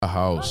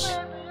house.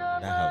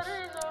 That house.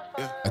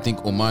 I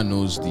think Omar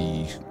knows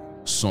the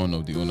son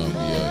of the owner of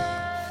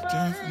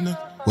the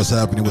What's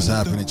happening? What's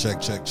happening?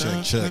 Check.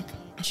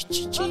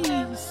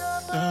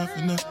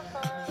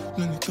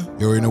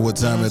 You already know what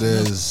time it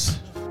is.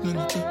 You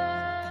know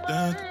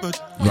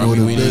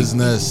the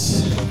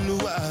business.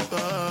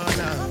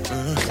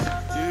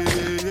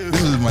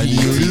 This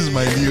is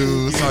my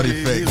new sound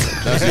effect.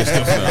 That's your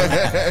stuff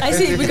now. I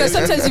see, because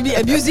sometimes you be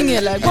abusing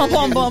it like bum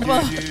bum bum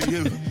bum.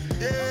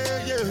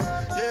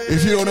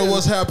 If you don't know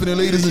what's happening,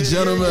 ladies and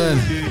gentlemen,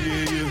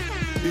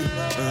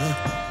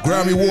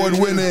 Grammy Award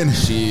winning,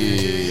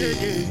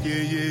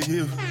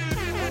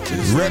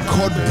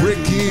 record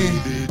breaking,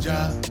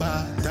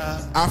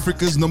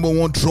 Africa's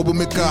 #1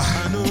 troublemaker.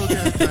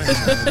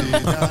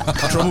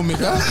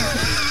 Troublemaker?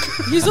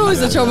 He's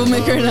always a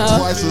troublemaker now.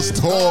 Twice as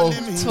tall.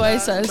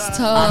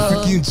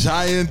 African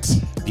giant.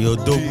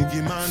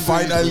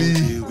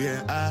 Finally.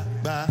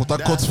 Port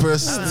Harcourt's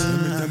first.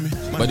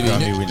 By the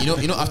way,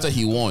 you know, after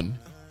he won,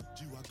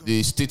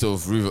 the state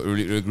of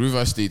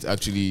River State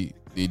actually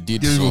they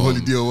did Give him some, a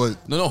holiday or what?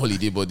 No, not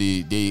holiday, but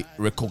they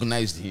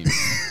recognized him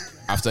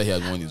after he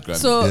had won his Grammy.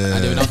 So,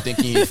 and they were now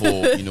thanking him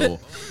for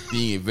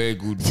being a very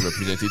good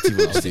representative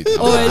of the state.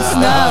 Oh, it's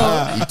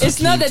now. It's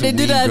now that they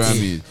do that.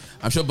 Grammys.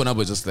 I'm sure Burna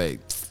Boy just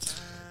like.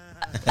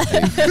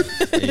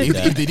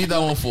 if they did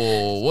that one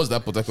for what's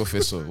that Port Harcourt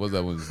festival? What's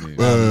that one's name?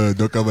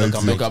 Dokamite.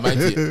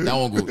 That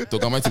one go.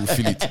 Dokamite will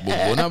feel it. But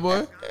Burna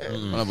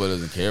Boy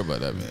doesn't care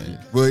about that, man.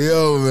 But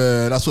yo,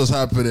 man, that's what's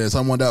happening.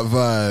 Someone that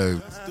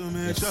vibe.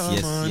 Yes.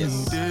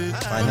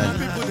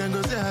 Finally.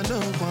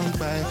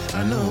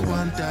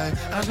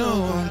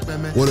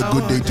 What a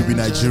good day to be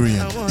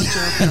Nigerian.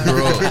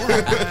 Bro.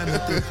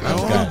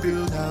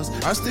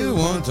 I still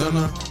want to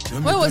know.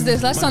 When was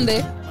this? Last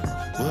Sunday?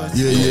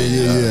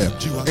 Yeah.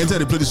 Anytime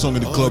they play this song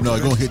in the club now,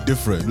 it's gonna hit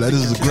different. Like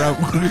this is a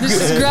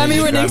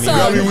Grammy winning song.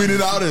 Grammy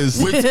winning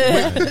artist. Wait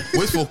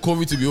for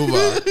COVID to be over.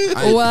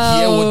 And Wow.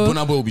 hear what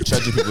Burna Boy will be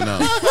charging people now.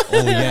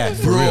 Oh yeah,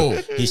 for Bro.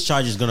 real. His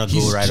charge is gonna go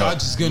His right charge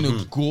up. is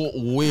gonna go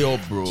way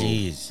up, bro.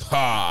 Jeez.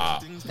 Ha.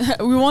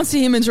 We won't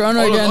see him in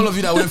Toronto again. All of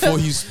you that went for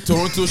his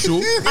Toronto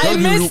show, I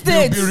missed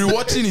it. You'll be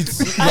rewatching it.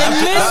 I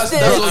missed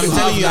it. That's all I'm you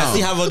telling you, I have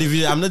still now. have all the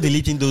videos. I'm not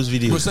deleting those Bro,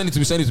 videos. send it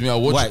to me. I'll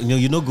watch Why? it. No,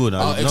 you're not good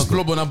now. I'll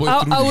explore Burna Boy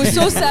through. I was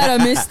so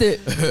sad I missed it.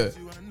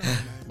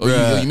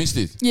 Oh, you missed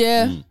it?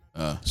 Yeah.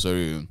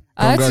 Sorry.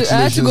 I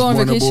had to go on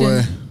Burna vacation.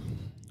 Boy.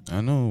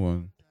 I know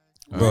one.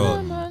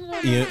 Bro,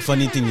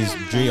 funny thing is,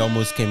 Dre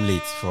almost came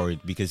late for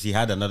it because he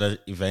had another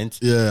event.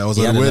 Yeah, I was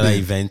he at had a another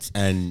wedding. event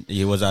and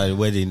he was at a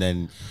wedding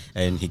and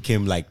he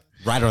came like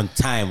right on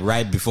time,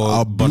 right before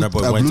I Burna Boy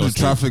blew went on the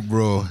stage. traffic,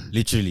 bro.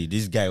 Literally,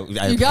 this guy,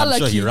 I'm got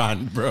sure lucky. he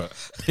ran, bro.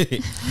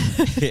 You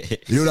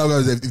know that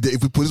guys, if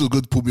the police was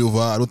going to pull me over,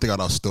 I don't think I'd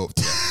have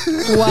stopped.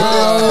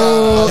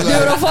 Wow. They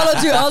would have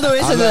followed you all the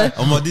way to the...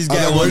 This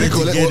guy wanted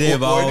to get there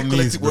by all we're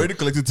means, bro. already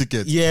collecting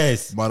tickets.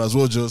 Yes. Might as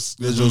well let's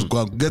just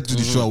go and get to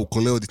the show and we'll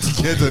collect all the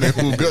tickets and then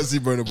we'll go see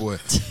Burna Boy.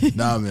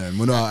 Nah, man.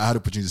 Well, no, I had the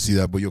opportunity to see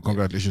that, but yo,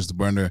 congratulations to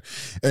Burna.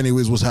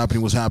 Anyways, what's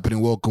happening?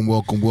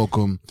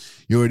 Welcome.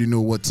 You already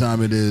know what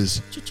time it is.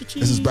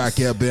 This is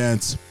Backyard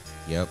Bands.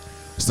 Yep.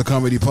 It's the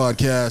comedy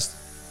podcast.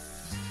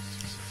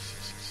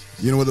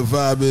 You know what the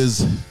vibe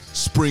is.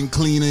 Spring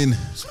cleaning.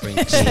 Spring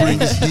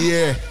is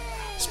here.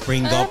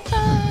 Spring up.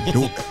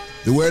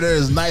 The weather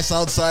is nice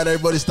outside.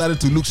 Everybody's starting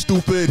to look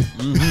stupid.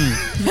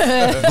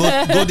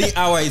 Golden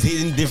hour is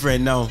hitting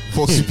different now.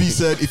 Foxy P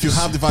said, if you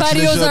have the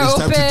vaccination, Patios are it's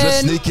time open. to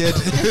dress naked.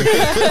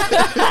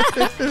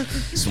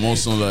 Small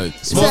sunlight.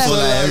 Small so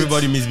like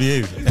everybody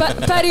misbehave.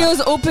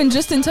 Patios open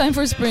just in time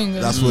for spring.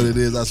 That's what it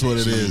is.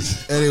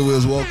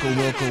 Anyways, welcome.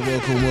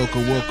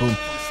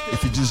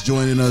 If you're just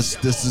joining us,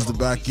 this is the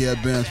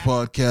Backyard Bands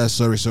podcast.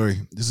 Sorry.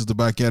 This is the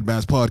Backyard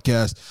Bands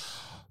podcast.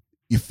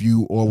 If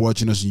you are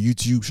watching us on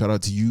YouTube, shout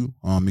out to you.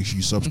 Make sure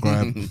you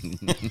subscribe.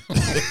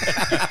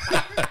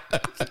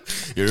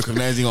 You're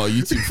recognizing our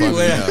YouTube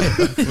family now.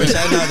 We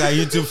shout out our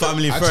YouTube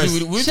family Actually,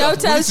 first. we need Shout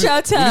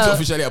to out.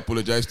 officially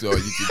apologize to our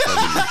YouTube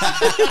family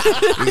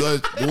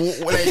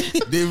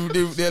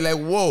because they're like,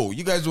 whoa,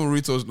 you guys don't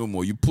rate us no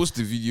more. You post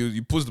the videos,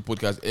 you post the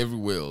podcast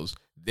everywhere else.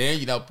 Then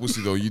you now post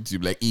it on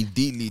YouTube like a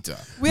day later.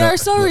 We are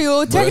sorry,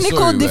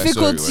 technical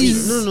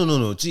difficulties.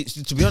 No.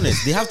 To be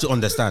honest, they have to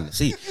understand.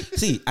 See,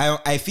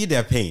 I feel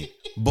their pain.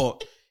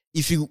 But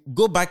if you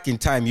go back in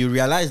time, you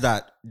realize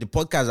that the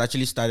podcast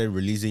actually started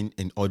releasing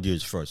in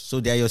audios first. So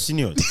they are your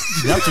seniors.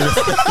 You have to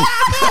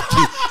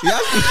Yeah,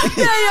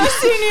 you're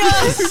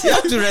seniors. you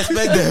have to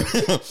respect them.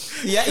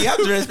 Yeah, you have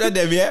to respect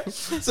them, yeah?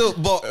 So,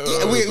 but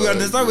we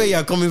understand where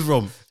you're coming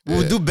from.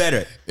 We'll do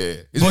better. Yeah.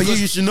 But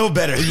you should know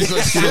better.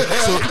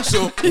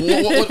 So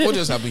what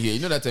just happened here? You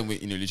know that time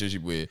in a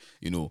relationship where,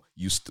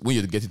 when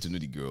you're getting to know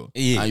the girl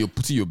and you're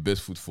putting your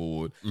best foot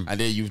forward and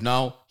then you've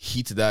now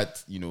hit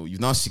that,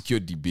 you've now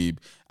secured the babe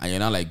and you're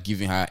now like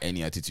giving her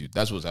any attitude.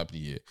 That's what's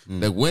happening here.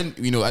 Like when,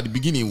 at the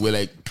beginning we're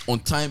like on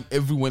time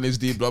every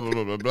Wednesday, blah, blah,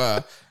 blah, blah,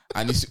 blah.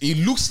 And it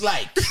looks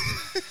like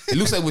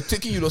we're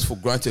taking you lost for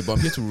granted, but I'm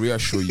here to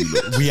reassure you.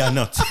 Look, We are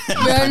not.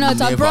 We are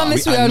not. I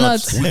promise we are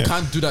not. We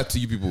can't do that to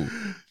you people.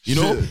 You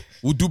know,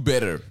 we'll do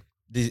better.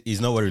 This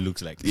is not what it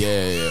looks like.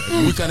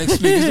 Yeah. We can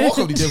explain. It's the work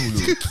of the devil.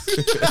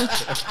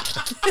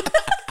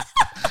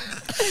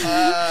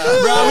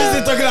 Bro, we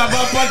still talking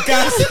about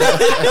podcast.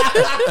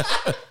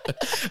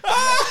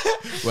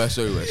 We're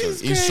sorry.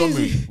 In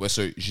summary, we're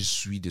sorry. Je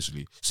suis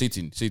désolé.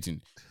 Satan.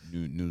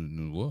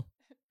 Nous what?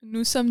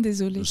 Nous sommes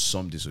désolés. Nous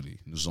sommes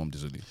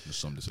désolés.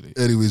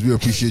 Anyways, we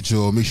appreciate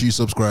y'all. Make sure you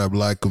subscribe,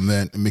 like,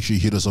 comment, and make sure you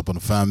hit us up on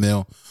the fan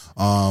mail.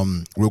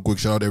 Real quick,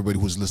 shout out to everybody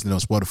who's listening on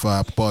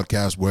Spotify,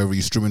 Podcast, wherever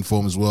you're streaming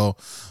from as well.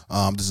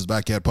 This is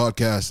Backyard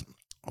Podcast.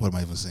 What am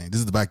I even saying? This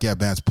is the Backyard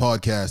Bands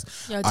Podcast.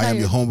 I am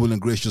your humble and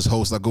gracious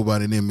host. I go by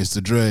the name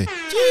Mr. Dre.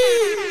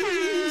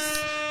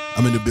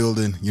 I'm in the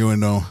building. You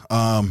already know.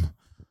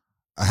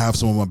 I have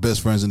some of my best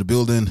friends in the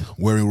building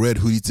wearing red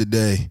hoodie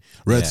today.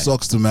 Red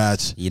socks to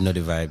match. You know the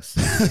vibes.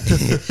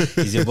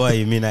 It's your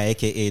boy Yamina,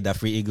 aka the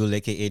Free Eagle,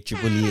 aka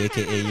Triple E,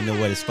 aka you know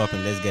what is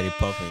popping. Let's get it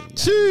popping.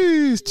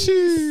 Cheese.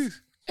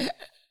 And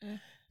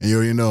you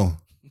already know.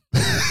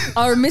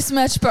 Our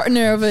mismatched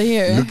partner over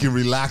here. Looking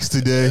relaxed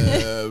today.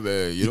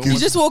 Man, He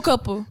just woke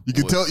up. You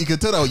can tell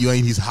that you're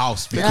in his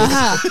house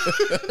because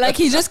Like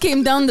he just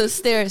came down the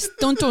stairs.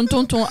 Tonton,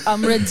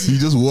 I'm ready. he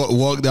just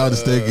walked down the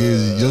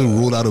staircase. He just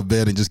rolled out of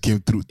bed and just came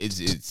through.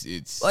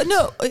 It's.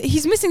 No,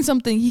 he's missing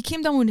something. He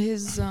came down with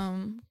his I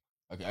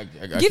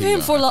Give him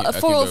full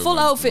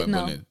outfit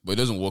now. But it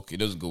doesn't work. It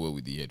doesn't go well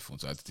with the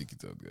headphones. So I have to take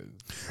it out, guys.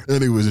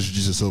 Anyways,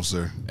 introduce yourself,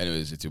 sir.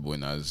 Anyways, it's your boy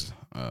Naz.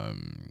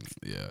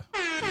 Yeah.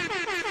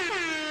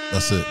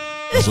 That's it.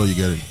 That's all you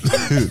get.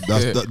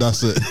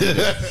 That's it.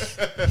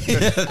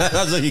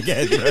 That's what you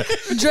get, bro.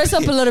 Dress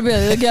up a little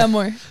bit, you'll get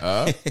more.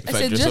 I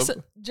said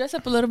dress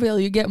up a little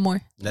bit, you get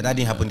more. Now, that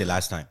didn't happen the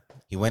last time.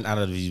 He went out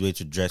of his way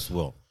to dress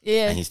well.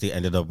 Yeah. And he still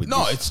ended up with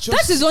No, this. it's just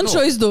That's his own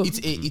choice though.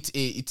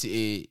 It's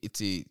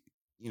a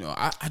you know,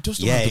 I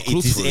just don't have the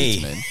clothes for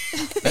it, man.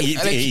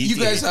 You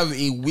guys have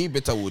a way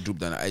better wardrobe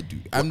than I do.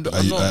 I'm not.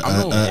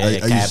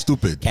 Are you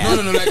stupid?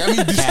 No. Like I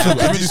mean these two.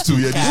 Yeah, these two.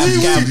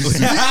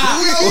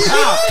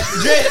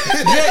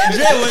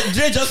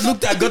 Dre just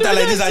looked at Gota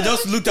like this. I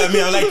just looked at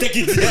me. I'm like, take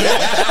it. Me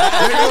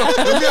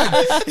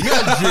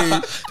and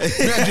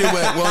Dre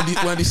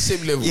we're on the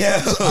same level. Yeah.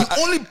 The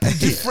only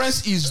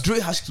difference is Dre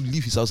has to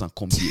leave his house and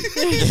come here.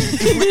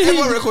 If we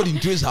ever record in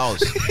Dre's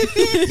house,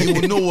 you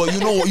will know what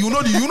you know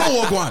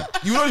what one.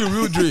 You know the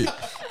real Dre.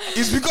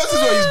 It's because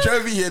it's what he's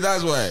driving here.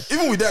 That's why.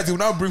 Even with that, he will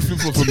now bring flip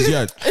flop from his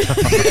yard.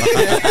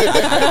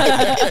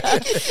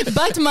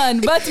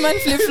 Batman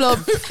flip flop.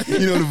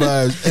 You know the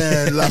vibes.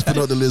 And last but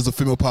not the least, the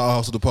female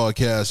powerhouse of the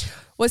podcast.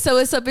 What's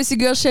up? It's your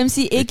girl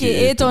Shamsi,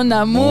 aka Ton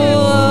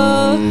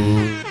Amour.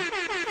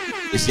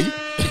 You see?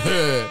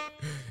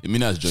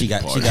 Mina's She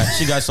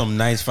got some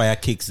nice fire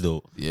kicks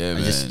though. Yeah,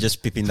 and man.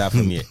 just peeping that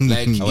from here.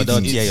 Like I would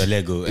not tear your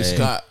Lego. We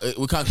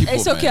can't keep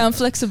It's up, okay, man. I'm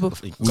flexible.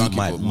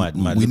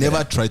 Mad. We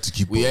never tried to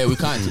keep up. Yeah, we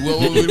can't. Well,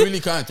 we really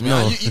can't. Man.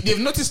 No. They've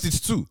noticed it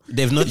too.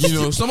 They've noticed.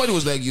 You know, somebody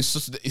was like,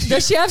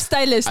 Does she have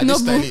stylist? No,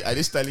 boo. Are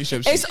they styling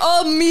chefs? It's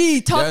all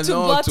me, top Yeah, to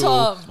no,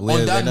 bottom.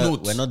 On that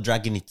note, we're not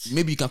dragging it.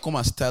 maybe you can come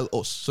and style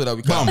us so that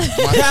we can. Yeah,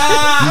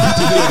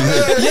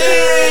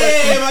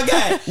 my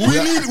guy. We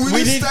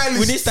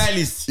need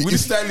stylists. We need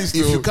stylists.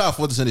 If you can't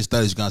afford to send the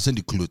stylist, you can send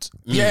the clothes.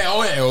 Yeah,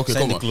 okay,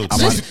 Send come the on.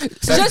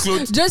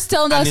 clothes. Just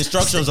tell them And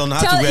instructions on how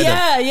to wear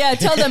them. Yeah,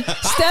 tell them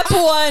step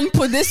 1,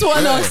 put this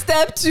one on.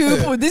 Step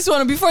 2, put this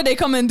one on before they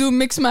come and do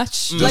mix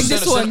match like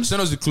this one.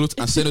 Send us the clothes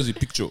and send us a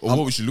picture of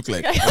what we should look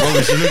like. We'll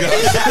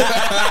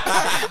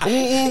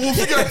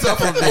figure it out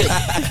from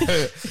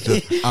there.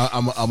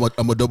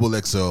 I'm a double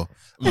XL.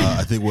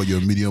 I think what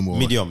you're medium or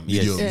Medium,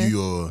 yes. Yeah.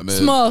 You're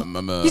Small.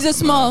 He's a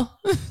small.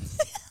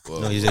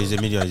 No, he's a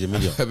medium. He's a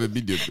medium. I have a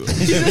medium though.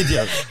 He's a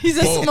medium. He's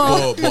a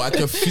small. But I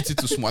can fit it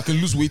to small. I can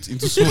lose weight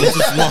into small.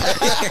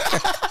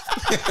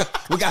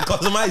 We can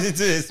customize it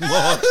to a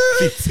small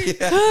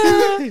fit.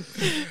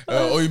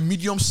 Or a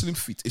medium slim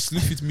fit. A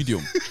slim fit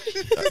medium.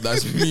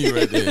 That's me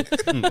right there.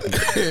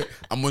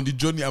 I'm on the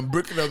journey. I'm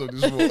breaking out of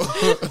this world.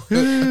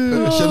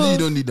 Shelly, you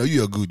don't need that.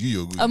 You're good.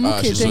 You're good. I'm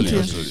okay, thank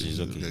you. She's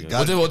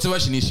okay. Whatever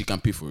she needs, she can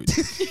pay for it.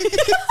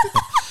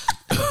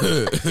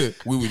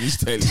 We will need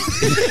styling.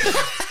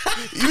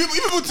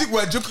 People think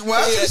we're joking. We're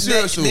actually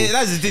serious.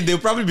 That's the thing. They'll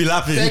probably be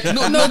laughing.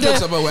 No, they're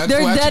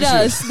dead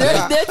ass.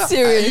 They're dead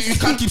serious. You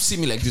can't keep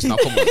seeing me like this now.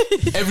 Come on.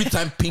 Every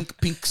time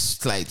pink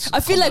slides. I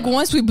feel like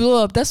once we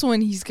blow up, that's when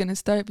he's gonna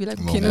start be like,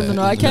 okay,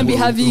 no. I can't be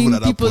having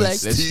people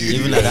like.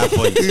 Even at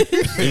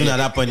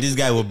that point, this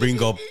guy will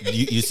bring up.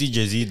 You see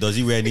Jay-Z? Does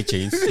he wear any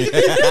chains?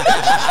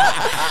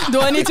 Do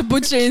I need to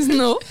put chains?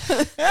 No.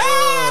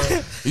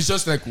 It's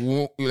just like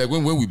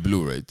when we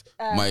blow, right?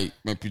 My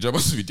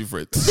pajamas will be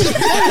different.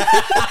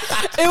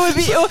 It would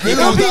be. It would be.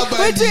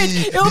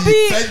 Fenty.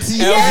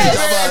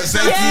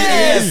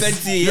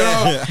 Fenty. You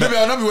know, maybe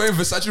I'll not be wearing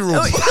Versace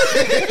robes.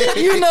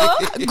 You know,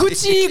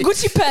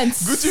 Gucci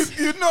pants. Gucci,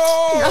 you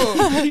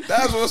know,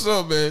 that's what's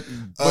up, man.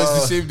 But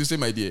it's the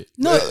same idea.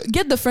 No,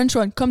 get the French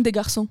one. Comme des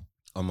garçons.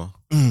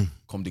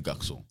 Comme des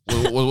garçons.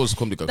 What was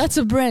Comme des garçons? That's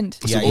a brand.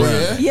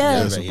 Yeah,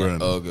 Yeah. That's a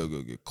brand.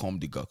 Okay. Comme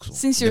des garçons.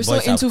 Since you're The so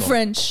boys have into come.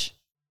 French,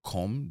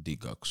 Comme des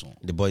garçons.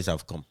 The boys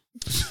have come.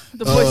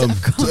 the boys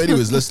have come. So,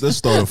 anyways, let's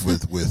start off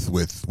with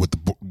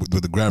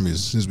the Grammys,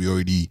 since we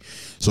already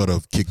sort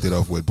of kicked it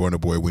off with Burna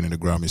Boy winning the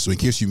Grammys. So, in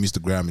case you missed the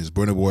Grammys,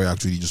 Burna Boy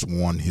actually just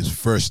won his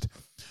first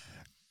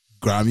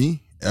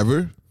Grammy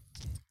ever.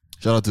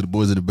 Shout out to the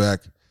boys in the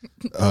back.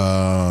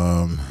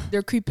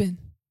 They're creeping.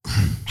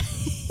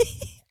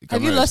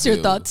 Have you lost your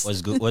thoughts?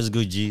 What's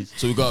good, G?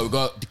 So we got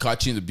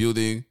Dikachi in the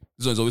building.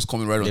 This one's always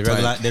coming right on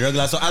time. The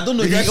regular. So I don't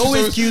know. The guy He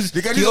always is cues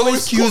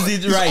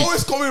it right. He's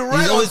always coming right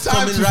He's on always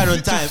time. coming right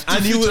on time,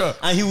 and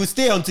he will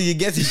stay until he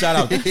gets his shout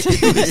out. He will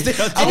stay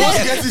until I he want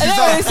to gets get this And then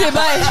out. we say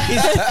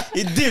bye.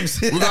 it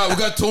dips. We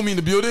got Tommy in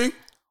the building.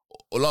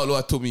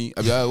 Ola Tommy.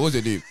 What's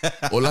your name?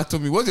 Ola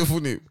Tommy. What's your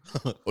full name?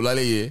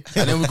 Olaleye.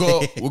 And then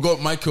we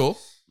got Michael.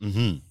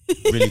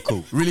 Really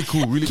cool. Really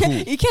cool.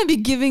 You can't be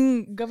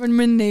giving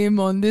government name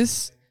on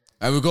this.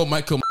 And we got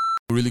Michael.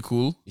 Really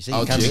cool. You say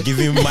you can't be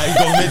giving my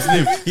government's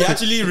name. He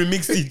actually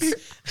remixed it.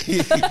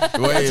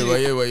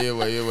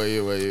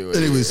 Wait.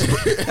 Anyways,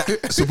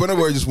 so Burna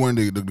Boy just won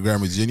the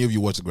Grammys. Did any of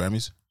you watch the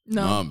Grammys?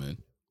 No. Nah, man.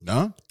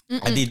 No?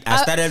 I did. I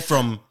started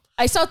from.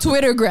 I saw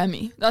Twitter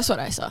Grammy. That's what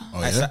I saw.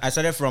 Oh, yeah? I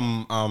started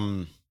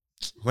from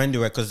when they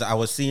were, because I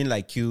was seeing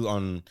like you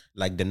on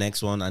like the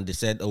next one, and they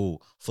said, "Oh,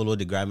 follow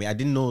the Grammy." I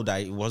didn't know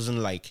that it wasn't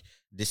like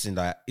this and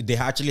that. They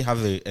actually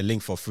have a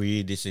link for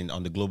free. This in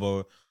on the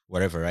global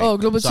whatever, right? Oh,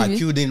 Global so TV. I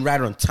queued in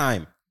right on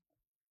time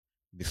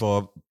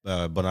before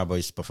Burna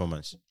Boy's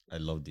performance. I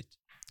loved it.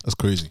 That's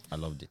crazy. I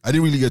loved it. I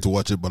didn't really get to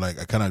watch it, but like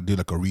I kind of did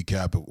like a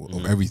recap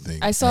of everything.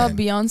 I saw And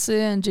Beyonce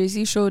and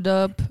Jay-Z showed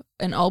up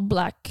in all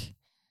black.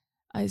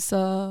 I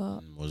saw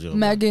Was it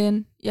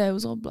Megan. Yeah, it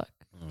was all black.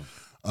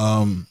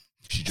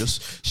 She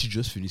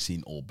just finished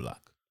saying all black.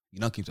 You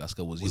now came to ask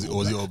her, was it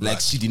all black? black? Like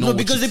she did not No, watch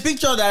because it. the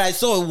picture that I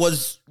saw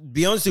was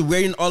Beyonce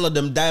wearing all of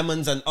them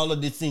diamonds and all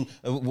of this thing,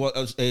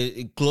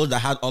 clothes that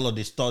had all of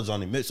the studs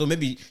on it. So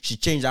maybe she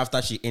changed after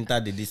she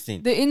entered this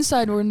thing. The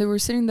inside when they were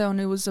sitting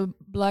down, it was a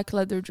black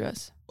leather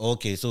dress.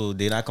 Okay, so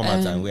they not come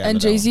out and wear And another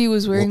Jay-Z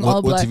was wearing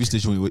all what black. TV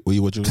station were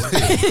you watching?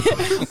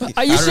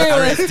 Are you sure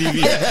it was?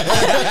 TV.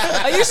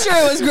 Are you sure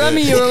it was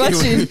Grammy you were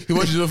watching? He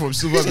watches it from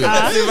Silver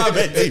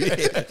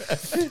Bed.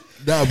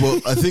 Nah,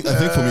 but I think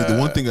for me, the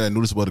one thing that I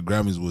noticed about the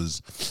Grammys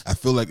was I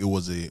feel like it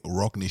was a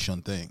Rock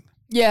Nation thing,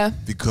 Yeah.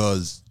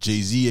 because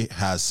Jay-Z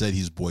has said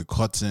he's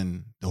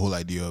boycotting the whole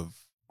idea of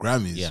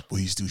Grammys, but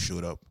he still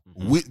showed up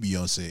with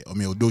Beyonce. I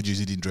mean, although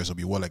Jay-Z didn't dress up,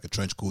 he wore like a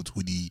trench coat,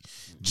 hoodie,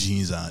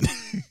 jeans, and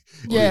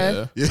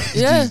Yeah. yeah.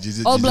 Yeah.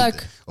 Jay-Z- All Jay-Z-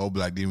 black. all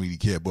black, didn't really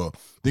care. But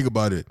think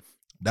about it,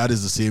 that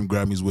is the same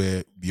Grammys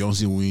where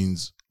Beyonce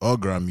wins a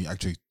Grammy,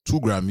 actually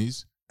 2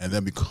 Grammys, and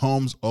then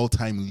becomes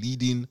all-time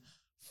leading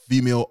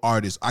female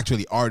artist,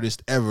 actually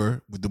artist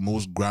ever with the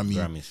most Grammy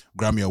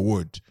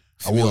award.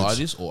 Female awards.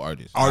 artist or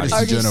artist?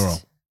 Artist in general.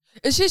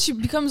 Is she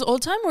becomes all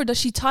time or does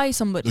she tie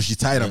somebody? So she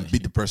tied and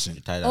beat the person.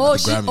 tied Oh, at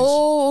the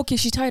Grammys. okay.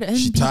 She tied and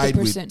She beat tied the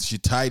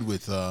person.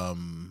 with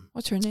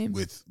What's her name?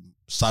 with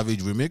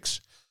Savage Remix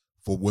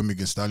for when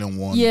Megan Thee Stallion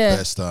won Yeah,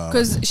 best.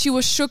 because she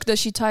was shook that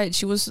she tied.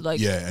 She was like,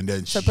 Yeah, and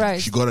then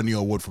surprised. she got a new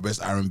award for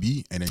best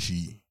R&B, and then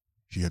she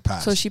had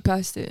passed. so she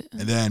passed it.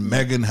 and then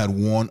Megan had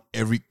won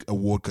every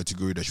award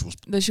category that she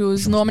was She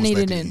was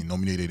nominated most likely in.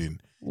 Nominated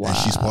in, Wow. and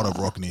she's part of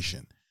Rock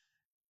Nation.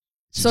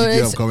 So you get where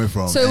it's- I'm coming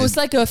from. So it was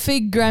like a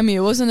fake Grammy. It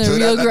wasn't a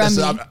real that's-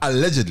 Grammy.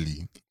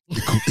 allegedly,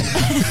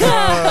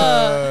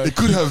 it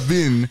could have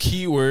been.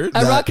 Keyword.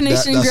 A Rock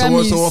Nation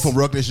someone Grammys. from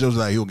Rock Nation was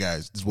like, "Yo,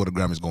 guys, this is what the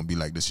Grammys gonna be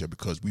like this year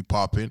because we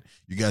popping.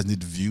 You guys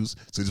need the views,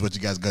 so this is what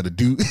you guys got to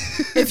do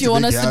If you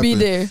want make us it to be happen."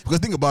 there. Because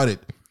think about it,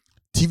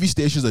 TV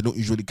stations that don't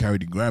usually carry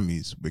the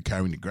Grammys, we're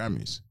carrying the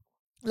Grammys.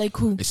 Like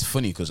who? It's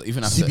funny because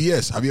even after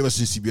CBS, have you ever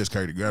seen CBS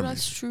carry the Grammys?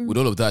 That's true. with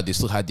all of that, they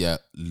still had their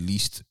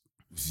least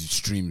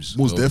streams.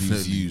 Most or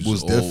definitely, views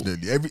most or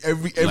definitely.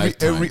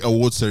 lifetime. Every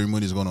award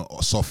ceremony is gonna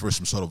suffer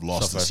some sort of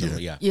loss this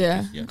year.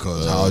 Yeah.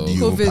 Because how do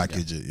you COVID.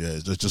 package it? Yeah,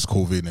 it's just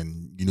COVID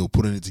and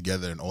putting it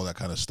together and all that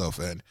kind of stuff.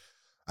 And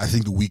I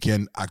think the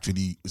Weeknd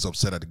actually is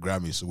upset at the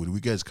Grammys. So when the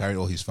Weeknd is carrying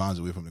all his fans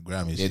away from the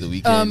Grammys, Yeah, the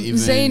weekend.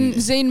 Even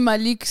Zayn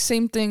Malik,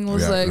 same thing.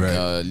 Was Right, like,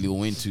 right. Lil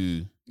Wayne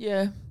too.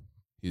 yeah.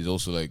 He's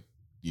also like,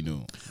 yeah,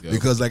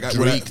 because like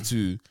Drake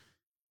too.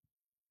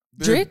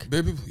 Drake?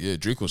 Baby, yeah,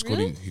 Drake was Really?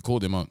 calling. He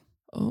called him out.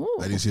 Oh.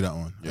 I didn't see that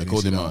one. Yeah, he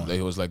called him out. Like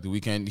he was like the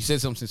weekend. He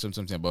said something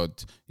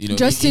about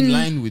Justin in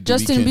line with the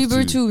Justin Weeknd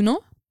Bieber too.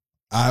 No,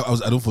 I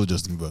don't follow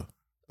Justin Bieber.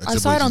 I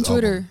except saw for it on his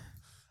Twitter.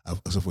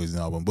 album. Except for his new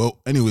album. But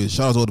anyway,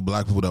 shout out to all the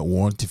black people that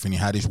won. Tiffany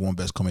Haddish won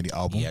Best Comedy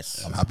Album.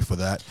 Yes. I'm happy for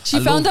that. She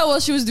found out while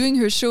she was doing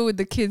her show with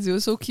the kids. It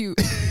was so cute.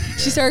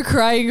 She started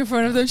crying in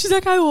front of them. She's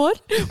like, I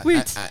what?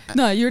 Wait,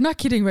 no, you're not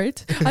kidding,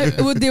 right?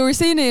 They were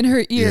saying it in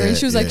her ear, and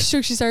she was like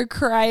shook. She started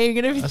crying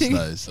and everything.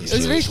 That's nice. It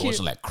was very She cute.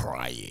 wasn't like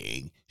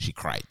crying. She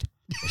cried.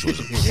 She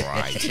wasn't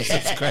crying.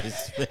 Jesus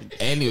Christ.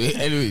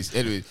 Anyways.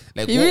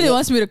 Like He really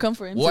wants me to come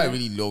for him. What I today.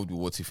 really loved with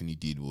what Tiffany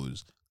did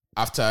was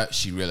after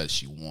she realized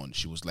she won,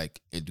 she was like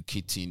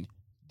educating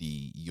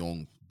the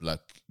young black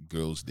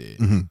girls there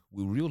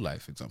with real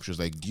life examples. She was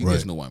like, do you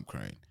guys know why I'm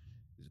crying?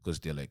 Because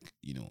they're like,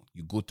 you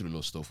go through a lot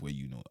of stuff where,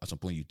 at some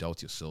point you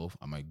doubt yourself.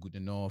 Am I good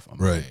enough?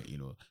 Am I,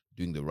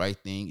 doing the right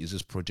thing? Is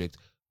this project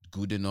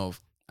good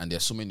enough? And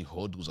there's so many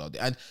hurdles out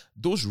there. And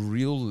those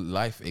real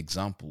life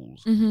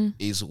examples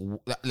is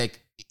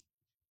like,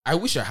 I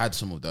wish I had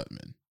some of that,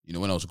 man.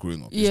 When I was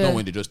growing up. It's not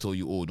when they just tell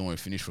you, oh, don't worry,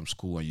 finish from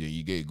school and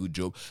you get a good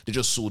job. They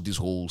just sold this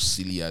whole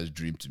silly ass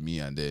dream to me,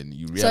 and then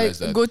you realize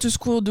that go to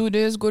school, do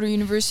this, go to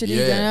university,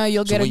 then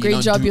you'll get a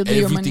great job, you'll do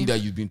your money. Everything that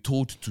you've been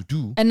told to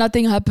do. And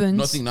nothing happens.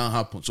 Nothing now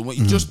happens. So when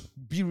you just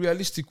be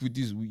realistic with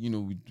this,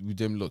 with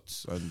them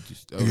lots. And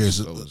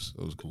that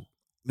was cool.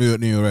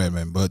 You're right,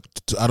 man. But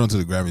to add on to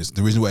the Grammys,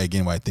 the reason why I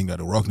think that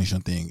the Rock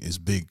Nation thing is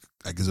big,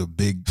 like there's a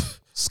big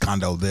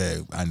scandal there.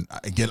 And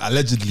again,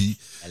 allegedly,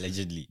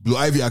 Blue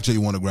Ivy actually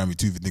won a Grammy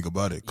too, if you think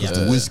about it. Because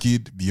the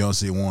Wizkid,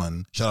 Beyonce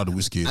won. Shout out to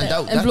Wizkid.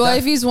 And Blue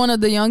Ivy is one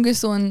of the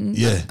youngest ones.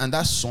 Yeah. And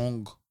that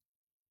song,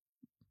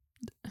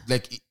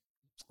 like,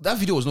 that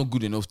video was not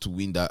good enough to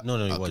win that. No,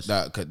 it was.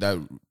 I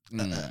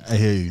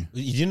hear you.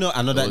 You know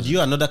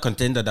another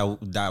contender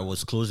that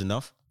was close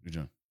enough?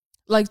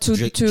 Like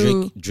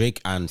Drake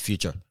and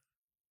Future.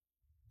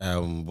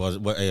 Was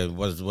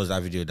that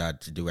video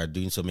that they were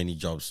doing so many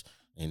jobs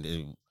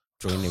and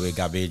throwing away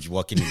garbage,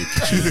 working in the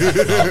kitchen,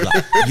 blah, blah.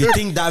 You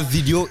think that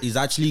video is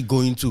actually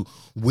going to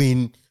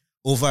win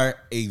over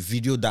a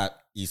video that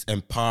is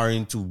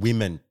empowering to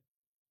women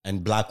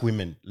and black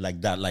women like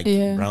that, like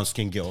Brown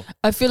Skin Girl?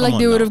 I feel like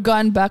they would have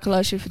gotten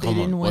backlash if they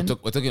didn't win.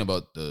 We're talking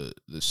about the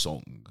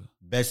song.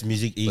 Best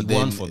music, he but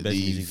won for best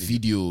music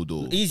video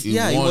though.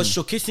 It was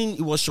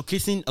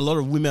showcasing a lot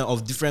of women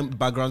of different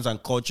backgrounds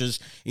and cultures.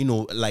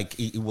 Like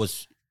it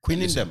was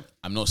queening them.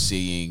 I'm not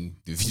saying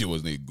the video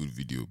was not a good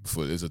video.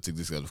 Before let's not take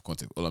this out of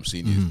context. All I'm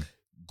saying is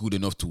good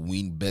enough to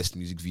win best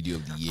music video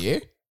of the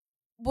year.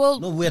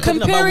 Well, no, we're talking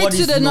compare about what it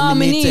to is the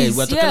nominated. nominees.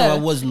 We're talking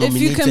about what's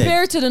nominated. If you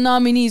compare it to the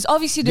nominees,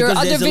 obviously there are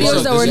other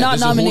videos that were not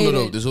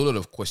nominated. There's a whole lot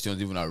of questions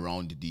even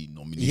around the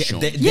nomination.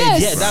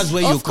 Yes, that's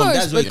where you come.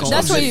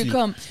 That's where you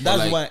come.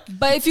 That's why.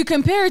 But if you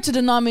compare it to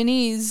the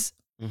nominees,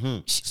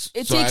 it so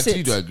takes I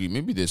actually it. do agree.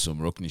 Maybe there's some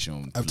Rock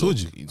Nation. I've told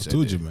you,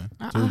 man.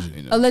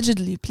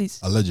 Allegedly, please.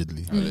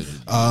 Allegedly.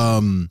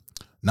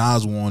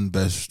 Nas won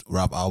best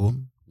rap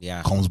album.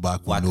 Yeah, comes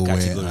back from nowhere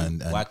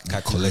and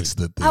collects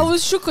the thing. I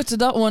was shook to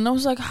that one. I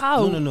was like,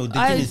 how? No.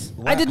 I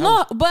did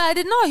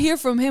not hear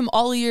from him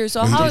all year.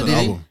 So how did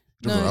he?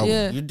 No,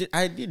 yeah, you did.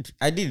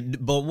 I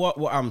did. But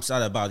what I'm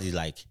sad about is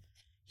like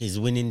he's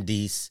winning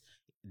this.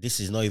 This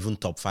is not even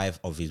top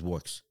 5 of his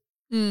works.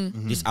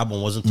 This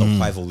album wasn't top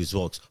 5 of his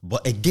works.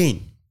 But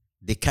again,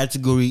 the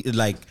category,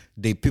 like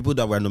the people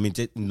that were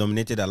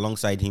nominated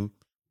alongside him.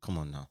 Come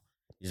on now,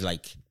 it's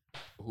like.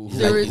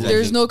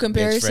 There's no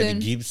comparison.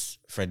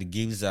 Freddie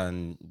Gibbs,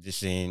 and just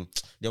saying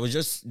there was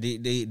just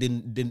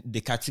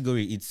the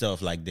category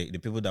itself, like the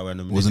people that were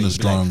nominated wasn't a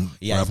strong.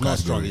 Like, it's not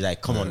strong. It's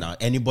like, come on now,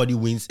 anybody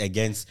wins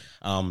against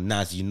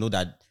Nas, you know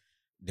that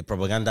the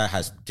propaganda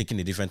has taken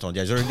a different turn.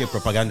 There's already a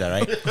propaganda,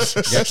 right?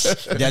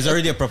 There's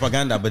already a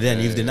propaganda, but then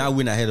if they now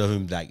win ahead of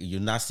him, like you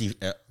now see.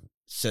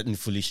 Certain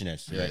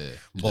foolishness, right?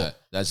 But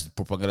that's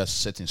propaganda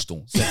set in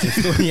stone.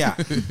 Yeah.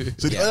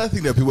 So the other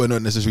thing that people are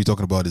not necessarily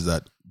talking about is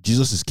that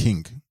Jesus is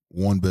King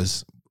won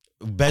best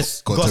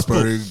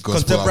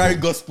contemporary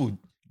gospel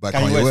by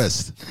Kanye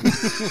West.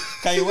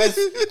 Kanye West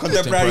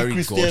contemporary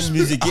Christian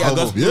music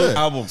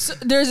album. So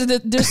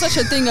there's such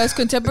a thing as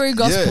contemporary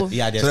gospel.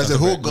 So there's a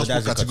whole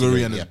gospel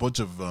category and there's a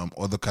bunch of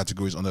other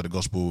categories under the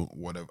gospel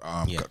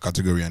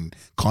category, and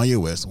Kanye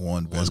West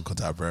won best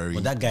contemporary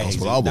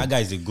gospel album. That guy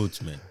is a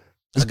goat, man.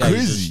 It's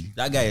crazy.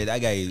 That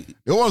guy.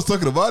 No one's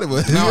talking about it,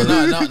 but now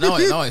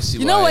I see.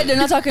 You know why they're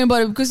not talking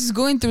about it? Because he's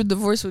going through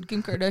divorce with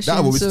Kim Kardashian.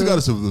 Nah, but we still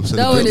gotta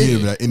celebrate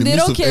him. Like, they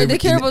don't care. They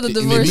care about the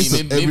divorce.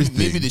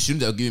 Maybe they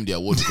shouldn't have given him the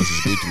award because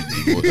he's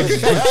going through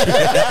divorce.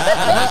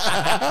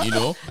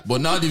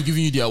 But now they've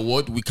given you the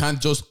award. We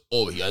can't just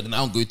you're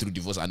now going through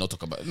divorce and not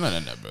talk about it.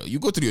 No, bro. You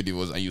go through your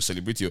divorce and you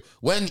celebrate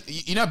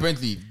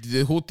apparently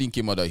the whole thing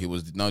came out that he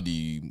was now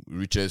the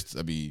richest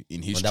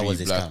in history. That was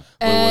his scam.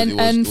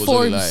 And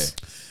Forbes.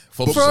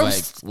 Forbes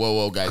was like,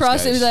 whoa, guys.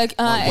 Cross it was like,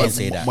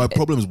 my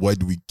problem is, why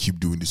do we keep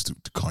doing this to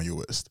Kanye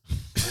West?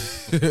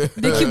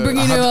 They keep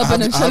bringing him up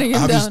and I'm shutting him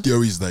down. I have these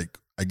theories like,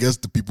 I guess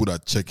the people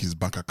that check his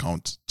bank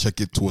account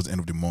check it towards the end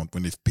of the month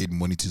when they've paid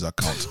money to his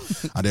account,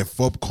 and then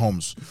FOB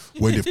comes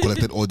when they've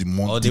collected all the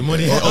money, all the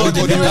money, all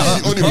the money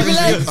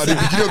at the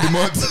beginning of the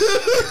month.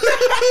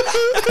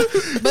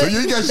 But So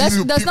you guys need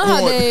to that's pick not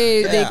how one.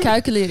 they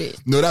calculate it.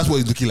 No, that's what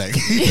it's looking like.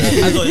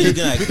 That's what it's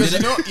looking like. Because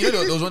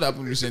there was one that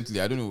happened recently.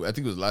 I don't know. I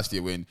think it was last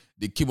year when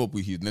they came up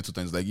with his net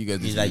worth. Like you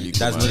guys, He's need to like, really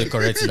that's come not out. the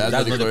correct. That's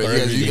not the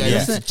correct. reading. You guys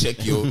Yeah. need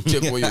to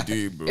check what you're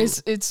doing, bro.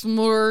 It's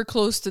more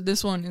close to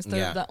this one instead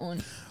Yeah. of that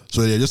one.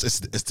 So they're just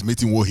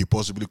estimating what he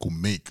possibly could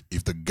make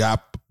if the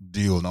Gap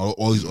deal and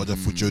all these other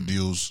future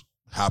deals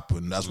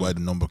happen. That's why the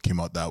number came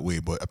out that way.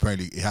 But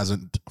apparently it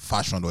hasn't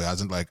fashioned, or it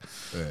hasn't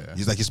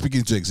he's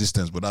speaking into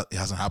existence, but that it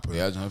hasn't happened. It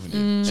hasn't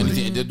happened.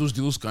 Anything, those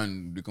deals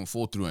can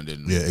fall through and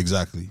then. Yeah,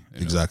 exactly.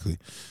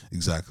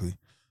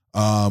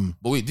 But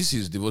wait, this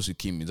is divorce with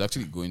Kim. It's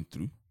actually going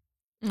through.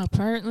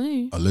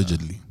 Apparently.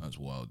 Allegedly. That's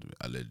wild.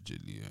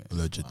 Allegedly. Yeah.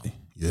 Allegedly. Wow.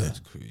 Yeah. That's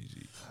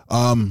crazy.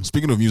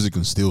 Speaking of music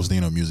and still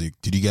staying on music,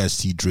 did you guys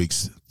see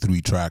Drake's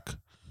 3-track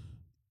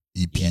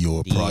EP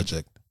or did.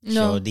 project?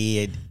 No. Sure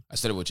did. I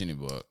started watching it,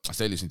 but I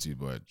started listening to it,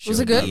 but Was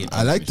it good?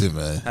 I liked it,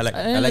 man. I like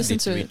didn't the listen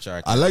to 3 it.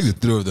 track. I like the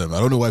three of them. I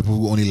don't know why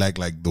people only like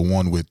the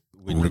one with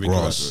Rick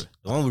Ross.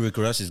 The one with Rick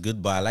Ross is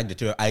good, but I like the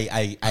 3.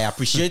 I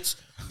appreciate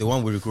the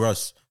one with Rick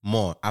Ross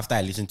more after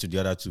I listen to the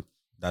other 2.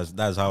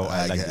 That's how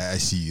I like it. I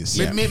see you.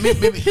 maybe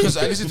because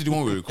I listened to the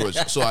one with records,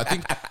 so I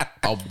think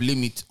I'll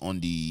blame it on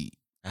the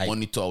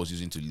monitor I was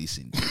using to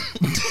listen.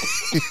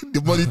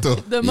 The monitor.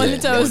 The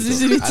monitor I was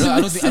listening to. I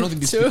don't think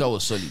the speaker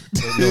was solid.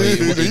 No,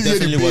 it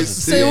definitely wasn't.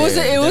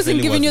 So it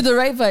wasn't giving you the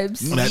right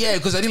vibes. Yeah,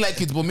 because I didn't like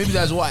it, but maybe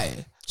that's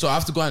why. So I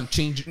have to go and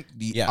change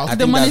the I outfit.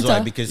 think that's why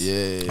monitor. because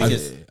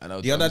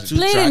And the other 2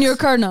 Play it tracks, in your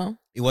car now.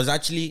 it was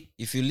actually,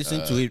 if you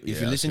listen to it,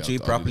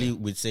 I'll properly do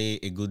that. with say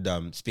a good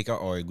speaker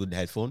or a good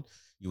headphone,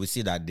 you will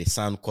see that the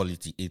sound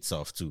quality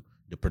itself too,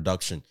 the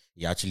production,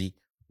 he actually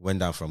went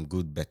down from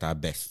good, better,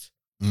 best.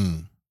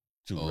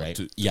 To, right?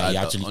 He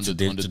actually on to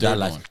the that third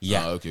last. one.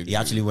 Yeah, Okay, he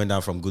actually went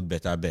down from good,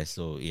 better, best.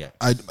 So yeah.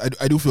 I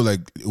do feel like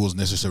it was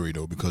necessary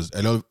though, because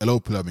a lot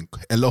of people have been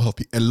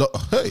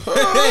hey.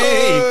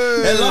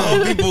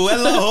 Hello people. A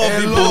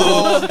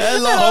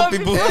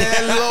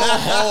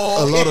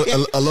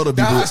lot of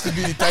That people. has to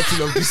be the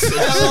title of this.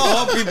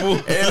 Hello people.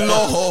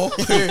 Hello.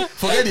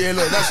 Forget the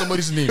hello. That's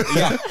somebody's name.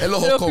 Yeah.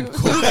 Hello. Come.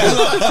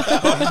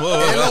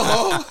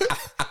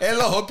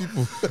 Hello,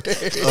 people.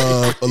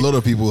 A lot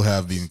of people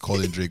have been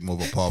calling Drake more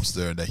of a pop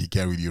star, that he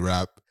can't really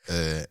rap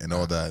and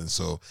all that, and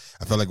so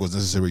I felt like it was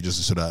necessary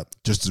just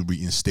to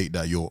reinstate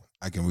that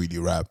I can really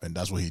rap, and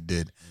that's what he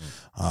did.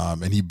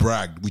 And he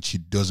bragged, which he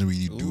doesn't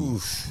really do.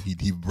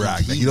 He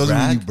bragged. Like, he doesn't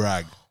really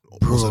brag.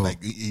 Also,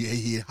 like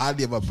he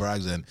hardly ever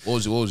brags. And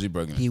What was he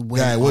bragging?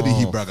 what did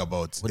he brag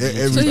about? So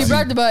he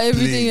bragged about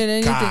everything and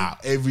anything. Car,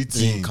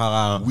 everything.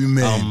 Car,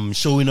 women.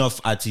 showing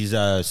off at his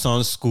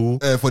son's school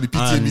For the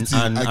PTA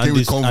meeting, I came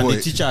with convoy.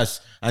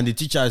 and the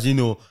teachers,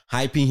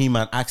 hyping him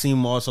and asking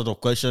him all sorts of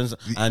questions,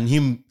 and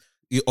him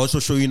also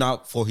showing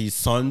out for his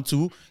son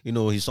too.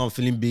 His son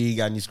feeling big,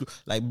 and he's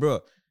like, bro,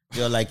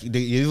 you're like,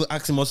 you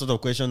ask him all sorts of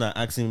questions and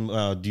ask him,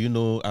 do you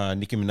know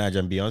Nicki Minaj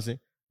and Beyonce? I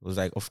was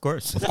like, of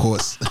course.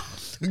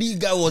 This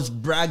guy was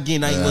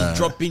bragging and he was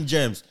dropping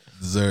gems.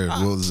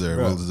 Well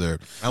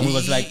deserved. And we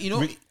was like,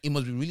 it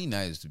must be really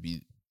nice to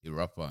be a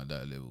rapper at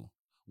that level.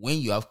 When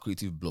you have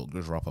creative block,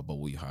 just rap about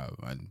what you have,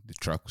 and the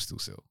track will still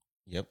sell.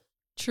 yep.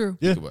 True.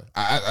 Yeah.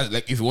 I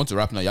like, if you want to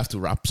rap now, you have to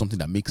rap something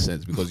that makes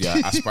sense because you're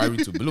aspiring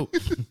to blow.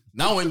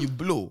 Now, when you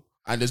blow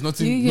and there's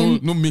nothing,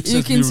 no make sense.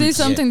 You can say lyrics.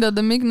 something that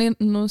make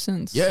no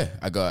sense. Yeah,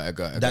 I got.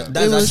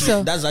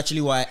 That's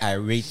actually why I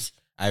rate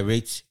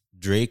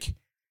Drake,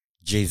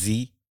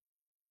 Jay-Z,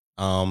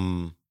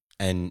 and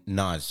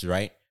Nas,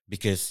 right?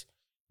 Because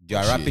they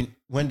are rapping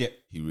when they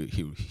he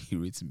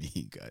rates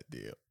me.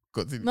 Goddamn.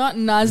 Continue. Not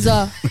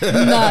NASA.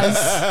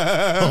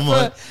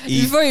 Nas.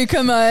 Before you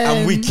come out.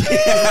 I'm weak.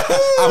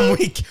 I'm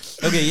weak.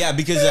 Okay, yeah,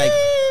 because like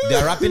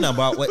they're rapping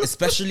about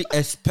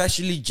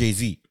especially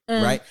Jay-Z,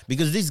 right?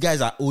 Because these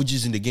guys are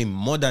OGs in the game,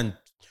 more than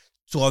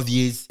 12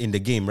 years in the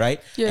game,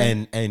 right? Yeah.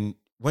 And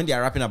when they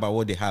are rapping about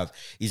what they have,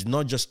 it's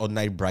not just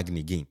ordinary bragging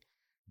again.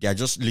 They are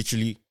just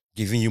literally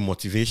giving you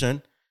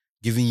motivation,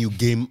 giving you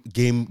game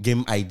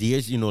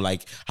ideas,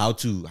 like how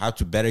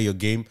to better your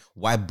game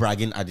while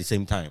bragging at the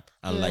same time.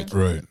 And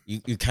Right.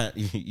 you can't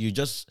you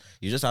just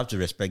have to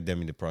respect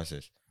them in the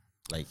process.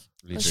 Like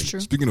literally. That's true.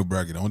 Speaking of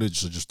bragging, I wanted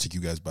to just take you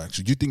guys back.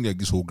 So do you think that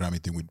this whole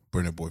Grammy thing with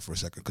Burna Boy for a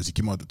second, because he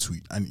came out the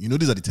tweet, and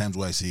these are the times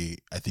where I say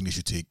I think they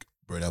should take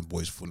Burna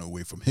Boy's phone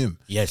away from him.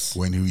 Yes.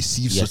 When he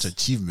receives such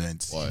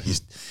achievements. Why?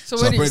 So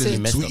what did he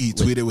apparently say? he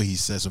tweeted where he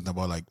said something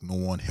about like no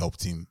one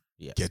helped him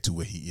Yeah. get to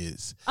where he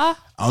is. Ah.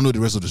 I don't know the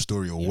rest of the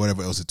story or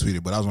whatever else he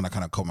tweeted, but that was when I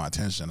kind of caught my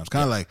attention. I was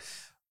kind of like,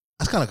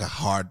 that's kind of like a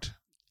hard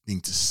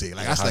thing to say.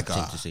 Like that's hard like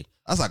thing to say.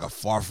 that's like a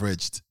far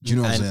fetched. Do you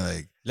know what I'm And saying?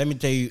 Like,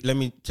 let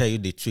me tell you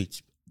the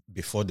tweet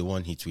before the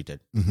one he tweeted.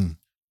 mhm.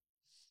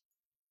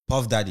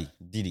 Puff Daddy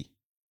Diddy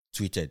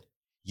tweeted,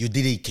 "You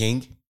did it,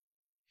 King."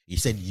 He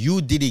said,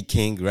 "You did it,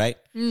 King," right?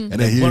 And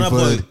then he Burna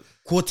Boy replied,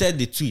 quoted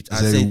the tweet and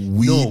Said, said,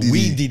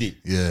 we did it.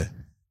 Yeah.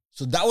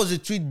 So that was the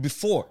tweet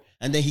before.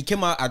 And then he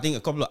came out, I think,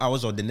 a couple of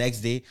hours or the next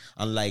day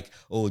and like,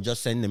 oh,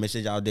 just send the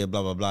message out there,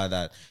 blah, blah, blah,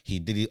 that he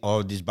did it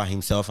all this by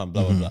himself and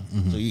blah, blah, blah.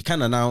 So you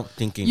kind of now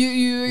thinking.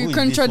 You're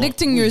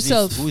contradicting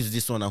yourself. Who is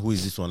this one and who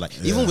is this one?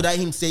 Like, even without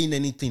him saying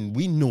anything,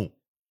 we know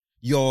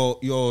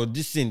your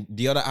this thing,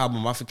 the other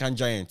album, African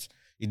Giant,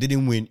 it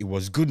didn't win. It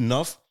was good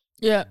enough.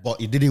 Yeah.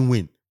 But it didn't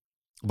win.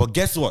 But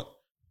guess what?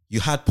 You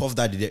had Puff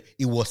Daddy there.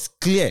 It was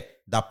clear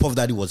that Puff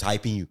Daddy was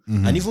hyping you.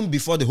 And even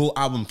before the whole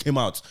album came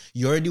out,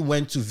 you already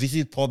went to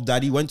visit Puff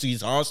Daddy, went to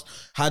his house,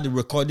 had a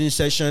recording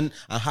session,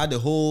 and had the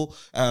whole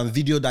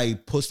video that he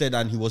posted,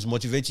 and he was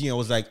motivating you. I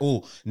was like,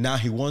 oh, now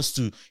he wants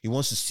to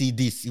see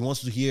this. He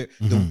wants to hear,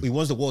 he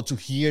wants the world to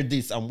hear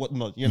this and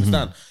whatnot. You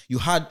understand? You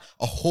had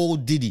a whole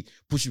Diddy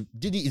push.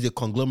 Diddy is a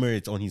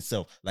conglomerate on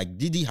himself. Like,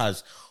 Diddy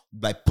has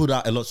like put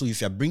out a lot. So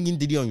if you're bringing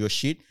Diddy on your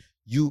shit,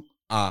 you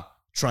are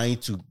trying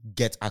to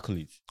get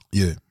accolades.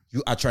 Yeah.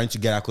 You are trying to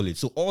get accolades.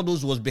 So all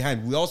those was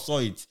behind. We all saw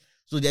it.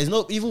 So there's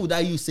no, even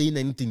without you saying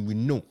anything, we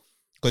know.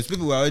 Because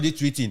people were already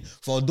tweeting.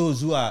 For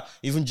those who are,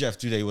 even Jeff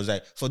today, he was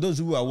like, for those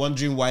who are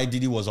wondering why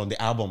Diddy was on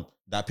the album,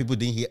 that people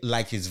didn't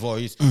like his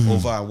voice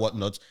over and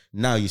whatnot,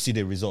 now you see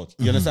the result.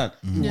 You understand?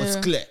 It was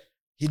clear.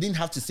 He didn't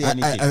have to say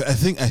anything.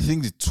 I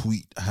think the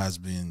tweet has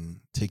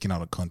been taken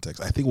out of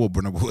context. I think what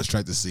Burna Boy was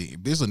trying to say,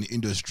 based on the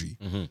industry,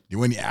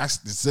 when he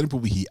asked, the certain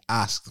people he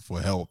asked for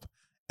help,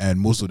 and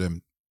most of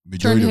them,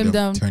 majority of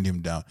them turned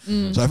him down.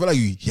 So I feel like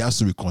he has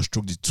to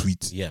reconstruct the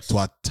tweet to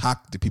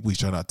attack the people he's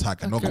trying to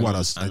attack and not come out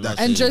as like that.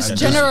 And just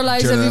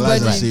generalize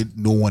everybody. And say,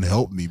 no one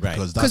helped me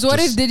because what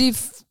if Diddy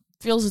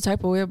feels the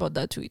type of way about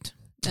that tweet?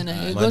 And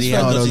then it goes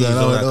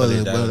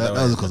that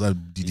was because I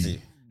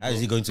Diddy. How is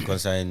he going to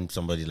concern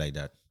somebody like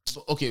that?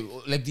 So, okay,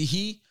 like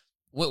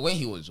when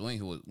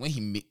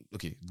he made,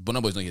 okay,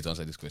 Burna Boy is not here to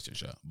answer this question,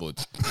 sure.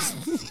 But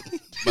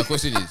my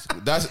question is,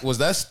 was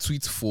that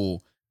tweet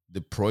for the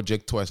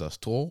project Twice as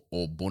Tall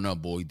or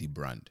Burna Boy the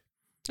brand?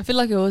 I feel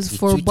like it was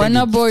for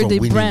Burna Boy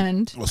the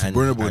brand. It was for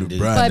Burna Boy the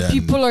brand. But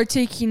people are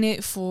taking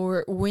it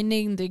for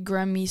winning the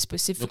Grammy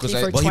specifically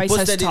for but Twice he as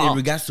posted Tall. it in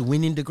regards to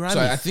winning the Grammy. So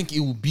I think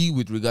it will be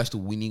with regards to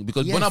winning,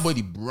 because Burna Boy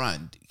the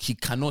brand, he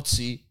cannot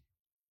say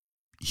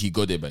he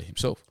got there by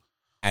himself.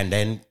 And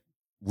then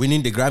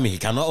winning the Grammy, he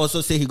cannot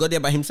also say he got there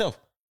by himself.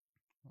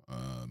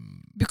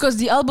 Because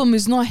the album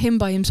is not him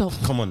by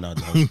himself. Come on now,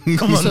 dog.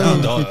 Come on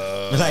now, dog.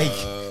 Like,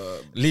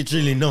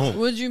 literally, no.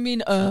 What do you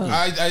mean?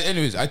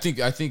 Anyways, I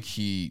think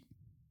he.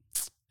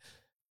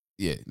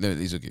 Yeah, no,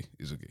 it's okay.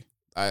 It's okay.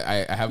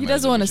 I have. He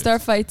doesn't want to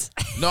start fights.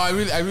 No, I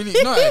really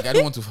no. Like, I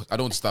don't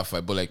want to start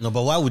fight. But like, no.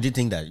 But why would you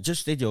think that?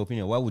 Just state your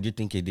opinion. Why would you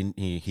think he didn't?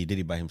 He did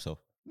it by himself?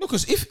 No,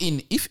 because if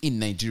in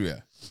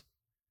Nigeria,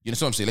 you know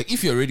what I'm saying? Like,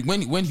 if you're already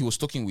when he was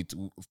talking with,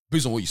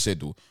 based on what you said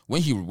though,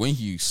 when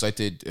he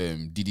cited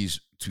Diddy's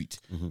tweet,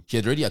 he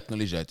had already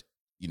acknowledged that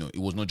it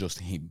was not just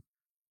him.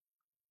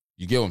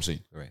 You get what I'm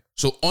saying? Right.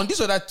 So on this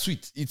other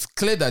tweet, it's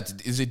clear that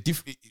there's a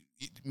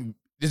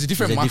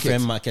different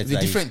market, there's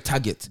a different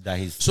target.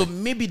 So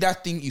maybe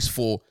that thing is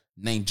for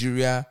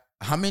Nigeria.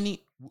 How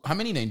many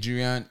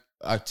Nigerian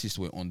artists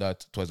were on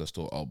that Twice as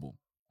Tall album?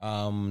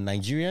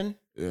 Nigerian?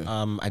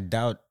 Yeah. I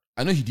doubt.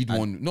 I know he did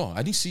one. No,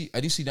 I didn't see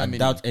that many. I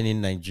doubt any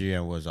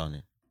Nigerian was on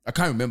it. I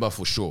can't remember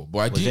for sure, but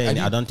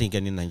I don't think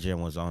any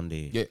Nigerian was on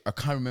the. Yeah, I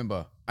can't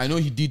remember. I know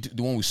he did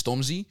the one with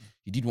Stormzy.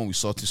 He did one with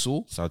Sauti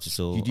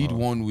Soul. He did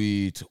one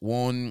with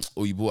one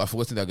Oyibo. I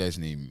forgot that guy's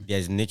name.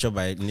 There's Nature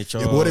by Nature.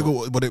 Yeah,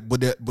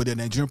 but they're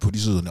Nigerian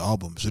producers on the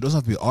album, so it doesn't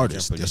have to be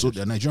artists.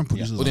 They're Nigerian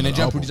producers. But the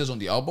Nigerian producers on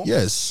the album?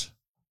 Yes,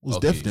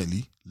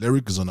 definitely.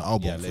 Lyric is on the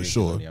album for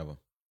sure.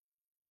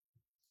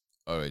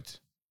 All right,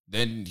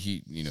 then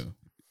he,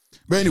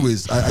 But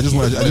anyways, I just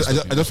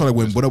feel like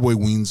when Burna Boy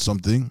wins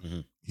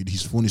something,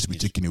 his phone needs to be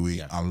taken away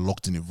and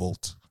locked in a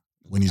vault.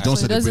 When he's done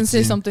celebrating, doesn't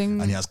say something,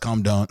 and he has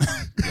calmed down,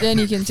 then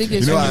he can take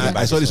it.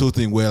 I saw this whole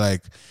thing where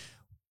like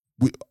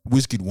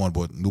Wizkid won,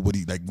 but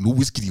nobody, like, no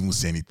Wizkid even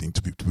say anything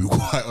to be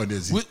quite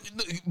honest.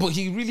 But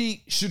he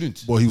really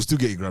shouldn't. But he will still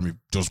get a Grammy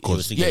just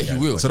because. Yeah, he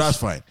will. So that's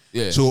fine.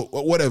 Yeah. So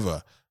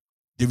whatever.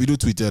 Davido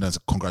tweeted and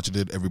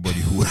congratulated everybody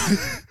who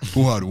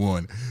had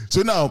won.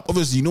 So now,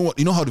 obviously, you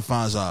know how the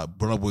fans are.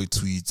 Burna Boy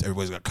tweets,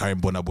 everybody's got carrying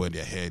Burna Boy on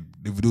their head.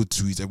 Davido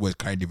tweets, everybody's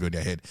carrying Davido on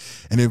their head.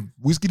 And then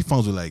Wizkid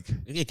fans were like,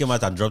 he came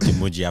out and dropped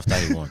emoji after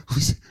he won.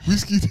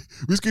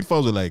 Wizkid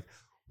fans were like,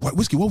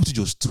 Wizkid, why would you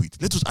just tweet?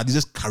 Let's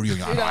just carry on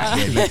your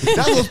head. Like,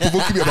 that's what's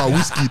provoking me about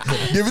Wizkid.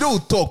 Davido will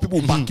talk, people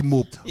will back him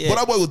up.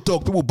 Burna Boy will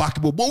talk, people will back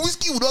him up. But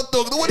Wizkid will not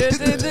talk.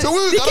 So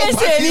we can't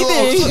say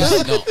anything.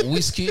 No,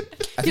 Wizkid,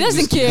 he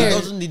doesn't care. He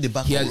doesn't need the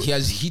back. He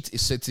has hit a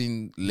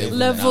certain level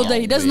now, that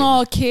he does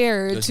not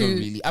care to. Not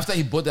really. After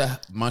he bought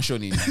that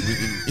mansion in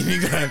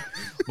England,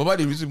 Baba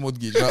they receive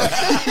mortgage. bro,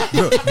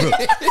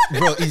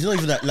 it's not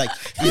even that. Like,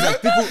 it's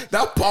like people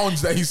that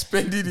pounds that he's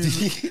spending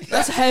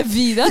that's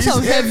heavy. That's how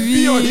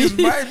heavy on his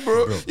mind,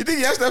 bro. You think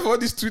he has time for all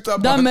this Twitter?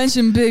 That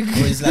mention big.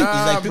 Bro, it's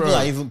like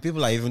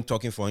people are even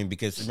talking for him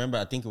because remember,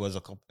 I think it was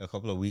a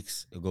couple of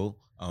weeks ago.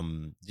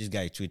 This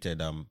guy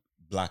tweeted,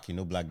 Black,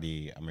 Black,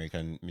 the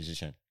American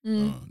musician.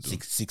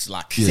 6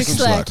 Lack. Yeah, 6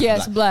 Lack,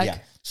 yes, Black. Yeah.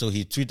 So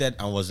he tweeted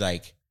and was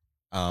like,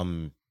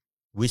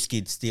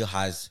 Wizkid still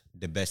has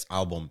the best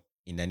album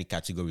in any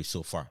category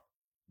so far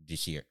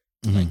this year.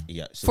 Like,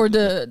 yeah. So For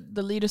the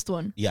latest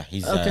one. yeah,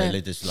 his Okay.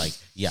 latest, like,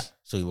 yeah.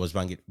 So he was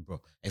banging, bro.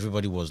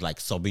 Everybody was like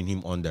subbing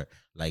him under,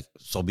 like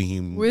subbing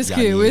him. Wizkid,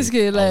 yanning.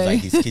 Wizkid, I was like-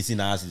 he's kissing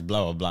ass, he's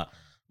blah blah blah.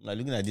 I'm like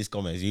looking at these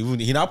comments.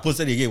 He now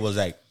posted again. Was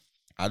like,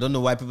 I don't know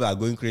why people are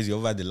going crazy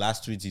over the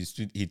last tweet he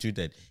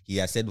tweeted. He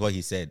has said what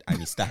he said, and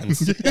he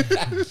stands.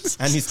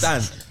 And he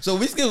stands. So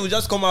Wizkid will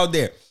just come out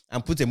there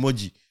and put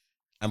emoji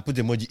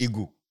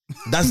ego.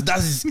 That's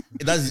his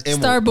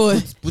emo.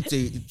 Starboy. Put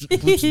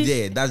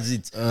there. That's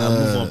it. And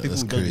move on. People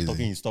that's will just be crazy.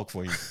 talking in stock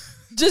for him.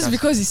 Just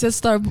because he said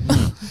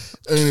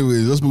Starboy.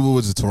 Anyways, let's move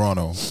over to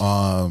Toronto.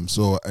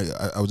 So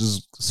I was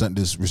just sent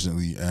this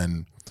recently,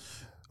 and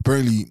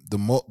apparently the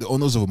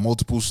owners of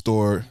multiple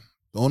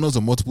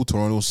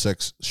Toronto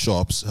sex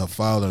shops have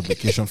filed an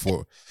application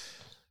for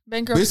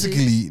Bankruptcy.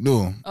 basically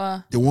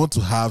they want to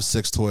have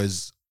sex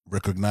toys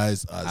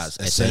recognized as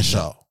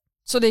essential,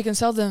 So they can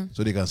sell them.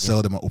 so they can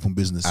sell them at open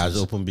businesses. As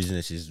open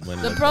businesses,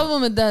 when The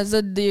problem with that is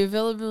that the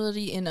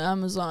availability in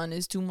Amazon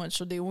is too much,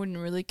 so they wouldn't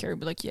really care.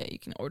 But like, yeah, you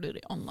can order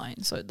it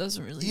online, so it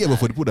doesn't really. Yeah, but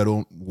for matter. the people that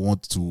don't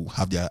want to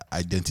have their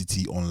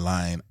identity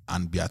online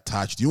and be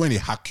attached, when they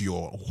hack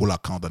your whole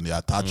account and they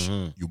attach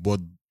you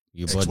bought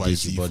you bought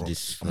this, you XYZ bought from-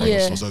 this. from Yeah.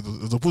 Amazon.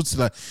 So as opposed to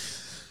like,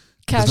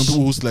 Cash. there's some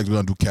people who like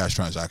don't do cash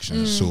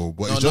transactions. So,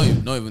 but No, it's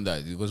just not even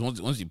that. Because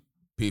once you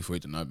pay for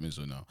it on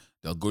Amazon now,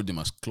 the algorithm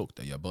has clocked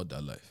that you're about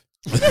that life.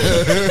 By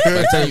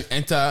the time you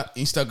enter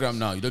Instagram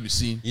now, you don't be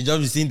seeing. You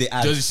just be seeing the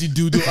ad. Just see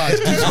doodle ads.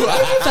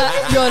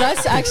 Yo,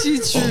 that's actually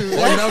true.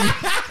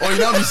 Or you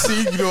now be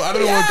seeing, I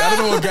don't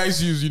know what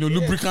guys use,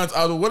 lubricant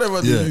out or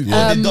whatever they use.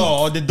 Yeah.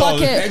 or the door.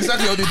 Pocket,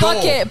 Exactly, or the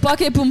door.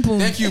 pocket, pum pum.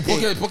 Thank you,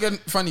 pocket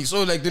funny.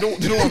 So like they don't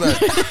want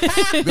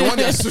that. They want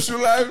their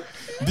social life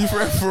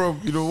different from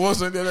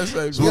what's on the other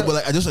side. So, but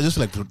like, I just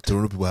feel like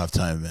Toronto people have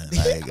time, man.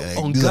 Like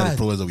On these are the God.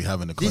 problems that we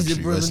have in the This is the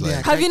country. Where it's problem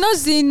like, they Have you not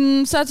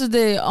seen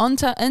Saturday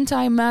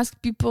anti-mask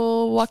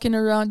people walking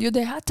around? Yo,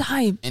 they had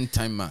time. End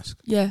time mask.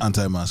 Yeah,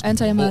 anti-mask.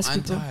 anti-mask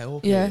Anti, people.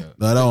 okay, Yeah.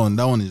 No,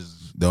 that one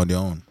is they're on their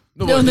own.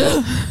 No, No, but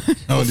no.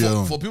 They're on their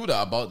own. for people that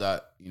are about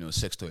that,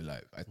 sex toy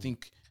life, I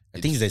think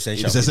it's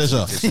essential. It's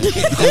essential.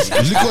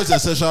 Because liquor is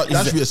essential.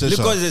 That should be essential.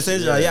 Because it's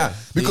essential, yeah.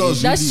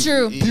 Because That's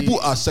true. people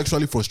are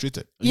sexually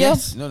frustrated. Yep.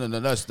 No,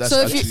 that's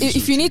So actually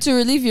if you need to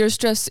relieve your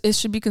stress, it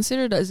should be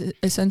considered as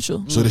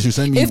essential. So they should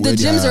send me. If the where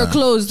they gyms are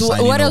closed,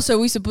 signing what up. else are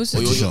we supposed to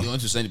do? Petition. you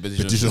want to send the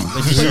petition.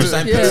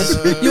 Petition.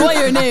 Yeah. You want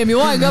your name. You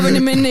want a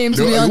government name,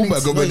 to be I want my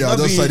honest. government. No, I'll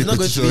just it's sign the not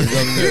going to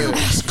petition.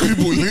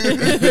 Scribble.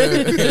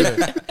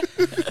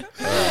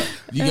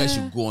 You guys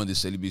should go on the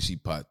celibacy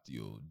path,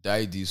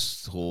 die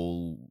this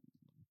whole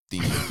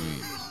thing you're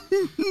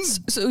doing.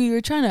 So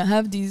you're trying to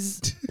have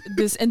this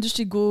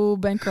industry go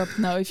bankrupt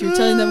now. If you're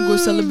telling them go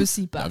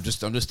celibacy I'm path. just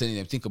telling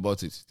them, think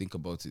about it.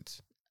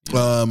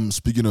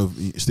 Speaking of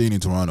staying in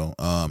Toronto,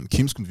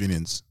 Kim's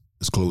Convenience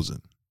is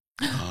closing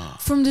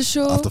From the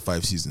show, after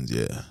 5 seasons.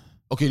 Yeah,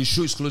 Okay, the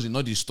show is closing,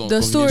 not the store.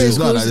 The store there's is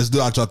not. closed. There's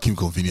no actual Kim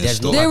Convenience There's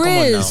store. no- There come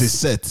on is. now. It's a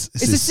set.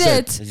 it's a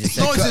set.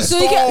 No, it's a So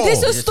you get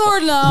this is a store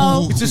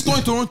now. It's a store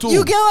in Toronto.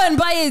 You go and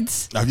buy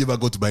it. Have you ever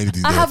got to buy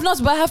anything I there? have not,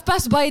 but I have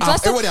passed by it.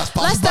 Last time, Everybody has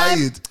passed last by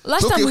time, it.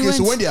 last So, time we went.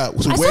 So when they are,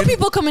 I saw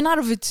people coming out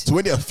of it. So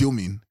when they are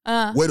filming,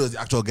 where does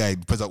the actual guy,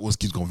 the person that owns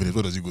Kim's Convenience,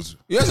 where does he go to?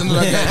 Yes,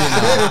 another guy.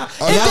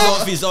 He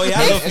has office. Oh, he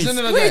has It's office.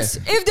 another Wait,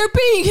 guy. if they're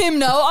paying him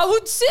now, I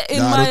would sit in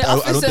Nah, I my don't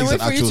office think and it's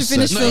wait an for you to actual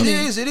finish set. No,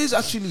 filming. it is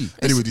actually.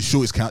 Anyway, the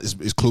show is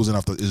closing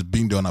after. Is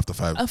being done after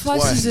 5.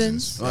 5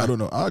 seasons. I don't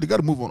know. They got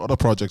to move on other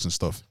projects and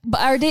stuff. But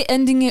are they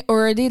ending it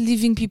or are they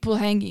leaving people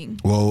hanging?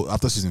 Well,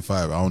 after season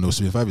 5, I don't know.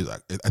 Season 5 is.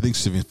 I think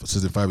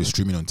season 5 is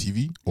streaming on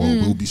TV or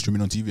will be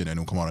streaming on TV, and then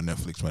it'll come out on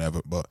Netflix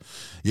whenever. But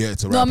yeah,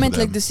 it's a wrap. No, I for meant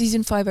like them. the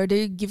season 5. Are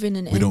they giving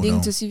an We don't ending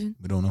know. to season?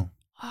 We don't know.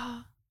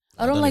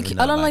 I don't even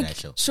know I don't about like that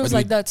show. shows By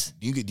like the way, that.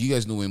 Do you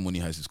guys know when Money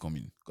Heist is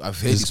coming? I've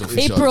heard it's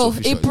official.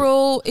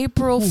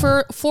 April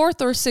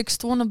 4th or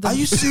 6th, one of them. Are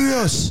you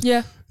serious?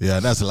 Yeah. Yeah,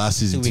 that's the last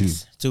 2 season too.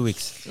 weeks. 2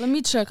 weeks. Let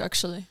me check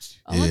actually.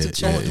 I want to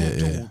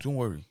check. Don't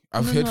worry.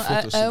 I've No, heard no,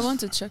 photos. I want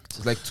to check.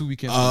 It's like 2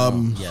 weekends.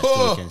 Yeah,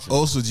 2 weekends.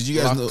 Also, did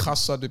you guys know?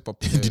 Casa de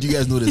Papel. Did you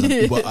guys know there's an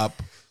Uber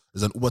app?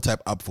 There's an Uber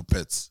type app for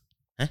pets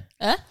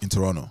Eh? in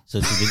Toronto. So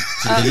to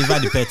deliver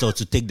the pets or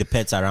to take the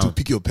pets To around.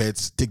 pick your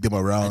pets, take them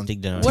around. And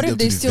take them around. What take if them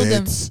they to the steal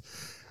them? vets.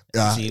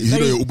 Yeah, See, you know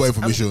very- your Uber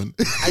information.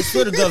 I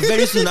swear to God,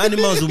 very soon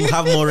animals will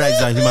have more rights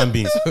than human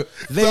beings.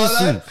 Very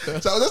soon.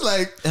 So I was just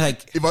like,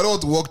 Like, if I don't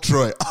want to walk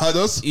Troy, I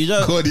just You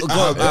just call the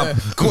go app.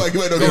 Come and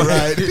give my dog a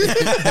ride.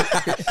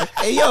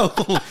 hey yo,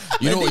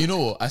 You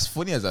know, as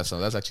funny as that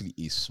sounds, that's actually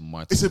a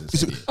smart. So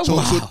business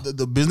idea. so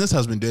the business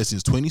has been there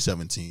since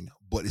 2017,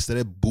 but it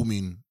started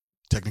booming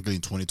technically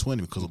in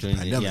 2020 because of the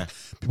 2020, pandemic.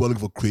 yeah. People are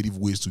looking for creative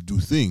ways to do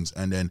things,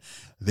 and then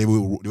they were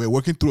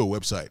working through a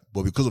website,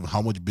 but because of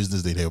how much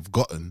business they have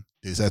gotten,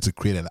 they decided to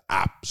create an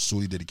app app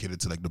solely dedicated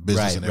to like the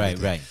business and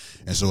everything. Right.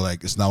 And so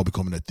like it's now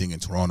becoming a thing in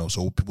Toronto.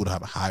 So people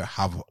that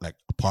have like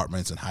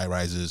apartments and high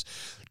rises,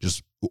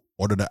 just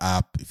order the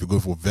app. If you're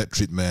going for vet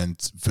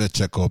treatment, vet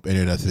checkup,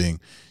 any other thing,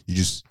 you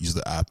just use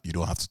the app. You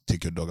don't have to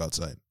take your dog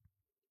outside.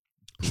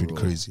 It's really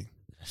crazy.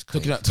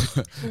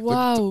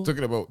 Wow.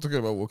 Talking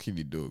about walking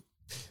the dog.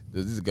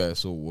 There's this guy I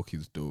saw walking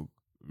his dog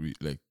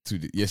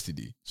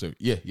yesterday.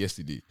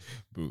 Yesterday,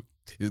 bro.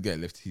 This guy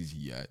left his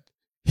yard.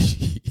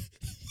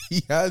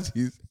 he has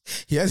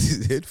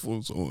his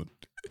headphones on.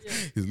 Yeah.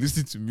 He's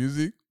listening to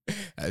music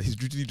and he's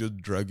literally just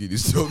dragging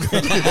his dog. like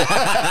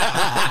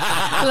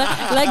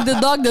the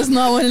dog does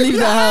not want to leave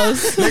the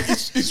house. Like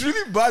it's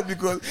really bad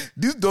because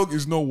this dog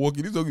is not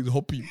walking. This dog is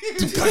hopping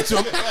to catch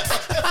up.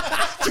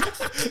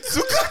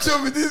 to catch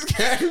up with this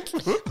guy.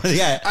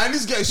 Yeah. And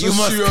this guy is so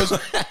serious,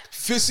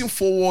 facing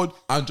forward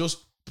and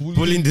just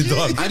pulling the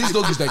dog. And this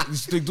dog is like,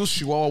 it's like those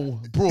chihuahua.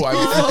 Bro,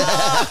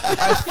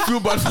 I feel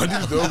bad for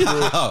this dog,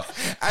 bro.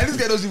 And this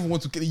guy doesn't even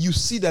want to kill it. You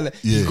see that, like,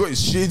 he's got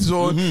his shades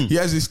on, he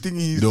has his thing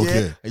in his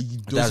ear. And he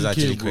doesn't That's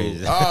actually care,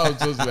 crazy. bro. I was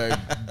just like,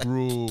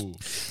 bro.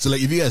 So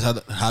like, if you guys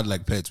had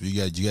like pets, would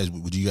you guys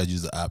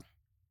use the app?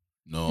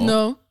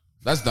 No.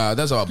 That's our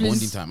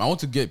bonding time. I want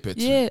to get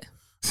pets. Yeah.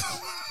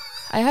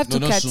 I have two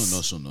cats.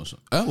 No soon.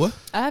 What?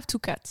 I have 2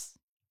 cats.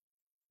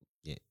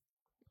 Yeah.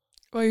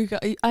 Well,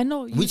 I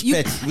know. Which you,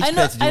 pets? Which I know.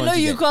 pets do you I know want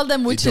to you get? call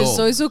them witches, dog.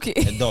 so it's okay.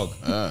 A dog.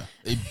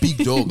 A big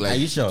dog. Like, Are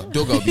you sure?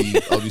 Dog, I'll be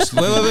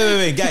sleeping.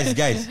 Wait,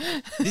 guys.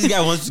 This guy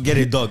wants to get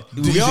a dog.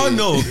 We all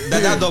know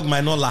that dog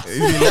might not last.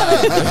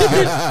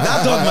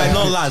 That dog might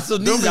not last. So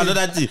this is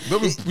another thing.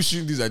 Don't be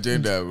pushing this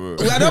agenda, bro.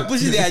 We are not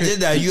pushing the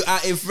agenda. You are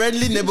a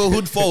friendly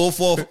neighborhood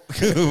 404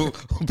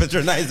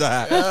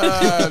 patronizer.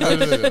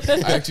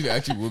 No. I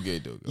actually will get a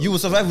dog. You will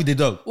survive with the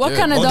dog. What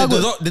kind of Or dog?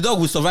 the dog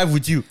will survive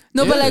with you.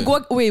 No, but Yeah. like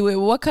what? Wait.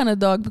 What kind of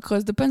dog?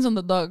 Because depends on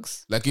the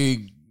dogs. Like a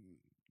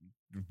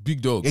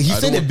big dog. He I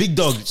said don't a want- big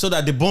dog so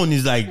that the bone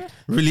is like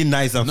really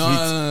nice and sweet.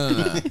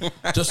 No.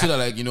 Just so that,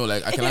 like, you know,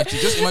 like I can actually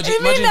just imagine.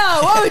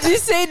 Now, why would you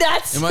say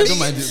that? Imagine,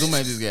 don't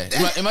mind this guy.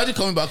 Imagine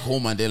coming back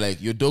home and then like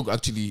your dog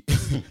actually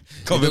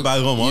Coming back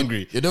home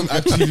hungry. Your dog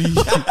actually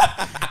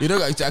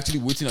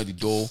waiting at the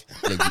door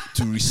like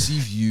to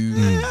receive you,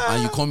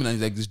 and you come in and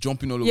he's like this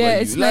jumping all over you.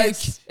 it's Like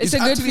nice. it's a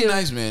good actually feeling.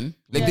 nice, man.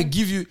 Like they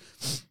give you,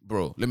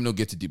 bro. Let me not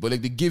get too deep, but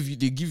like they give you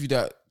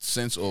that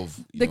sense of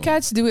The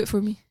cats do it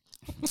for me.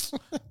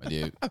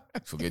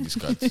 Forget this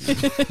cat.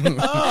 They're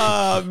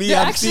I'm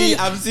actually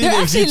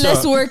seeing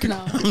less work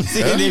now. I'm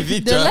seeing a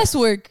future. They're less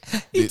work.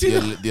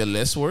 They're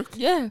less work.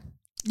 Yeah,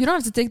 you don't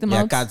have to take them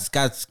Yeah, out.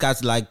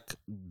 cats like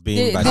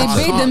being They by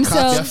bathe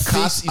themselves. themselves.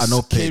 Cats are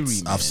not scary,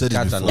 pets. man. I've said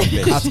Cats it are before. not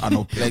pets. Cats are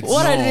not pets.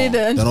 What are they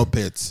then? They're not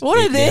pets. What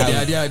are they?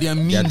 They are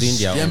memes. They're doing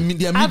their own.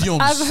 They are I've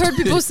mediums. heard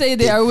people say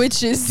they are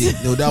witches.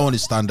 No, that one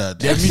is standard.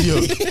 They are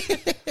mediums.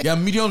 They are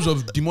mediums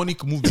of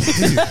demonic movement.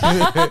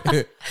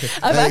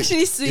 I've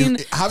actually seen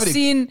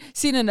having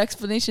seen an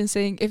explanation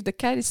saying if the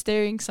cat is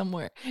staring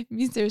somewhere, it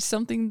means there's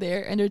something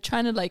there, and they're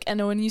trying to like.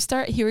 And when you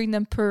start hearing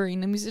them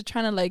purring, it means they're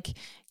trying to like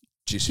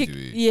Chase kick, you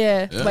away.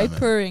 yeah, by man.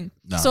 purring.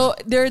 Nah, So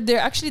they're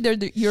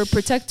your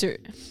protector.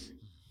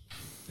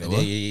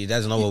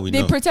 That's not what we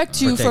They know.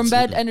 protect you from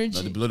bad No,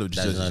 energy. the blood of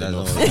Jesus. That's is not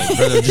enough. what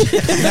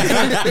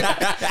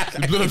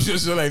The blood of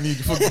Jesus is all I need.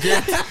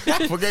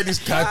 Forget these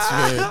cats,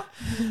 man.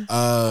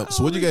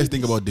 So what do you guys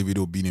think about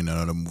Davido being in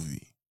another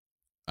movie?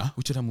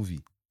 Which other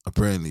movie?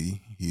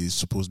 Apparently, he is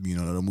supposed to be in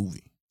another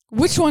movie.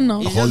 Which one now?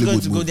 He's just going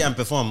Hollywood to go movie. there and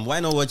perform. Why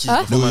not watch his Huh?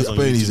 No, performance on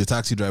apparently YouTube? he's a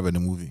taxi driver in the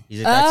movie.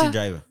 He's a taxi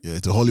driver. Yeah,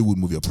 it's a Hollywood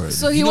movie apparently.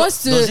 So he You know,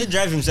 wants Does he to.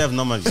 drive himself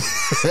normally?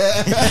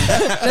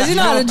 Does he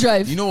know how to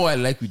drive? You know what I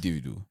like with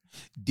Davido?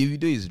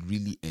 Davido is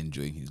really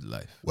enjoying his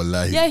life.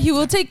 Wallahi. Yeah, he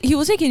will take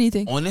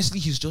anything. Honestly,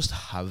 he's just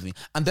having,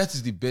 and that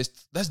is the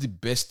best. That's the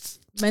best.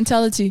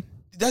 Mentality.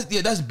 That's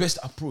the best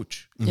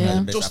approach.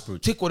 Yeah. Best Just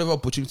approach. take whatever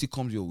opportunity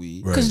comes your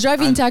way. Right. Because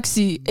driving And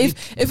taxi,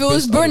 if it was best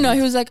out of Burner, it.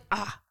 he was like,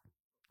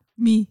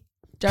 me,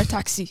 drive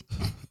taxi.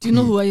 Do you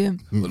know who I am?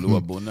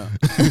 Oluwabona.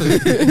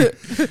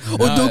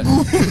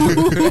 Odogu.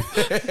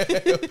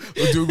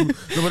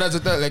 Odogu. No, but that's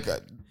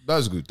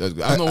good. That's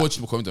good. I'm not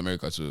watching Coming to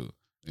America, so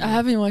I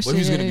haven't watched But it.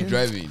 who's gonna yet. be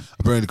driving?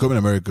 Apparently, coming to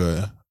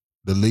America,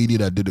 the lady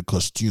that did the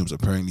costumes,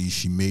 apparently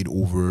she made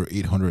over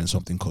 800 and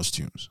something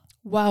costumes.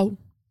 Wow.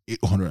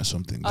 800 and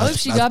something. I hope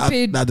she got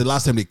paid. Now, the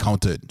last time they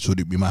counted, so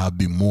we might have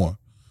been more.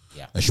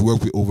 Yeah. And she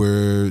worked with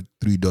over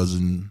 3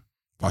 dozen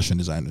fashion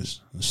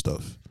designers and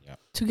stuff.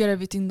 To get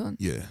everything done.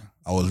 Yeah.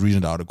 I was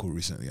reading the article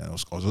recently. And I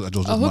just I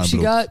hope she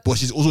mind blown. got- But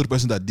she's also the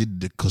person that did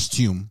the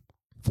costume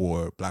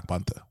for Black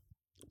Panther.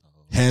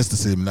 Hence the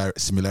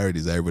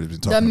similarities that everybody's been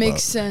talking That about.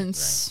 makes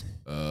sense.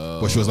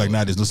 But she was like,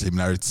 nah, there's no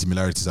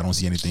similarities. I don't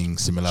see anything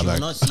similar. She will Like,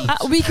 not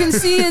see. We can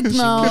see it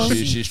now.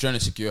 She's trying to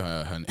secure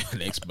her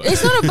next.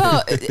 It's not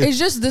about. It's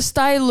just the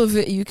style of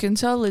it. You can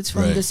tell it's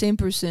from Right. the same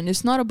person.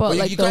 It's not about But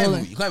like you the whole.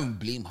 can't even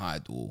blame her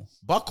though.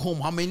 Back home,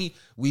 how many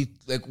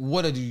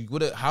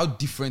how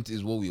different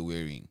is what we're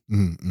wearing?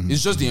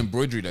 It's just the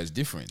embroidery that's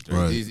different.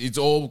 Right? Right. It's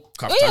all.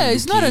 Oh, yeah,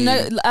 it's not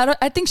a.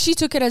 I think she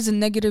took it as a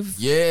negative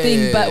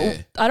thing,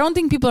 but I don't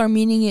think people are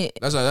meaning it.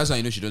 That's how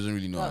you know she doesn't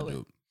really know her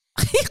job.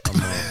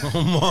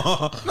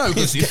 No, No,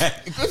 because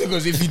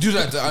if you do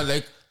that,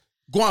 like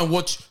go and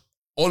watch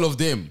all of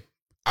them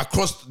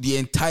across the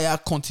entire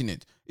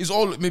continent. It's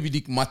all maybe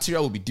the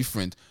material will be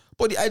different,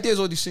 but the idea is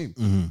all the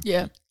same.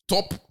 Yeah.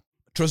 Top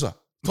trouser.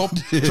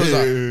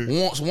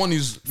 One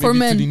is maybe For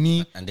men. to the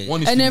knee, And then-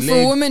 one is and to then the for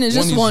leg, women, it's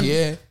just one.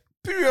 Here.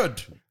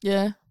 Period.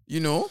 Yeah. You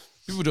know,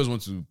 people just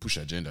want to push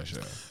agenda.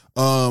 Sure.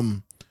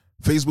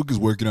 Facebook is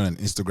working on an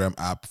Instagram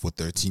app for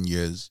 13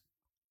 years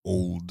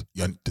old,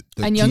 13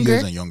 And younger?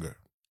 years and younger.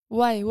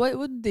 Why? What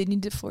would they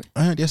need it for?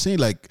 They're saying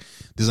like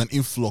there's an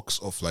influx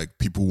of like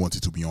people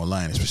wanting to be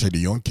online, especially the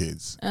young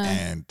kids.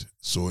 And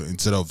so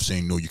instead of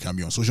saying no, you can't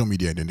be on social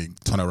media, and then they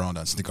turn around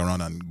and sneak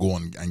around and go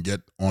on and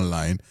get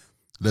online,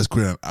 let's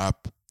create an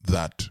app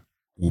that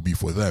will be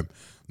for them.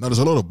 Now there's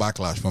a lot of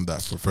backlash from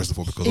that. First of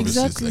all, because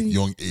obviously it's like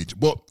young age.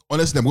 But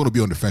honestly, I'm going to be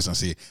on the fence and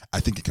say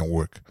I think it can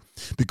work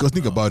because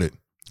think about it.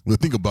 Well,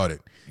 think about it.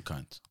 You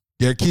can't.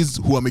 There are kids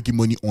who are making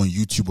money on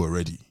YouTube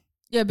already.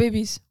 Yeah,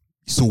 babies.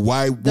 So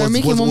why? They're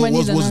making more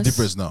money than what's the us.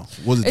 difference now?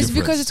 What's the It's difference?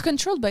 because it's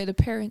controlled by the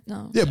parent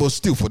now. Yeah, but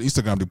still, for the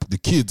Instagram, the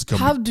kids come.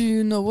 How do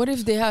you know? What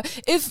if they have?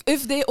 If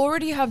they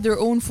already have their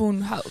own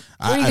phone, how? What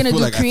are you I gonna feel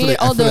do? like, Create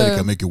I all feel the. like I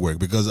can make it work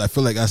because I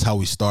feel like that's how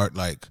we start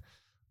like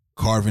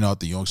carving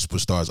out the young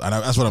superstars, and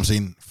that's what I'm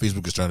saying.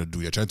 Facebook is trying to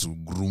do. They're trying to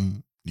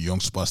groom the young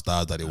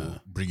superstars that they will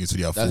bring into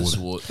their That's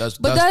fold. what. That's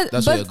But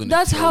that's what you're gonna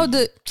that's tell how you.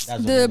 the what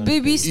we're gonna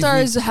baby say.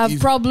 stars If- have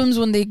if- problems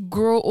when they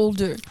grow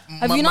older.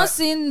 Have My- you my- not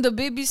seen the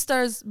baby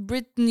stars,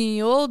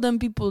 Britney, all them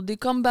people? They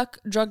come back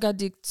drug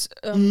addicts,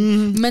 mental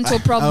I don't know,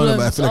 problems,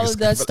 but I feel like all it's- of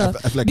that I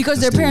stuff. feel like Because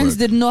it their still parents work.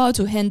 didn't know how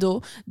to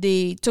handle.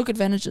 They took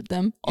advantage of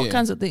them. All Yeah,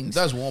 kinds of things.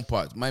 That's one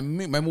part. My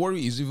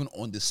worry is even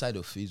on the side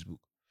of Facebook.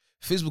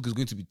 Facebook is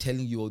going to be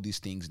telling you all these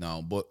things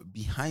now, but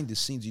behind the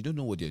scenes, you don't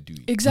know what they're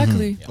doing.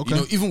 Exactly. Okay.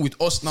 You know, even with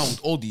us now, with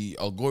all the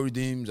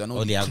algorithms and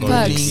all the clicking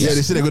algorithms. links, Yeah,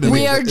 they said they're going to We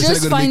make. are they said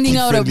just they're gonna make finding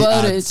out kid-friendly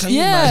about ads. it. Can you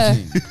Yeah.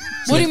 imagine?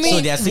 What do you mean?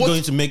 So they are still What-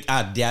 going to make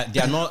ad. They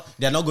are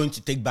not going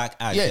to take back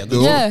ads. Yeah, They are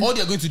going Yeah. all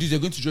they're going to do is they're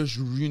going to just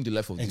ruin the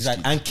life of these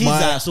Exactly. kids. And kids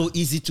My- are so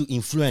easy to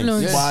influence.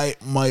 Influence. Yeah.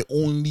 My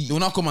only. They will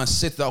not come and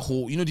set that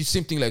whole, the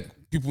same thing like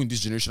people in this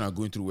generation are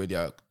going through where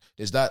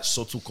there's that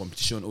subtle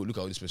competition. Oh, look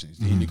at what this person is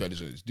doing. Look at this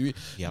one is doing.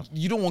 Yeah.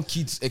 You don't want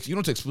kids, you don't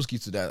want to expose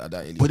kids to that at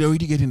that early. But they're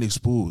already getting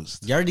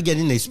exposed. You're already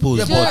getting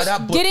exposed. Yeah,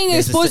 but but- Getting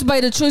there's a exposed step-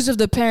 by the choice of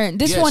the parent.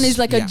 This Yes, one is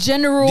like yeah. a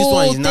general This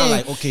one is thing. now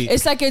like, okay,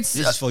 it's like it's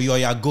this is for you.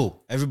 Yeah, go.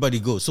 Everybody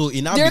go. So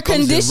it now they're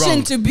becomes a wrong.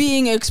 conditioned to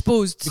being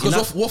exposed. Because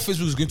of what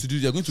Facebook is going to do,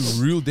 they're going to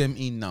reel them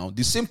in now.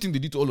 The same thing they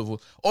did to all of us.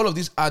 All of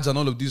these ads and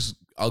all of these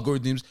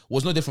algorithms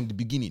was not there from the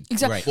beginning.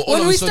 Exactly. Right. But all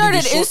When of we a sudden,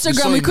 started they saw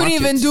Instagram, we a couldn't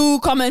even market. do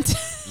comment.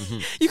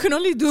 You can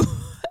only do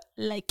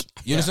like.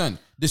 You understand?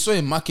 They saw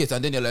a market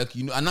and then they're like,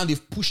 and now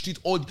they've pushed it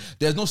all.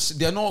 They're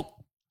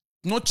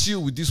not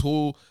chill with this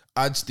whole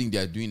ads thing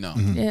they're doing now.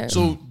 Yeah.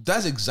 So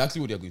that's exactly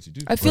what they're going to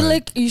do. I feel Right.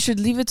 like you should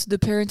leave it to the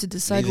parent to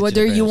decide Leave it to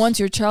whether the you parents. want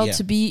your child Yeah.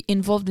 to be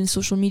involved in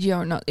social media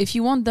or not. If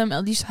you want them,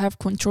 at least have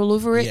control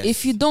over it. Yes.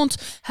 If you don't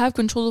have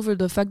control over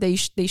the fact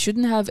that they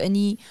shouldn't have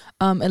any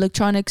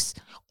electronics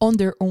on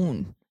their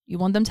own. You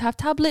want them to have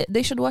tablet,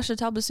 they should watch the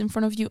tablets in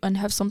front of you and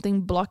have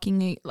something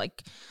blocking it,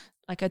 like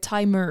a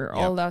timer,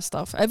 all that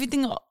stuff.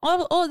 Everything,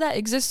 all that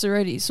exists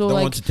already. So Don't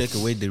like, want to take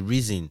away the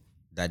reason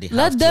that they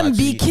Let have them to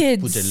be actually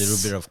kids. Put a little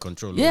bit of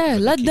control. yeah, over the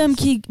let them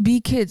kids. be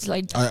kids.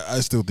 Like, I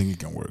still think it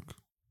can work.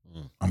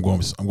 I'm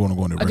going to go on the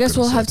record. I guess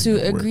we'll and say have I think to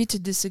it can work. agree to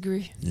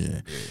disagree.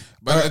 Yeah,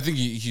 But I think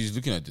he's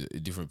looking at a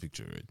different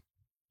picture, right?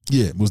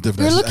 yeah, most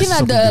definitely. We're I see looking at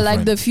something the like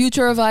different. the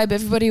future vibe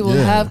everybody will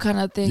Yeah. have kind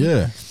of thing.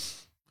 Yeah.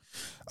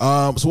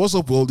 So what's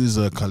up with all these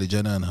Kylie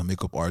Jenner and her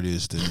makeup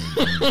artist and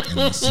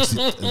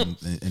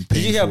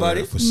paying you hear about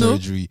it? for No.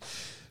 surgery?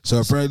 So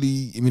apparently,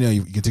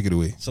 you can take it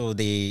away. So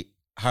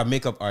her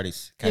makeup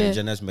artist, Kylie Yeah.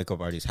 Jenner's makeup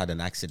artist, had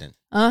an accident.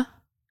 Huh?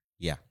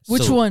 Yeah.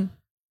 Which So, one?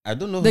 I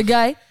don't know. The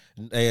guy?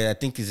 I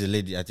think he's a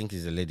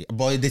lady.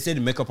 But they said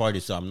the makeup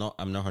artist, so I'm not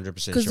 100%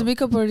 Because sure. the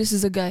makeup artist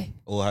is a guy.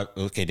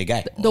 Okay, the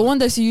guy. The one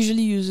that she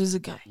usually uses is a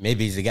guy.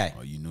 Maybe he's the guy.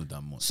 Oh, you know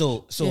that much.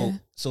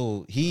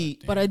 So he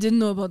But I didn't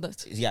know about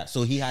that.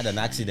 so he had an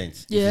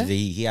accident. Yeah.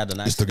 He had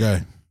an It's the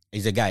accident. guy.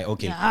 He's a guy.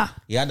 Okay. Nah.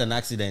 He had an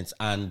accident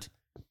and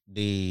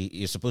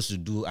you're supposed to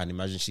do an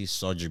emergency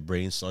surgery,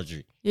 brain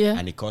surgery. Yeah.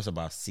 And it cost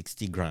about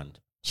 60 grand.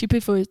 She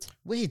paid for it.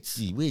 Wait,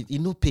 you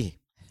no pay.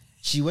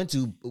 She went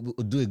to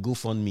do a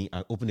GoFundMe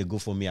and open a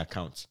GoFundMe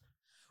account.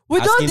 We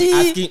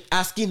don't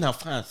asking her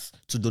fans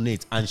to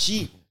donate, and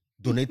she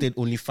donated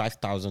only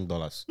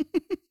 $5,000.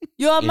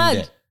 You are in mad.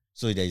 there.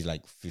 So there is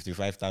like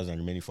 55,000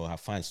 remaining for her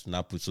fans to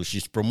now put. So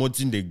she's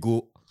promoting the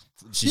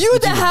You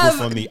that have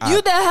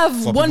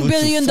for $1 people to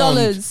billion.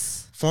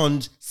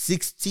 fund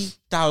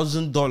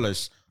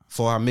 $60,000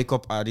 for a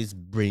makeup artist's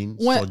brain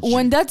When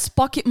surgery. that's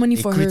pocket money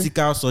for her.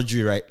 Critical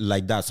surgery, right?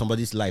 Like that,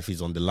 somebody's life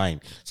is on the line.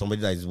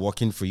 Somebody that is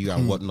working for you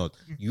and whatnot.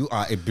 You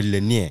are a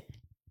billionaire.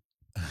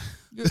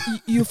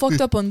 You fucked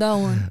up on that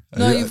one.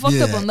 No, you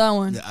fucked up on that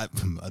one. Yeah,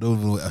 I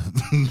don't know.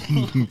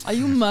 Are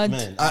you mad?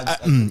 Man,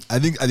 I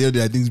think at the end of the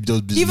day, I think it's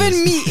just business.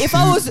 Even me, if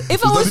I was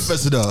It's nothing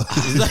personal.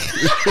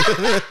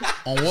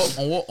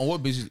 On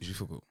what basis did she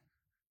fuck up?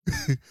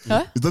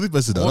 Huh? It's nothing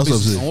personal. On what That's what I'm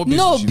basis- saying. on what basis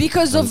No, did she-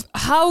 because of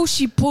how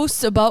she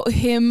posts about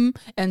him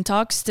and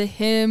talks to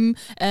him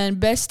and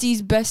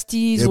besties,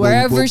 Yeah,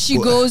 wherever but- she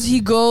but- goes, he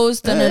goes,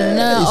 it's all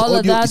of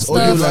audio- that it's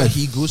audio stuff. Wherever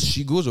he goes,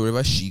 she goes. Or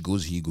wherever she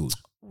goes, he goes.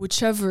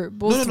 Whichever,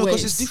 both No, because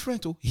ways. it's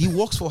different. Oh. He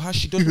works for her.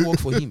 She doesn't work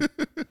for him.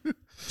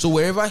 So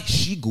wherever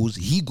she goes,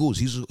 he goes.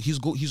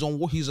 He's on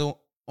work. He's on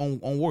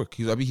work.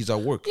 He's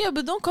at work. Yeah,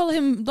 but don't call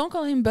him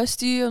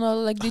bestie and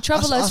all. Like they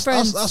travel as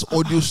friends. That's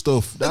audio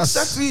stuff. That's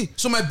Exactly.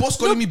 So my boss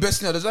calling me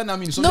bestie now. Does that not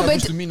mean something No,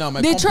 happens but to me now?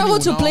 My they company travel will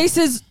to now-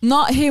 places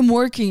not him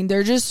working.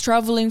 They're just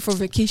traveling for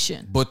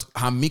vacation. But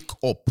her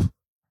makeup.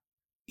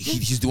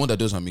 He's the one that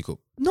does her makeup.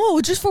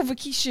 No, just for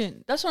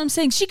vacation. That's what I'm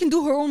saying. She can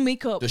do her own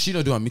makeup. Does she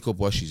not do her makeup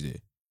while she's there?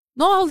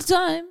 Not all the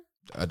time.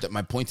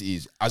 My point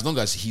is, as long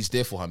as he's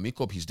there for her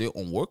makeup, he's there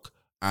on work,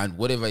 and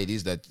whatever it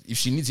is that if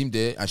she needs him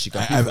there and she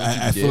can, pay for him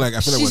to I be feel there.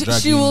 like we're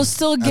dragging. She will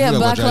still I feel get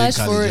like we're dragging backlash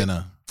Kylie for it.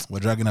 Jenner. We're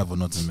dragging her for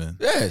nothing, man.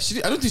 Yeah,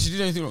 I don't think she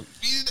did anything wrong.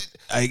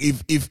 Like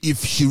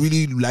if she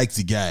really likes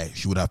the guy,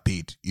 she would have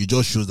paid. It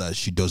just shows that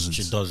she doesn't.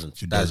 she doesn't.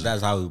 She That's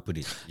doesn't. how we put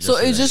it. So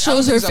it just I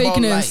don't shows her think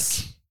it's about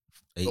fakeness.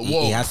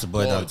 It has to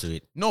boil down God. to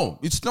it. No,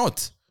 it's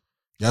not.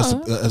 It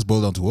has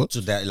boiled down to what?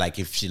 So that, like,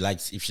 if she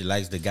likes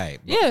the guy.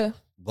 But, Yeah.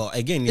 But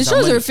again, It it's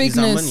shows money. her It's her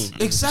fakeness.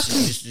 money.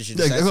 Exactly. She Yeah,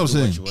 that's decides what I'm to do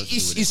saying. she wants to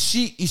do with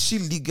it. Is she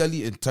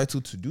legally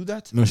entitled to do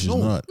that? No, she's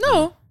not.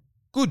 No.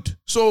 Good.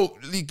 So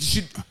like,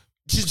 she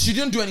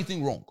didn't do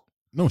anything wrong.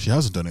 No, she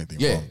hasn't done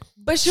anything Yeah. wrong.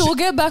 But she will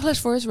get backlash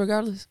for it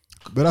regardless.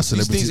 But that's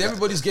These celebrity. things,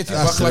 everybody's getting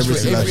that's backlash for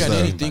celebrity every and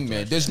lifestyle. anything,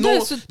 man. There's No,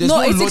 no it's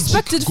logic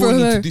expected for going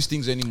her. into these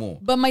things anymore.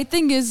 But my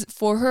thing is,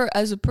 for her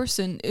as a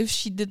person, if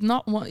she did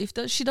not want,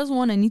 she doesn't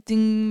want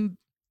anything,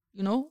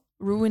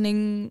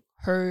 ruining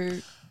her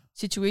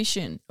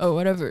situation or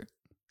whatever,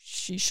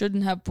 she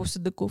shouldn't have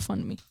posted the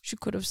GoFundMe. She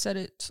could have said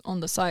it on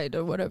the side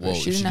or whatever. Well,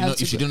 she if didn't have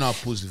to. she didn't have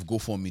post if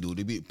GoFundMe, though,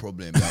 there'd be a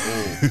problem.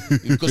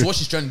 Like, because what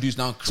she's trying to do is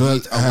now So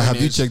create have you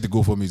awareness. checked the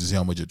GoFundMe to see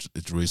how much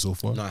it's raised so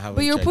far? No, I haven't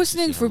But you're checked to posting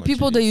see it how for much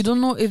people it that is. you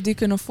don't know if they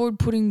can afford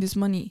putting this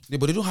money. Yeah,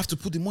 but they don't have to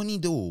put the money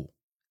though.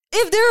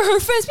 If they're her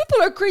fans,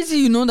 people are crazy,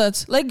 you know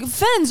that. Like,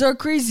 fans are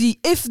crazy.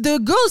 If the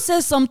girl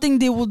says something,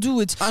 they will do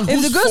it. And If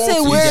whose the girl fault say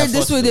is wear their it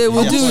this fault? way, they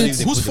will Their do fault it. is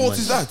they Whose put the fault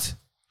money. is that?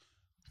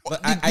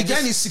 But The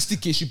guy needs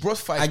 60K. She brought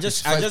 5. I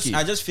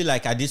just feel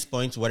like at this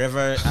point,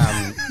 whatever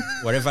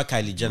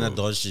Kylie Jenner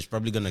does, she's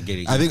probably gonna get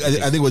it. I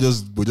think we're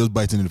just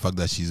biting in the fact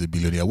that she's a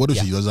billionaire. What if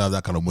she doesn't have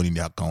that kind of money in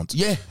the account?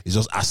 Yeah. It's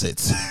just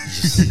assets.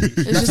 It's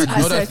just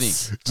another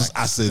assets. just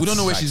assets. We don't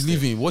know where she's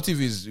living. What if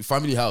it's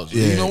family house?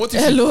 Yeah. What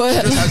if Hello.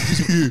 she just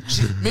has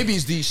this, maybe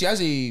she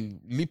has a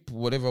lip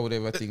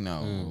whatever thing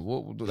now. the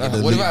Whatever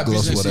lip her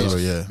gloss, business whatever,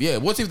 is. yeah.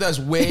 What if that's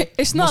where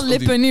It's not most of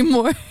lip the-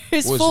 anymore.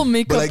 It's What is full it?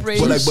 makeup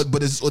range. but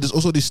there's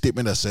also this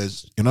statement that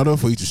says, in order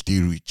for you to stay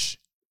rich,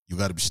 you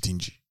got to be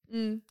stingy.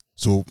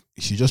 So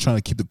she's just trying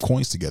to keep the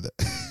coins together.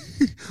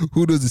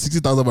 Who knows? The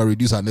 60,000 might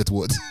reduce her net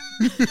worth.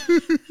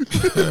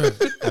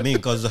 I mean,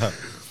 because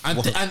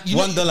And you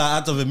know- $1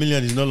 out of $1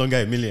 million is no longer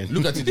 $1 million.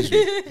 Look at it this way.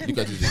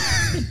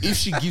 If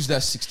she gives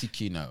that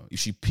 60K now, if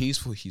she pays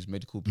for his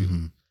medical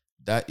bill,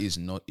 that is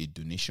not a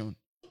donation.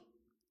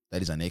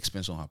 That is an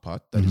expense on her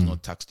part. That is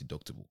not tax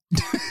deductible.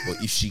 But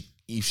if she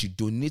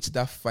donates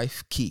that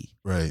 5K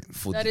Right.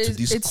 for That to is-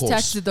 this it's cause,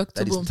 tax that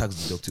is deductible. tax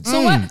deductible.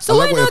 So why? So I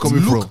why like where you're not?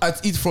 coming from. Look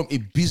at it from a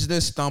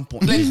business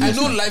standpoint. Like, I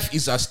know life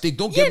is at stake.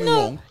 Don't get me no,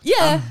 wrong.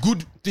 yeah. And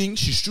good thing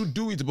she should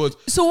do it, but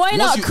So why once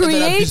not you enter that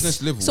create?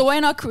 business level, So why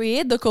not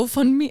create the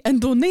GoFundMe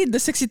and donate the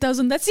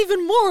 60,000? That's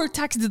even more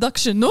tax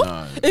deduction, no?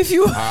 Nah. If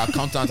you her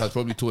accountant has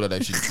probably told her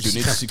that if she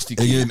donates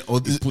 60K, Again,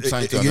 it puts her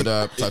into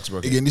another tax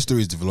bracket. Again, this story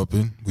is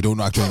developing. We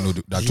don't actually know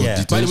the actual Yeah.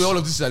 details. By the way, all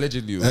of this is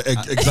allegedly.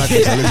 Exactly.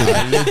 It's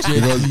allegedly.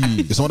 Allegedly.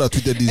 Because someone that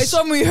tweeted this. it's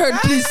what we heard,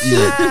 please.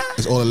 Yeah,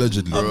 it's all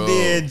allegedly. I'm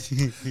dead.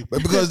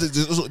 But because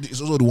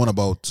there's also the one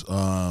about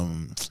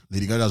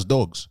Lady Gaga's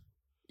dogs.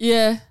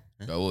 Yeah.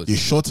 That was. They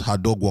shot her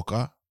dog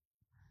walker.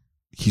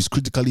 He was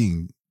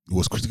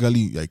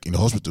critically like in the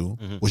hospital.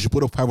 But she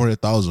put up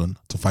 500,000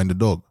 to find the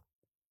dog.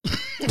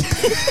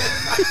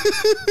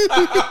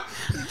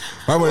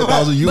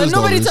 500,000 US But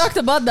nobody dollars. talked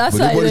about that But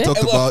side. nobody Eh?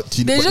 talked about.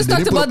 They just didn't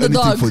talked put about up the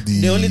anything dog. for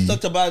the- They only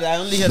talked about. I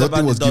only heard nothing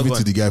about was the dog given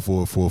to one. the guy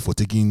for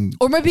taking.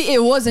 Or maybe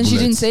it was and she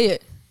didn't Bullets. say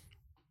it.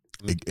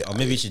 Or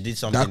maybe she did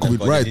something. That could be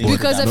but right, they didn't but-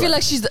 put Because I that feel up.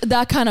 like she's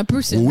that kind of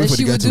person. We'll wait That for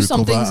she the guy would to do some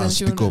recover things and and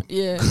she speak would. up.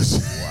 Yeah.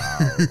 'Cause-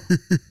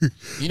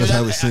 You know, That's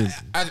how it's said.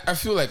 I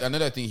feel like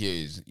another thing here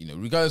is,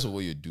 regardless of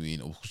what you're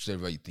doing or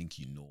whoever you think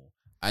you know,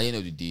 at the end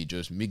of the day,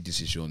 just make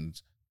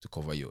decisions to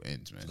cover your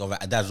ends, man.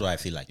 That's what I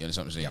feel like. You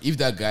understand what I'm saying? If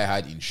that guy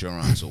had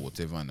insurance or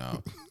whatever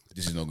now,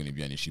 this is not going to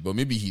be an issue. But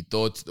maybe he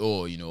thought,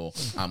 oh,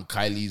 I'm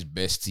Kylie's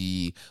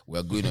bestie.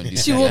 We're going on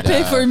this. She will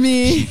pay for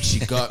me. She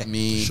got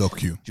me.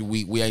 Shock you.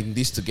 We are in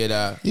this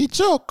together. He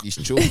choke. He's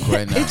choke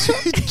right now.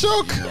 He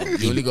choke.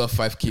 You only got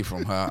 5K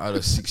from her out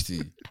of 60.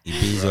 The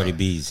bees or the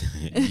bees.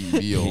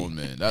 Be your own,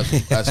 man. That's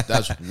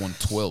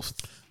 1/12.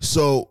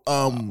 So,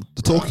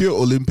 the Tokyo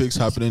Olympics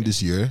happening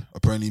this year.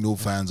 Apparently, no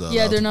fans are.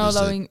 Yeah, allowed they're to not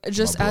visit allowing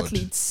just abroad.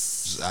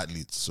 athletes. Just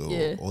athletes. So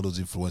Yeah. all those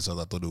influencers,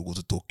 I thought they would go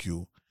to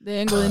Tokyo. They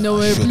ain't going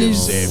nowhere, sure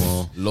please. they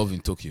Love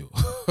in Tokyo.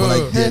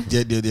 But like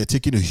they're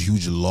taking a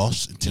huge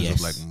loss in terms of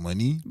Yes. like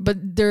money.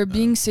 But they're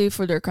being safe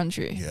for their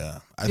country. Yeah,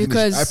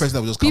 Because I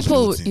personally would just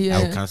people, cancel the thing. yeah.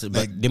 I will cancel. But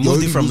Like, they moved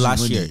it you're from losing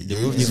last money. year. They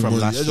You're moved it losing from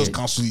money. last Let's year. just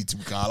cancel it.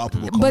 We can allow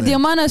people to come But in. the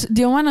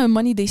amount of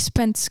money they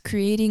spent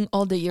creating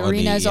all the All the-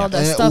 arenas, all yeah.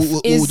 that stuff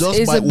is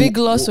a big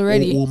loss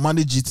already. We'll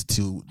manage it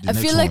till the I next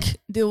feel one.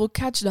 like they will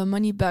catch the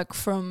money back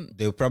from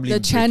They'll probably the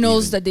break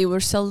channels even. that they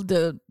will sell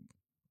the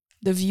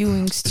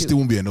viewings it to. still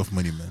won't be enough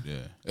money, man. Yeah.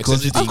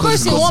 Because Of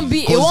course, it won't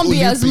be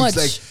as much.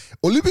 Like,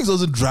 Olympics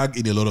doesn't drag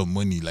in a lot of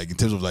money, like in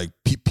terms of like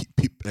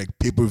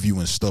pay per view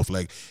and stuff.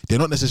 Like they're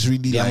not necessarily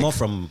They are like more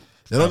from.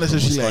 they're not from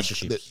necessarily like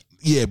sponsorships.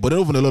 yeah, but they're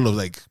not even a lot of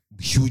like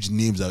huge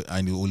names that are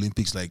in the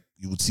Olympics. Like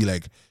you would see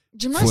like Floyd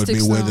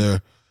Gymnastics now.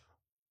 Mayweather,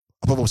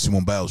 apart from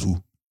Simone Biles,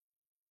 who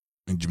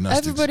in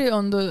gymnastics. Everybody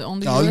on the I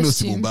only know US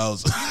Simone team.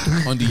 Biles.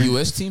 On the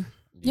US team?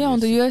 Yeah,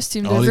 on the US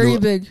team, I they're only very know-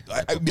 big.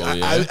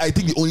 I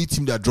think the only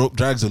team that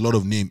drags a lot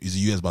of name is the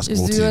US It's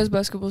basketball the team. US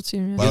basketball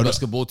team. But Yeah. The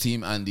basketball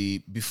team and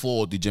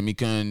before the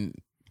Jamaican.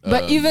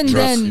 But even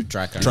track- then,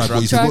 Track and Track,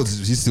 but Track.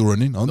 is he still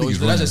running? I don't No, think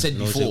he's as I running. said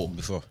No, before.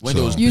 before. When So-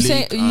 there was You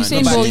Blake say- you and- say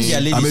No, but I Bolt. think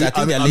they're ladies. I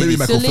think they're maybe ladies.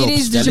 Michael the ladies,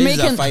 Phelps. the Their ladies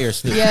are Jamaican, fire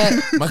still.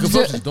 yeah. Michael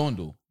Phelps is done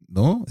though.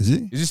 No, is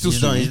he? Is he still He's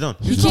done. swimming? He's done.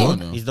 He's He done. can't.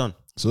 now. He's done.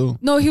 So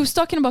No, he was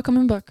talking about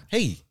coming back,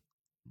 Hey,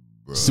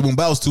 Simone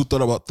Biles still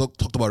talked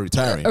about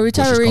retiring.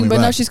 retiring, but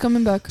now now she's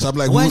coming back. So I'm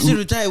like, why is she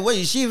retired? What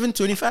is she even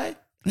 25?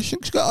 she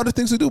got other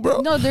things to do,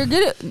 bro. No, they're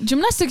good at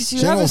gymnastics. You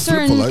She have ain't a gonna flip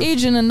for certain life.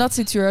 age, and that's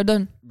it. You're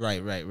done. Right.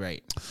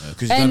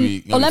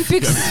 And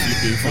Olympics-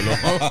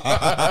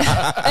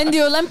 And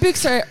the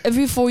Olympics are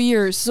every 4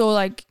 years. So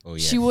like, Oh,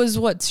 yeah. she was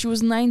what? She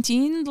was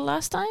 19 the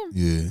last time.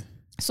 Yeah,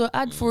 So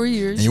add 4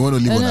 years. and you want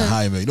to live on And a then-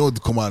 high, man. You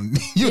don't come on.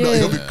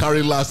 You'll be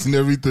carrying last and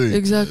everything.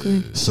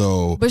 Exactly.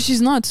 So But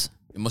she's not.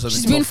 It must have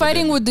She's tough been for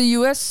fighting them. with the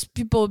US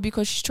people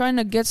because she's trying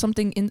to get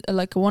something in,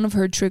 like one of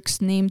her tricks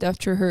named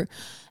after her.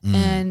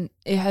 And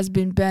it has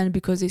been banned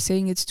because they're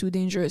saying it's too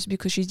dangerous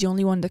because she's the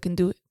only one that can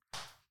do it.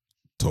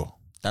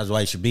 That's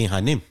why it should be in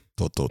her name.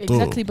 Exactly, but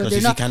Because they're if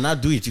you not.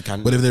 cannot do it, you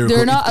can. But if they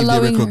They're not if they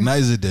allowing her.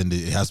 recognize it, then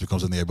it has to become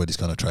something everybody's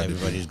gonna try to do.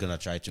 everybody's gonna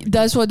try to.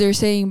 That's what they're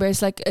saying, but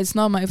it's like, it's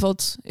not my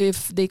fault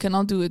if they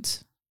cannot do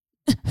it.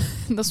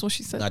 That's what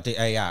she said. I think,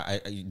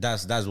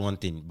 that's one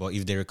thing. But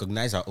if they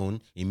recognize her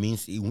own, it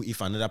means if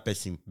another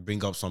person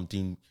bring up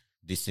something,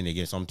 this thing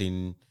again,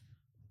 something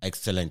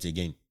excellent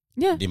again,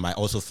 Yeah. they might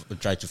also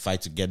try to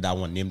fight to get that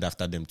one named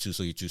after them too.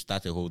 So you should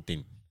start a whole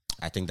thing.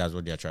 I think that's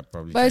what they're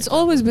probably. But it's trying to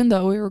always do. been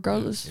that way,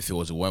 regardless. If it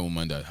was a white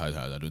woman that had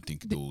her, I don't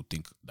think they would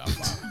think that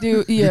far. They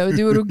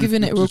would have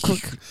given it real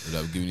quick. They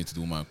would have given it to the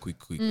woman quick.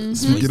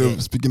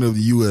 Speaking of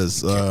the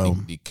US,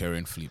 The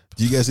Karen flip.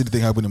 do you guys see the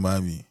thing happen in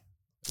Miami?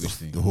 Which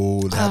thing? The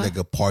whole they had like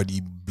a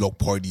block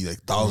party,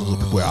 like thousands of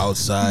people were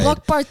outside.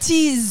 Block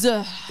parties.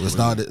 It's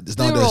now the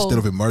Plural. state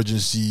of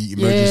emergency.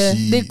 Yeah,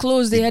 they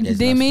closed. There's They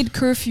nothing. made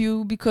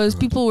curfew because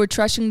people were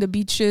trashing the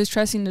beaches,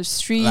 trashing the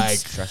streets, Like,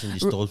 Trashing the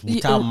stores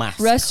without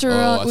masks. I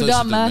restaurant thought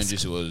without the masks.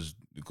 emergency was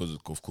because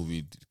of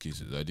COVID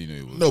cases. I didn't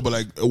know it was. No, but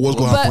like what's going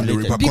to But happen? The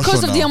repercussion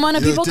because of the now. amount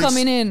of You know, people it takes-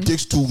 coming in. It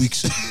takes 2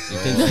 weeks. takes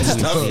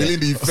Start 2 weeks, feeling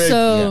the effect.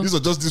 So- These are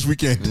just this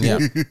weekend. Yeah.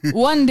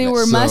 One, they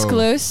were So-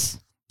 maskless.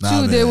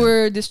 Nah, Two, they man.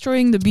 were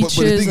destroying the But the beaches,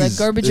 thing like is-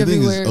 garbage the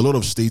thing is, everywhere. a lot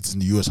of states in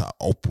the US are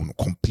open,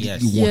 completely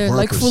Yes. 100%. Yeah,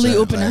 like fully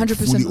open,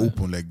 100%. Fully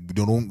open. Like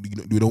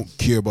we don't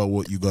care about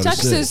what you gotta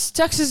say.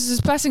 Texas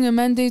is passing a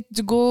mandate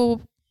to go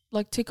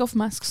like take off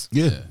masks.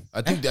 Yeah.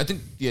 I think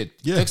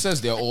Yeah. Texas,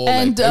 they're all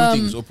And, like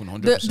everything is open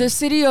 100%. The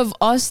city of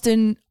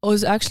Austin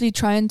was actually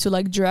trying to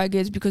like drag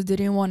it because they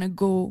didn't want to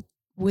go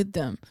with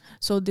them.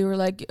 So they were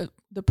like,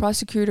 the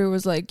prosecutor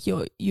was like,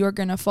 "Yo, you're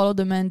gonna follow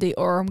the mandate,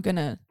 or I'm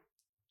gonna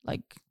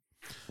like."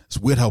 It's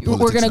weird how We're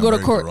politics gonna in go to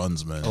America court.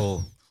 runs, man.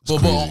 Oh, but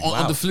crazy.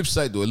 on the flip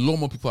side, though, a lot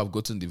more people have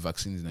gotten the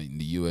vaccines in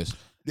the US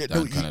Yeah,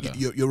 than no, Canada.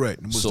 you're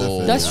right. Most So-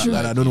 definitely. That's true.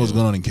 And I don't know what's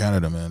going on in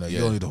Canada, man. Like, you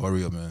Yeah. don't need to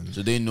hurry up, man.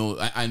 So they know.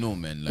 I know,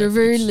 man. Like, They're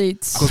very it's-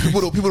 late.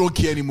 Because people don't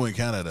care anymore in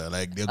Canada.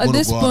 Like they're At going to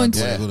this go out and point- do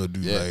what Yeah. they're going to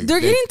do. Yeah. Like, They're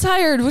getting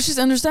tired, which is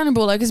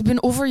understandable. Like it's been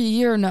over a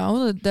year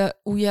now that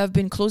we have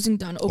been closing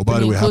down, oh, by the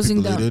opening, way, happy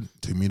closing down. belated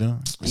to Mina.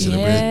 We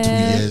celebrated 2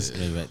 Yeah. years.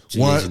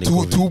 One,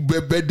 Two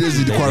birthdays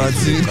in the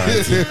quarantine.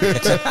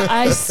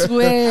 I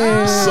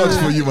swear, Sucks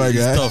for you, my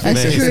guy. Tough,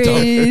 that's man. It's tough.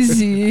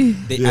 crazy.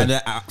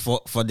 And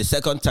for the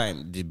second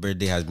time, the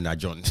birthday has been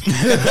adjourned. For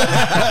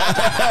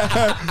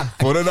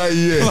another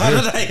year.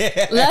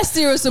 Last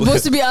year was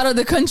supposed to be out of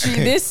the country.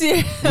 This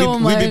year, oh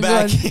my we'll be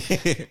god.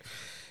 back.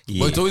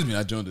 But it's always been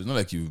a John. It's not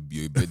like you're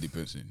a birthday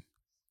person.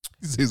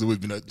 He says it's always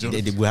been a joke.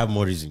 We have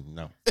more reason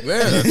now. Yeah,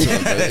 that's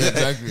right,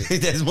 exactly.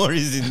 There's more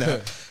reason now.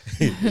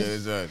 Yeah,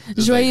 exactly.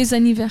 Joyeux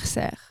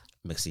anniversaire.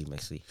 Merci.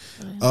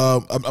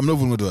 I'm not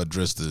even going to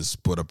address this,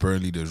 but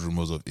apparently there's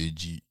rumors of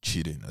AG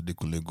cheating,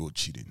 Adekunle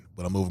cheating.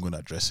 But I'm not even going to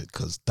address it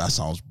because that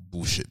sounds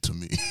bullshit to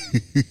me.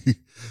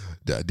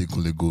 That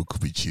Adekunle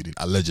could be cheating,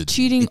 allegedly.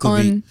 Cheating It could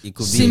on be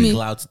a Simi.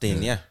 cloud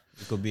thing. Yeah.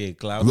 It could be a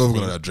cloud I'm not even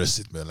thing. going to address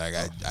it, man. Like,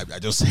 I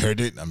just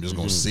heard it. I'm just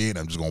going to say it.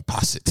 I'm just going to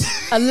pass it.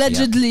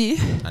 Allegedly.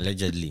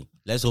 Allegedly.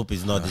 Let's hope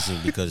it's not this thing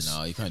because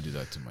No, you can't do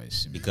that to my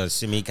Simi. because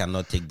Simi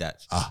cannot take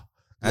that. Ah.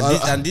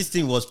 And this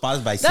thing was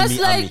passed by That's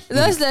Simi like Army.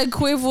 that's like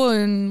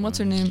Quavo and what's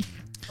her name?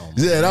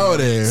 Yeah, that was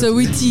there. So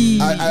witty.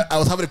 I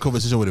was having a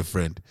conversation with a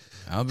friend.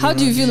 How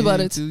do you feel about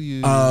it?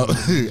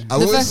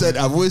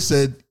 I've always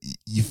said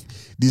if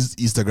this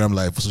Instagram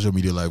live, social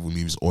media live will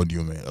leave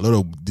audio, man. A lot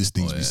of these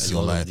things we see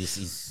All of online, this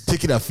is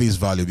take it at face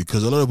value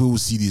because a lot of people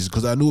see this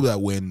because I know that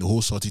when the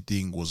whole Salty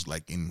thing was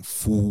like in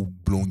full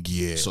blown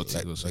gear, Salty.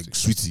 like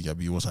Sweetie, I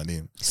mean, what's her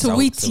name?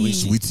 Sweetie.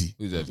 Sweetie,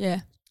 Who's that? Yeah.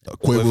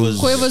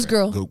 Quavo's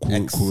Girl. Quavo's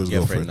girlfriend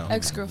girlfriend, now.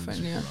 Ex-girlfriend,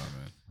 yeah.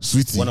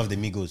 Sweetie. One of the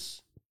Migos.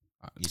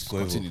 It's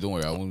Continue, Quavo. don't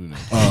worry, I won't do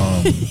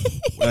that.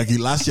 Like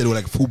last year, they were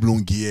like full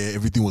blown gear.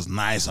 Everything was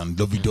nice and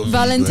lovey-dovey.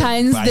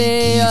 Valentine's Buying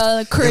Day,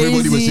 gifts.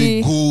 Everybody was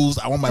saying crazy. goals.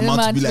 I want my mom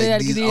to be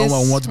like this. I want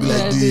my mom to be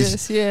like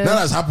this. Yeah. That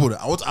has happened.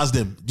 I want to ask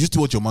them, do you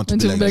still want your mom to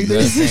be like Like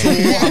this? this. So what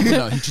happened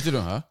now? He cheated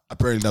on her?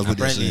 Apparently, that's what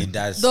they're Apparently,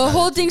 saying. The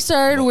whole thing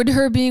started with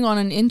her being on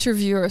an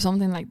interview or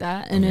something like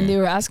that. And then they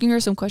were asking her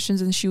some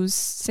questions and she was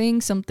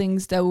saying some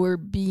things that were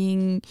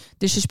being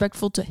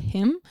disrespectful to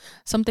him.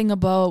 Something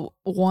about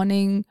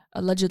wanting,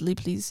 allegedly,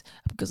 please,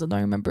 because I don't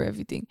remember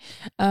everything.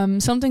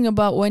 Something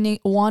about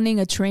wanting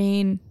a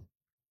train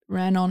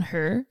ran on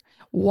her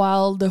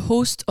while the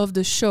host of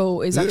the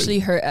show is actually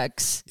her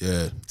ex.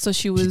 Yeah. So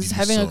she was PDD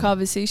having a song.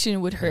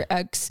 conversation with her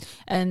ex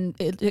and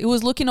it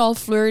was looking all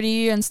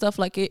flirty and stuff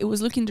like it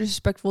was looking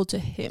disrespectful to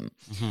him.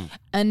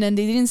 And then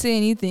they didn't say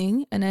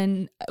anything. And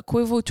then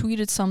Quavo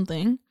tweeted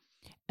something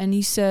and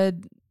he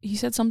said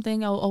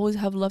something, I'll always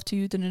have love to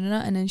you.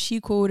 And then she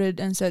quoted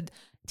and said,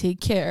 take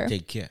care.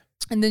 Take care.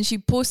 And then she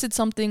posted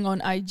something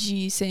on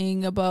IG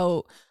saying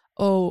about,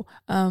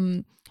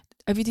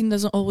 everything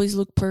doesn't always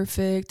look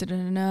perfect.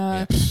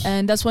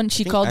 And that's when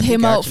she called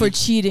him out for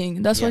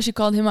cheating. That's why she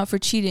called him out for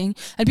cheating.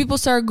 And people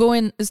start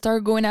going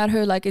at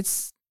her like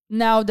it's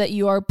now that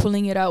you are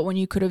pulling it out when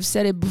you could have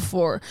said it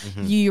before.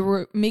 You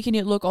were making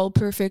it look all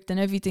perfect and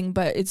everything,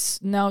 but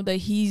it's now that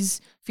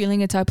he's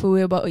feeling a type of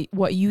way about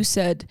what you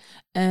said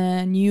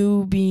and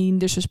you being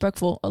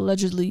disrespectful,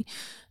 allegedly.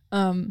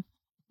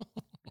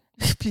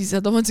 Please, I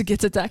don't want to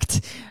get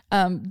attacked.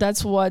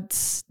 That's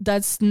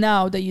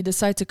now that you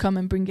decide to come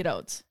and bring it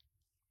out.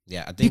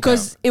 Yeah, I think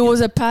Because it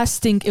was a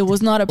past thing. It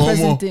was not a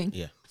present thing.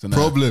 yeah. So now,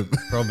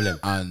 Problem.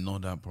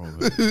 Another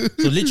problem.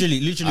 So literally,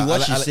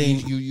 what she's saying.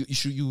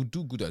 You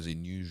do good as a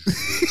news.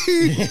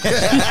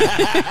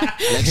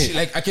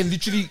 like I can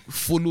literally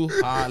follow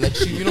her. Like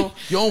she,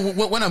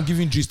 when I'm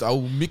giving gist, I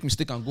will make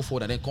mistake and go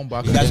forward and then come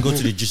back. You and guys then go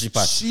to the juicy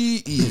part. She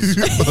is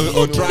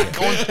on track,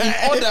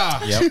 in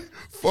order. Yep.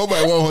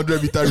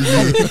 4x100 meter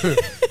relay.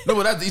 No,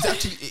 but it's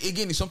actually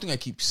again, it's something I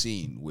keep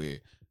saying where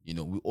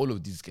with all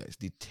of these guys,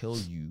 they tell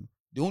you.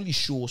 They only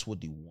show us what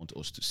they want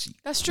us to see.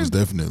 That's true.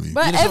 Definitely.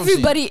 But You know what I'm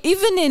everybody,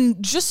 even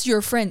in just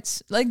your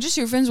friends,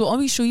 will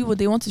always show you what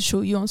they want to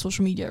show you on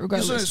social media,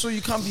 regardless. So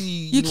you can't be.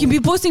 You can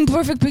be posting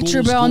perfect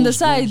picture, but on the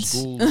sides,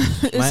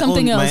 it's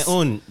something else. My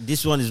own.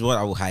 This one is what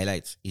I will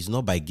highlight. It's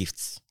not by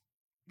gifts.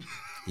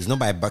 It's not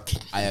by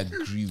bucket. I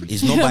agree with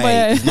It's you. not by.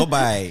 But- It's not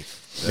by.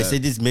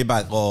 Mercedes,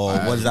 Maybach, or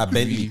what is that,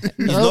 Bentley? It's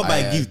No. not by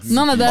I gifts. agree.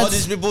 None of that. All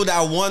these people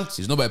that want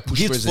It's not by push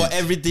gifts present. for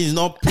everything. It's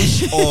not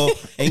push or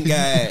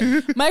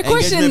My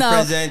question engagement now,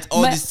 present.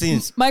 All these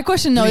things. My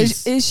question now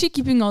Please. is she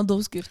keeping all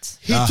those gifts?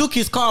 He took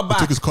his car back.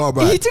 Took his car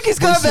back. He took his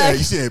But car you see, back.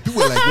 You see,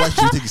 people are like, why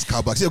should you take his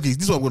car back? See, okay,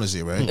 this is what I'm going to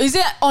say, right? Is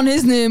it on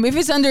his name? If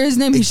it's under his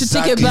name, he should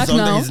take it Exactly. back It's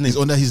under now. his name. It's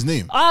under his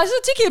name. So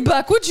take it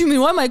back. What do you mean?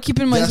 Why am I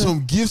keeping my There are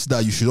some gifts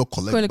that you should not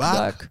collect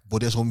back,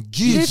 but there's some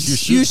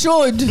gifts You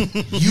should.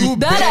 you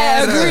That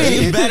I better.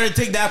 agree. You better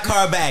take that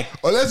car back.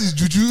 Unless it's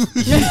juju.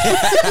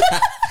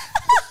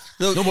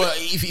 No, but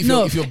if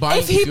No, you're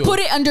buying, if he put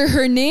it under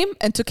her name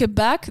and took it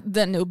back,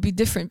 then it would be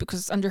different because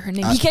it's under her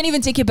name. He can't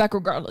even take it back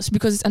regardless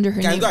because it's under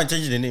her Can name. go and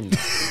change the name.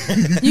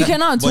 You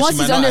cannot But once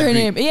she it's might under not her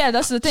agree. name. Yeah,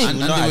 that's the thing. And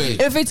No, they I were-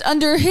 agree. If it's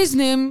under his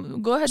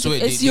name, go ahead. so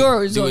wait, it's they,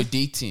 yours. They were though.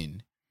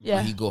 dating. Yeah.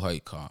 And he got her a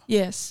car.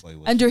 Yes, Well, it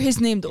was- under his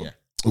name though. Yeah.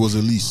 It was a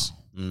lease.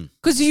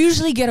 Because you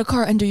usually get a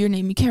car under your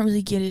name. You can't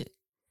really get it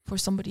for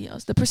somebody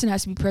else. The person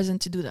has to be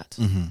present to do that.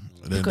 And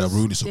then that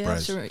ruined the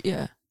surprise.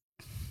 Yeah.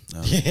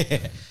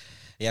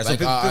 Yeah, so Like,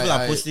 people I-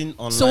 are posting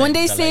online. So when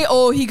they that, say, like,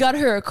 "Oh, he got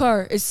her a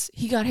car," it's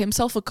he got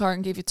himself a car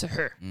and gave it to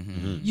her.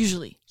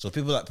 Usually, so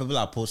people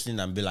are posting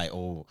and be like,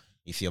 oh,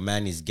 If your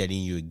man is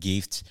getting you a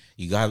gift,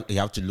 you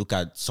have to look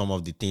at some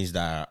of the things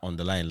that are on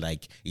the line.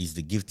 Like, is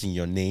the gift in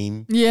your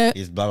name? Yeah.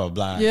 Is blah blah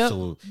blah. Yeah.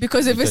 So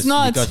because if it's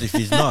not, you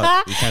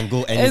can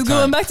go anytime. it's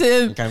going back to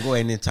him. You can go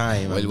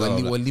anytime. Well, and blah, blah,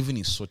 blah. we're living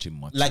in such a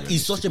materialistic Like,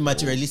 it's such a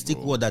materialistic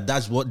world, world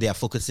that's what they are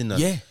focusing on.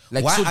 Yeah.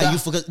 Like, why so are you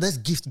focused? Let's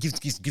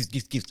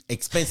gift,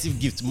 expensive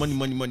gift,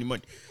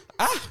 money.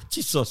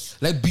 Jesus.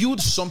 Like,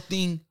 build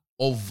something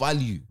of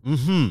value.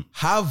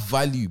 Have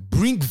value.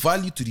 Bring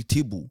value to the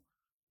table.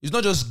 It's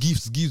not just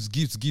gifts.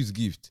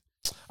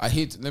 I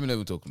hate. Let me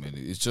never talk, man.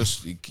 It's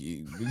just see,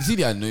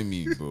 they annoy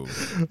me, bro.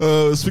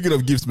 Speaking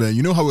of gifts, man,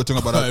 you know how we're talking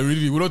about that.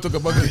 We don't talk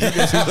about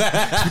gifts.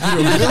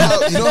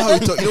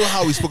 You know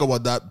how we spoke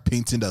about that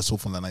painting that sold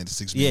for like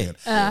 96 million.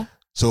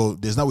 So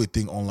there's now a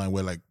thing online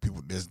where like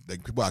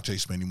people actually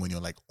spending money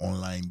on like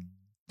online.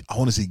 I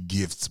want to say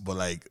gifts, but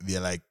like they're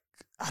like,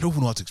 I don't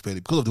even know how to explain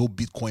it because of the whole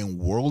Bitcoin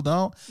world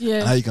now. Yeah,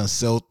 and how you can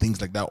sell things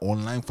like that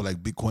online for like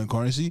Bitcoin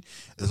currency.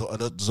 There's a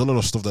lot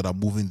of stuff that are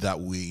moving that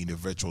way in the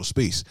virtual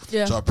space.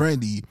 Yeah. So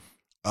apparently,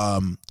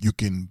 you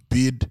can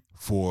bid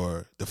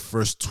for the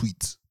first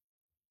tweet.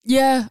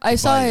 Yeah, I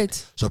saw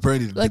it. So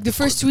apparently, like the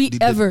first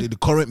tweet ever. The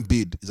current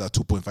bid is at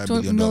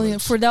 $2.5 million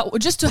for that,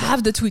 just to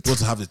have the tweet. Just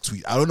to have the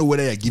tweet. I don't know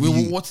whether I give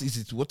you. What is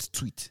it? What's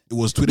tweet? It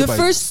was tweeted by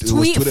the first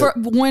tweet for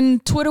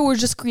when Twitter was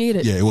just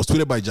created. Yeah, it was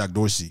tweeted by Jack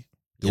Dorsey.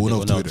 The owner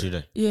of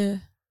Twitter. Yeah.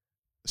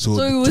 So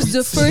it was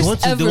the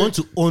first ever. They want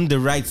to own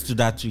the rights to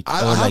that tweet.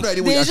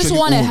 They just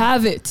want to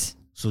have it.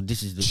 So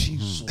this is the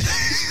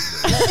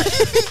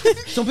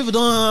Some people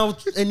don't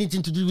have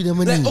anything to do with their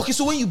money. Like, okay,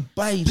 so when you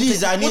buy it,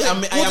 please, I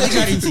am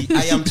charity.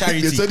 I am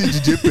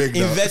charity.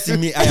 Invest in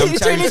me. I am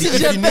charity.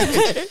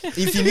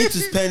 If you need to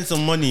spend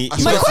some money,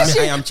 my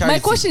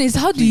charity. question is,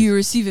 how do you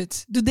receive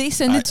it? Do they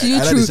send it to you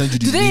through?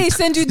 Do they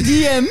send you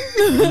DM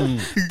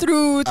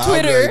through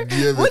Twitter?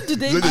 What do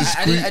they?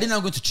 Are they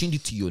now going to change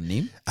it to your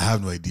name? I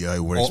have no idea how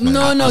it works.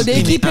 No,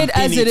 they keep it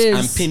as it is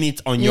and pin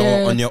it on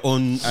your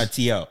own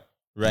TL.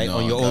 Right,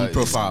 on your own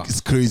profile.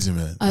 It's crazy,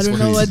 man. I don't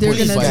know what they're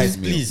gonna do.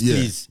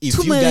 Please. If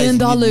 $2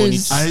 million. And he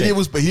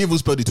didn't even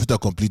spell the Twitter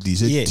completely. He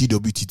said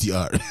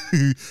TWTTR.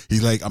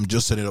 He's like, I'm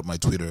just setting up my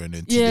Twitter and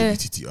then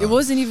TWTTR. It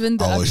wasn't even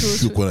the I was actual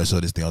shook when I saw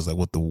this thing. I was like,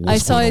 what the world? I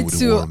saw it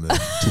too.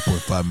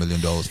 $2.5 million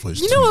for his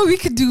You know what we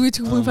could do with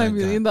 $2.5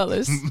 million?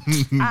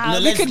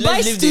 We could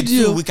buy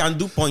studio. We can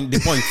do the point.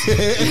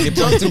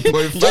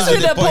 Just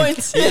with the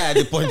points. Yeah,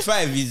 the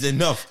 0.5 is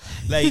enough.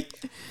 Like,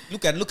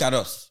 look at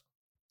us.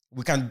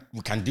 We can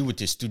deal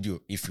with a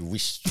studio if you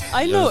wish.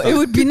 I know, it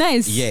would be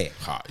nice. Yeah,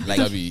 like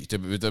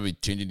better be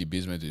changing the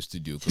basement to a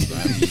studio because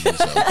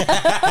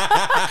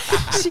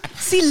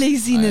see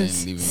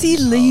laziness.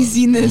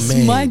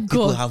 Man, my God,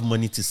 people have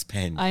money to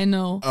spend. I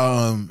know.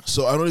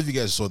 So I don't know if you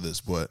guys saw this,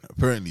 but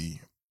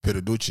apparently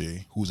Pedro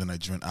Doce, who's a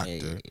Nigerian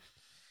actor,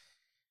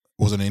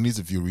 was on an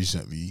interview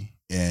recently,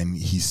 and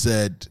he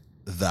said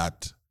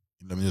that.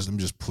 Let me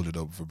just pull it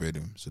up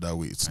verbatim, so that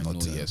way it's not.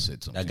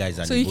 That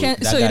guy's so you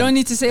can't. So you don't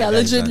need to say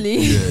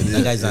allegedly.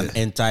 That guy's an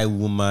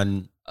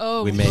anti-woman.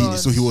 Women. God.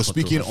 So he was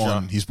speaking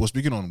on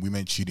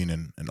women cheating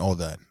and all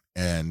that,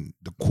 and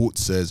the quote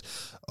says,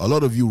 "A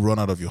lot of you run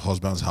out of your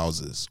husband's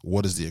houses.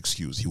 What is the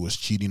excuse? He was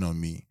cheating on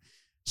me.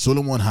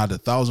 Solomon had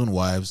 1,000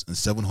 wives and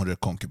 700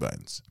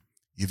 concubines.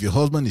 If your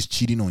husband is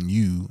cheating on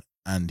you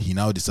and he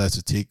now decides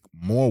to take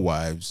more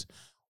wives,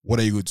 what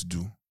are you going to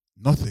do?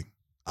 Nothing.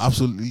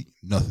 Absolutely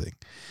nothing."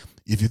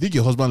 If you think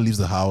your husband leaves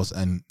the house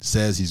and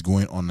says he's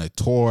going on a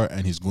tour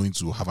and he's going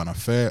to have an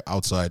affair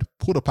outside,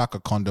 put a pack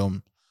of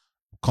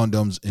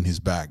condoms in his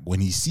bag. When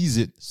he sees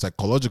it,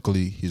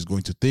 psychologically, he's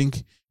going to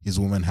think his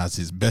woman has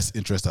his best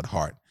interest at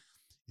heart.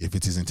 If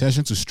it's his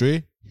intention to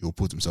stray, he'll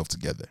put himself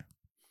together.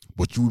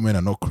 But you women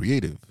are not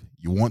creative.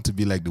 You want to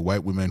be like the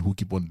white women who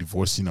keep on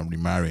divorcing and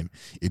remarrying.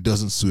 It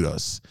doesn't suit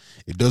us.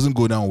 It doesn't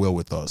go down well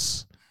with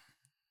us.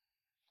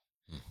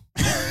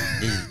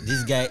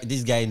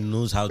 This guy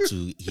knows how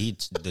to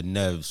hit the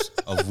nerves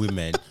of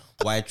women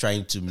while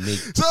trying to make.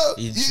 So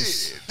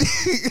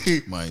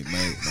my head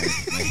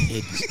is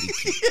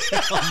itchy.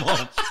 Come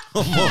on.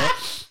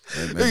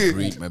 My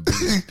brain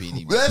is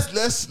paining.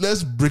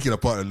 Let's break it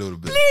apart a little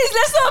bit. Please,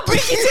 let's not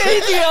break it to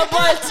anything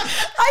apart.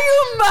 Are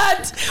you mad?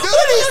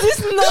 What is this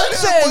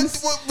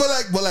nonsense?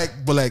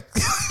 But like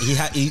he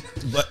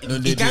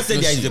can't say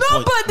there is a point.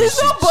 No, but there's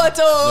no but.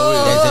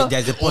 Oh,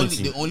 there's a point.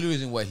 The only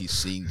reason why he's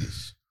saying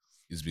this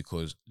is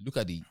because look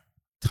at the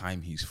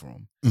time he's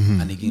from,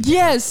 Mm-hmm. and again,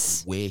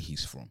 yes, where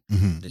he's from.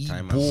 Mm-hmm. The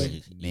time and where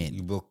the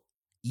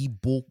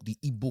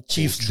Igbo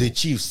chiefs, culture. the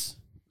chiefs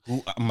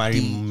who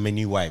marry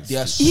many wives.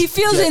 He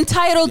feels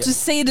entitled to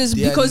say this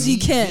because he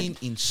can.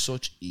 In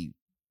such a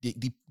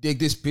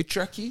there's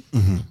patriarchy,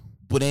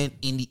 but then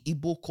in the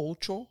Igbo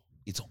culture,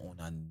 it's on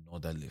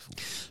another level.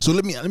 So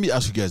let me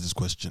ask you guys this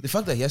question. The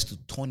fact that he has to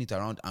turn it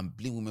around and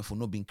blame women for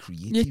not being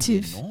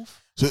creative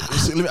enough. So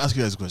let me ask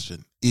you guys this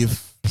question.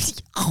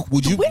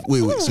 Would you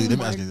wait? So let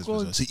me ask you this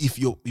question. So if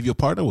your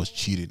partner was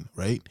cheating,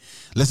 right?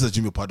 Let's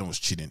assume your partner was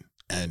cheating,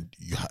 and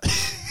you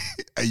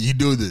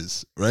know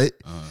this, right?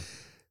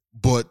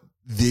 But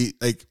they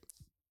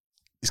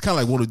it's kind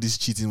of like one of these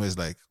cheating where it's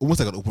like almost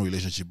like an open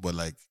relationship, but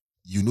like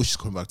you know she's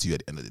coming back to you at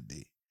the end of the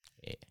day.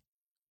 Yeah.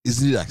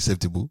 Isn't it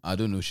acceptable? I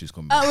don't know she's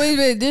coming back.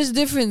 Wait. There's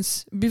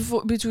difference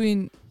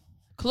between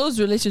closed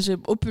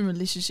relationship, open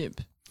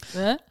relationship.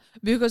 Yeah?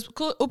 Because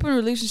open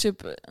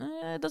relationship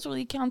doesn't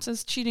really count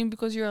as cheating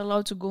because you're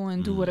allowed to go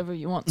and do whatever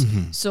you want.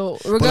 So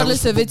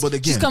regardless of it,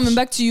 again, she's coming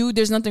back to you.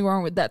 There's nothing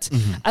wrong with that.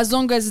 As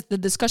long as the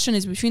discussion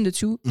is between the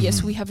two,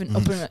 yes, we have an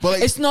open. But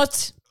like, it's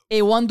not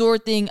a one door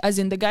thing, as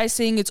in the guy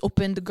saying it's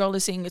open, the girl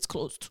is saying it's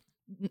closed.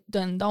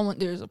 Then that one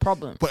there's a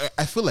problem. but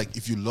I feel like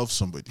if you love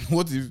somebody,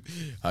 What if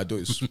her door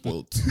is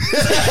spoiled? She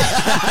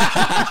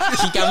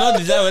cannot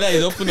decide whether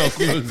it's open or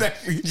closed.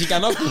 Exactly. She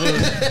cannot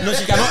close. No,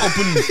 she cannot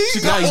open it.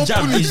 It's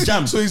jammed. It's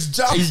jammed. so it's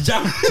jammed. It's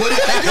jammed. But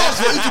the idea was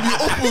for it to be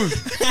open.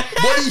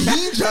 But the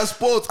hinge has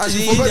spoiled and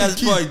she forgot the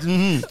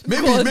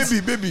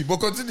key. Maybe. But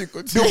continue.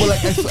 No, but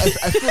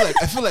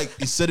like I feel like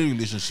in certain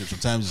relationships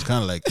sometimes it's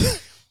kind of like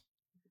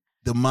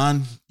the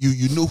man.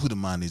 You know who the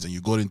man is, and you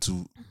got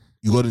into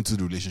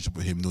the relationship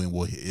with him knowing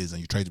what he is,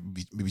 and you try to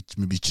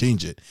maybe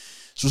change it.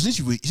 So since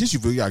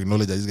you've already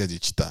acknowledged that this guy's a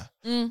cheater,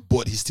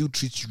 but he still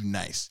treats you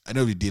nice. At the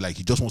end of the day, like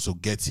he just wants to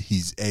get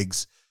his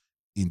eggs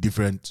in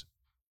different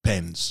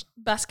pens,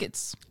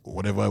 Baskets. or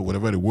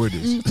whatever the word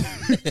is.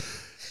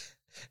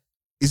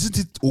 Isn't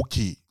it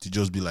okay to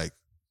just be like,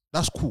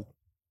 that's cool,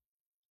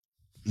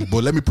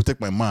 but let me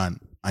protect my man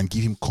and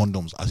give him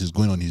condoms as he's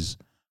going on his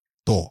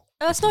tour?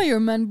 That's not your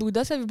man, boo.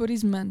 That's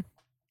everybody's man.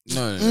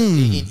 No. In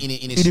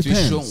a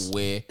situation depends.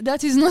 where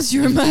That is not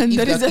your man.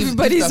 That is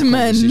everybody's if that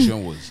man.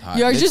 conversation was hard,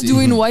 You are let's just say-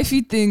 doing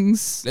wifey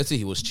things. Let's say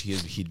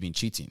he'd been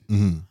cheating,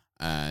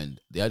 and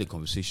they had a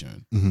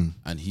conversation,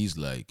 and he's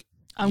like,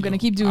 I'm you gonna know,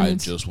 keep doing I it.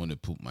 just want to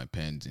put my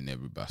pens in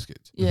every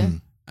basket. Yeah.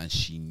 And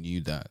she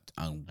knew that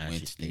and And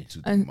went she did.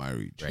 into the And-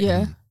 marriage.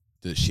 Yeah.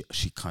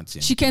 She can't say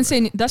She anything, can't say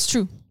right? any, that's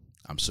true.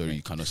 I'm sorry,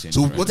 you cannot say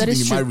So anything. what right? That if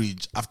is in true.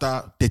 marriage,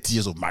 after 30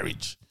 years of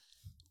marriage,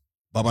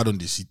 Baba don't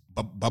deceive.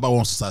 Baba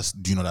wants to start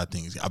doing other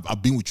things.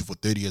 I've been with you for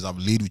 30 years. I've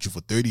laid with you for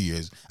 30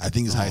 years. I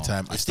think it's high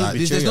time I still start.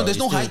 between- There's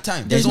no high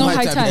time. There's no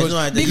high time. There's no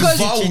high time. Because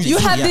You vow with you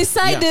it. have Yeah,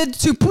 decided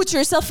to put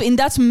yourself in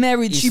that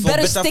marriage. It's You for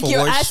better better, stick for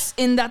your worse. ass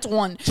in that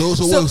one. So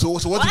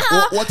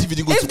what if you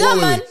didn't go If to that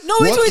man, no,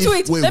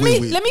 wait. Let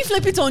wait. me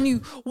flip it on you.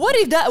 What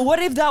if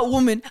that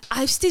woman?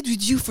 I've stayed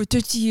with you for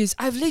 30 years.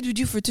 I've laid with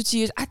you for 30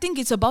 years. I think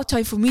it's about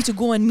time for me to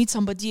go and meet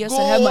somebody else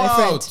and have my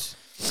friend.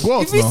 Go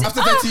out If you now. say-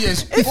 After 30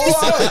 years, Go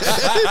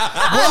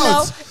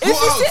out.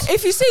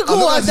 If you say As go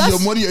long out, as it's your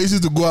that's money you're using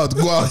to go out.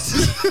 Go out.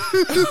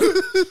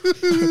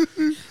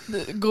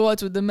 go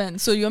out with the men.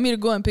 So you want me to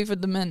go and pay for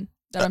the men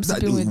that I'm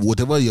sleeping with?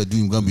 Whatever you're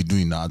doing, you're gonna be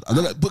doing now.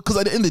 Because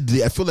at the end of the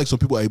day, I feel like some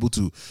people are able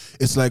to.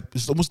 It's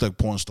almost like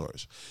porn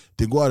stars.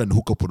 They go out and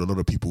hook up with a lot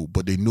of people,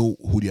 but they know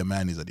who their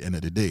man is at the end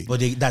of the day.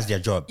 But that's their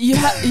job. Yeah,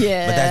 But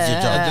that's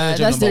their job.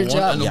 That's their number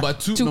one. job.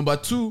 And Yeah. number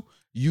two,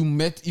 if you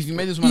met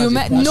this man, You as a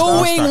met porn star,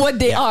 knowing what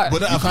they are.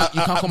 But You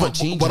can't come and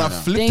change But it I now.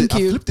 flipped Thank it.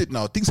 you. I flipped it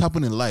now. Things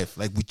happen in life.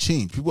 Like we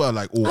change. People are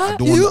like, oh, I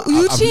don't you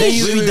want to.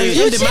 change. Then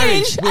you end the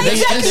marriage. change. Then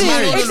you end the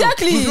marriage.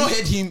 Exactly. We've not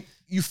heard him.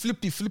 You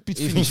flip it, finish.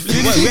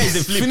 Where is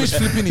the flip? Finish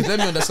flipping it. Let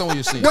me understand what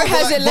you're saying. Where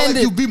has it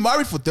landed? You've been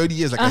married for 30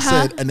 years, like I Uh-huh.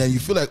 said, and then you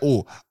feel like,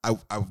 oh,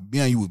 me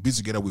and you, we've been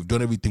together, we've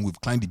done everything, we've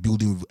climbed the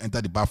building, we've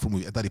entered the bathroom,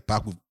 we've entered the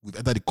park, we've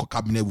entered the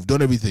cabinet, we've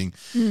done everything.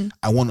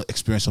 I want to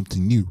experience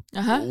something new.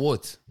 Uh-huh.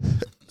 What?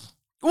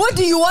 What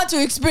do you want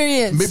to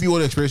experience? Maybe you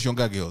want to experience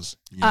younger girls.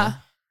 You know?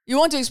 You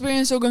want to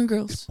experience Ogun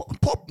girls?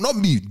 Pop, not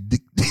me.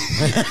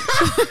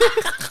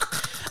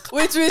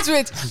 Wait.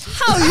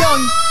 How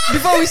young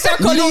before we start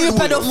calling you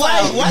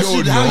pedophile? Why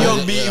should how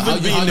young be How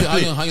even be in the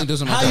play? young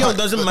doesn't How matter. young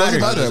doesn't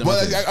matter.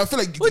 But I feel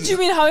like What do you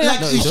mean how young? Like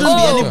you it shouldn't doesn't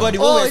be matter. anybody.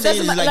 Oh, What it we're saying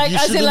doesn't is ma- like like, you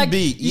as in, shouldn't like,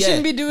 be. you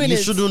shouldn't be doing you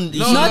it. Shouldn't.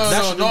 No,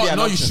 that shouldn't be an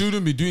you option.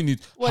 shouldn't be doing it.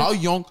 What? How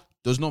young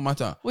does not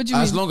matter. What do you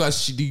as mean? long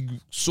as the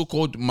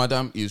so-called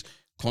madam is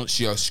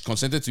she has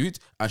consented to it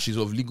and she's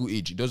of legal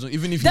age. It doesn't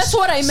even if That's it's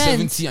what I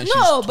meant. 70 and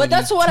No, she's but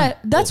that's what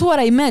 22. what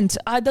I meant.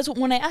 That's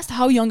when I asked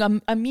how young.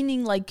 I'm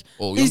meaning like,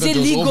 Oh, is younger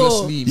it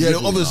girls legal? yeah,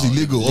 obviously now.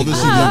 legal.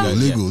 Obviously Ah.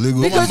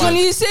 legal. Because My- when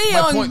you say my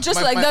young, point- just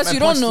my- like my- that, my you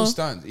point don't know. still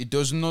stands. It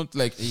does not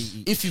like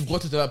if you've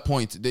got to that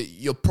point,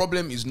 your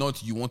problem is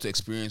not you want to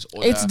experience.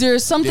 It's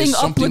there's something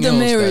up with the else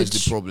marriage.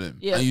 That's the problem,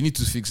 Yeah. and you need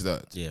to fix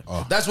that. Yeah.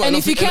 That's why. And a lot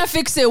if you of people- can't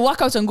fix it,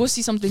 walk out and go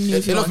see something new.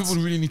 If a you lot of want.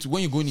 people really need to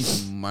when you're going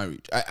into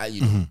marriage.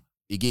 You know,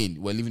 again,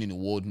 we're living in a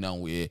world now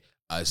where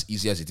as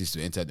easy as it is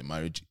to enter the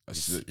marriage,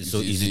 It's so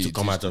easy to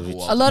come out of it.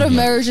 A lot of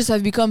marriages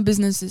have become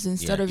businesses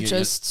instead of You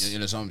just know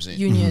what I'm saying.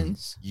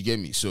 unions. You get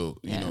me? So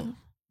Yeah. you know,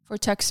 For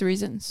tax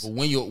reasons. but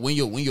when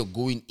you're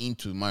going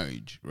into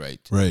marriage, right?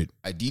 Right.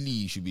 Ideally,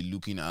 you should be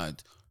looking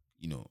at,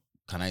 you know,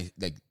 can I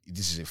like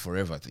this is a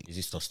forever thing. Is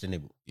it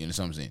sustainable? You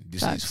understand what I'm saying?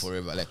 This Facts. is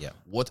forever. Like, Yeah.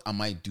 what am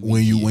I doing?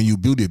 When here? you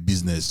build a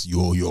business,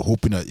 you're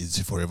hoping that it's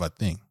a forever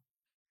thing.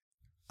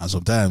 And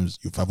sometimes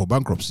you file for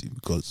bankruptcy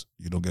because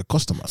you don't get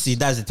customers. See,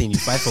 that's the thing. You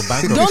fight for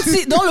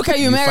bankruptcy. Don't look at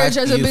your marriage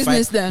as a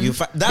business then. That's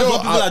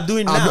what people are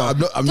doing now.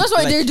 That's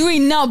what they're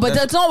doing now, but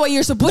that's not what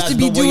you're supposed That's to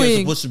be not what you're doing.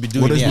 supposed to be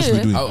doing. What are you Yeah.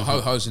 supposed to be doing?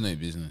 how is it not a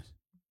business?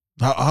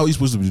 How are you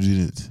supposed to be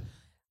doing it?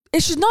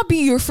 it should not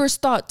be your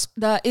first thought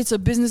that it's a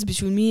business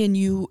between me and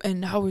you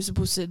and how we're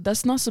supposed to.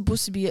 That's not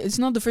supposed to be. It's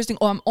not the first thing.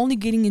 Oh, I'm only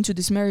getting into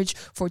this marriage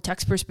for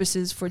tax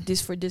purposes, for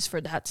this, for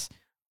that.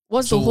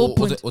 What's the whole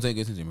point? What are you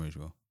getting into marriage,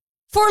 bro?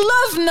 For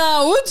love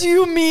now. What do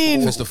you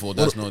mean? First of all,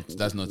 that's not it.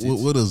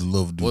 What does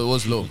love do?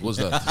 What's love? What's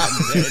that?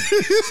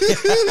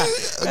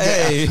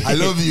 Hey, I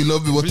love you.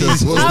 What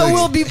else? What's I next?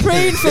 will be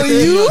praying for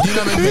you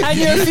and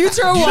your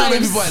future You know how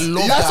many wives. people I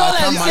love That's that all I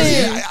I'm can't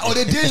saying. manage? On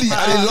the daily,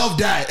 I didn't love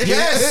that.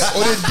 Yes,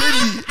 on the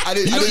daily, I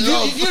didn't love.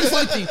 You know the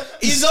funny thing?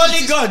 it's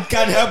only God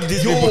can help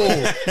this people.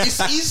 It's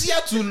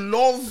easier to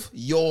love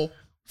your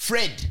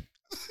friend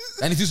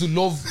than it is to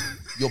love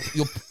your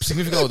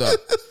significant other.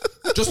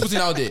 Just putting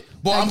it out there.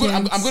 But I'm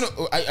gonna.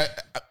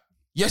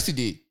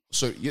 Yesterday,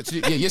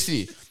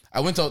 I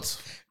went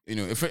out. You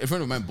know, a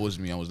friend of mine buzzed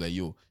me and was like,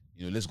 "Yo,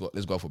 you know, let's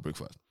go out for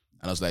breakfast."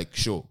 And I was like,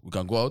 "Sure, we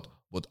can go out,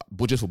 but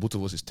budget for both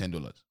of us is $10.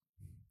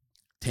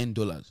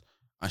 $10."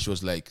 And she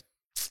was like,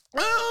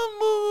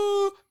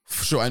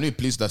 "Sure, I know a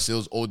place that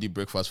sells all the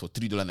breakfast for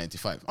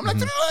 $3.95." I'm like,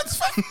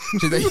 $3.95.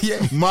 She's like,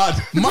 "Yeah,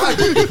 mad. We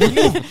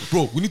move,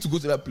 bro. We need to go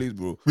to that place,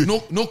 bro.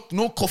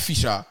 No coffee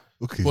shop.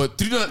 Okay. But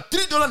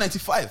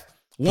 $3.95.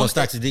 Plus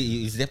tax,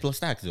 is there plus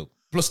tax though?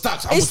 Plus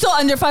tax. It's still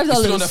under $5. It's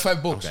still under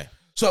 $5. Okay.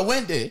 So I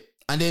went there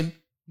and then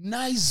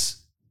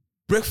nice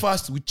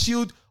breakfast. We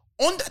chilled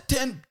under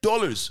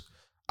 $10.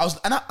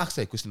 And I asked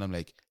her a question. I'm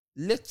like,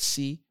 let's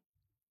say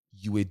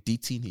you were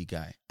dating a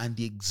guy and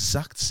the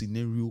exact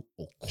scenario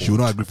occurred. She will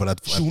not agree for that.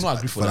 She will not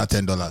agree for that.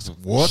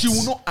 $10. What? She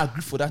will not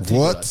agree for that $10.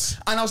 What?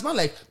 And I was not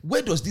like,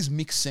 where does this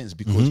make sense?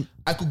 Because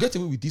I could get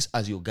away with this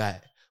as your guy.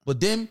 But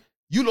then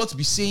you lot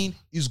be saying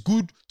it's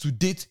good to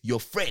date your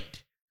friend.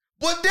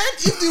 But then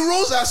if the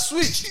roles are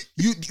switched,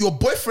 your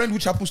boyfriend,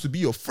 which happens to be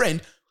your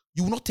friend,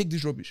 you will not take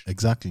this rubbish.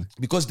 Exactly.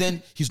 Because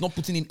then he's not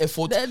putting in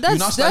effort.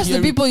 That's the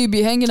people you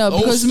be hanging out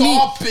because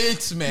stop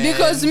it, man.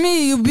 Because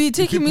me, you be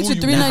taking me to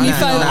People you-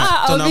 $3.95.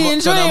 I'll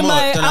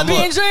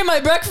be enjoying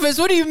my breakfast.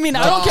 What do you mean?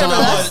 I don't care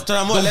about that.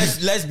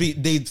 Tonamo, let's be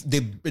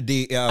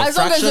the As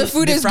long as the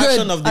food is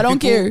fraction good, of the I don't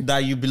people care.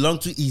 that you belong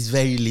to is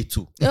very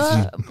little.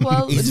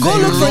 Well, It's go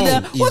very look for low.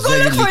 them. It's Well, go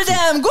very look for little.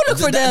 them. Go look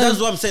for them. That's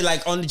what I'm saying.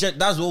 Like on the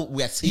that's what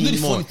we are seeing You know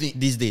the more funny thing?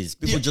 these days.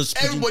 People just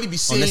putting everybody be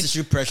saying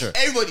unnecessary pressure.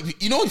 Everybody,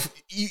 you know, if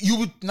you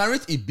would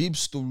narrate a babe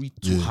story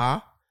to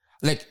her,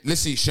 like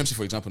let's say Shemsi,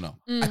 for example. Now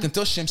I can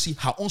tell Shemsi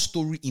her own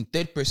story in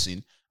third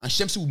person, and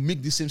Shemsi will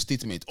make the same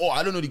statement. Oh,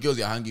 I don't know the girls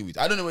you're hanging with.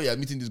 I don't know where you're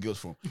meeting these girls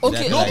from.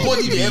 Okay.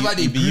 Nobody they ever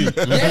they be.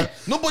 Yeah,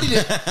 nobody they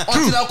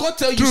until I can't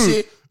tell you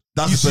say.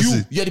 That's It's the you.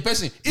 person. You're the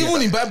person.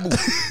 Even in Bible,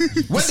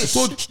 when they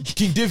told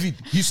King David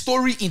his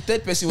story in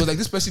third person, was like,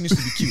 this person needs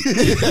to be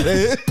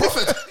killed.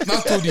 Prophet now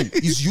told him,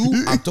 it's you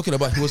I'm talking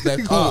about. He was like,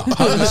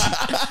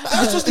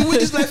 that's just the way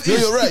this life Yeah,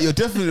 is. you're right. You're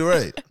definitely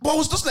right. But I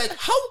was just like,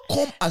 how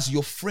come as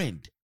your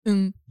friend,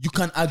 you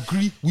can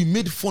agree, we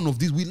made fun of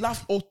this, we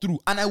laughed all through.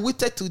 And I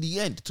waited till the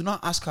end to now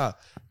ask her,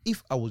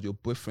 if I was your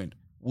boyfriend,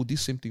 would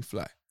this same thing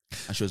fly?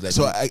 And she was like,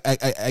 So no.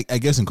 I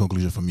guess in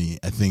conclusion for me,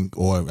 I think,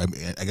 or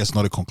I guess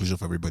not a conclusion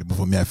for everybody, but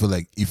for me, I feel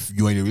like if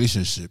you're in a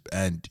relationship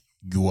and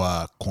you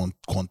are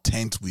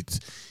content with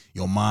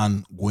your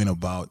man going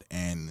about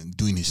and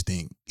doing his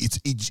thing,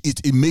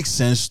 it makes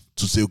sense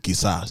to say, okay,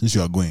 sir, since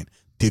you are going,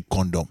 take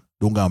condom.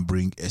 Don't go and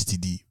bring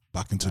STD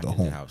back into the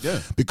home.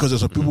 Yeah. Because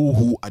there's some people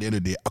who at the end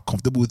of the day are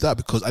comfortable with that.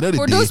 Because at the end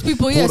of the day, For those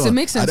people, yes, hold it on.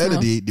 makes sense At the end of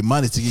now. the day, the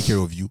man is taking care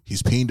of you.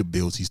 He's paying the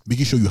bills. He's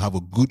making sure you have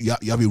a good,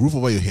 you have a roof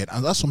over your head.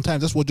 And that's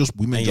sometimes that's what just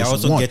women And you're just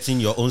also want. getting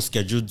your own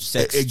scheduled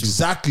sex.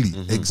 Exactly.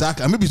 And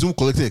maybe it's own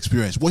collective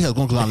experience. What he has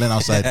gone to learn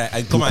outside,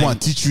 And come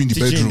and teach you in the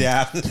bedroom.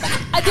 At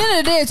the end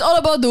of the day, it's all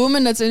about the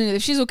woman that's in it.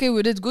 If she's okay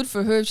with it, good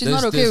for her. If she's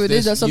not okay with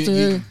it, that's up to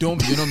her. You're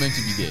not meant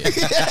to be there.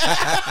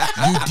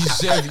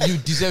 you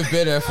deserve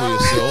better for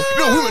yourself.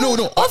 No.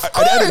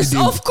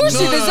 Of course,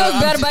 she deserves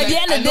better. By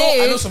the end of the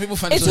day, I know some people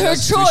find it's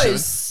themselves her in that situation,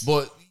 choice.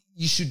 but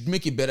you should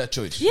make a better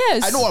choice.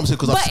 Yes, I know what I'm saying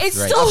because but it's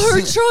still her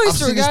choice, I've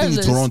seen regardless. this thing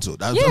in Toronto.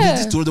 I've Yeah.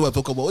 seen this Toronto. I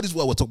talk about. What is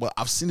what we're talking about?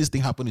 I've seen this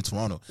thing happen in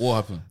Toronto. What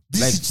happened?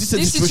 This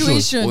This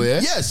situation. Oh,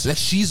 yeah? Yes. Like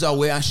she's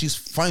aware and she's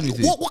fine with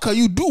it. What can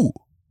you do?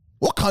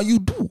 What can you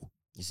do?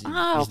 It's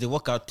the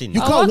workout thing.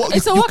 You A can't walk- walk.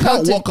 it's a You walkout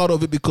can't thing. walk out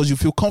of it because you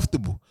feel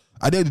comfortable.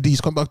 At the end of the day, he's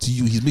come back to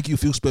you. He's making you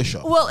feel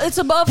special. Well, it's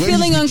about When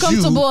feeling he's with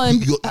uncomfortable you,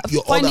 and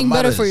you're all finding that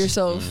better for matters.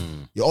 yourself.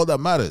 You're all that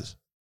matters.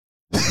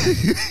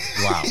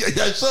 Wow.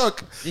 You're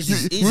shocked. This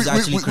is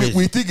actually crazy.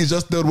 We think it's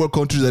just third world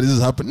countries that this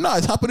is happening. No,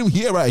 it's happening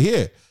here, right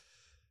here.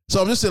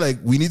 So I'm just saying, like,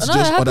 we need to No, it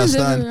just happens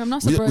understand. everywhere. I'm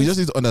not We surprised. just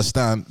need to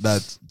understand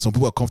that some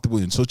people are comfortable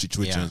in such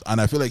situations,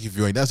 and I feel like if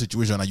you're in that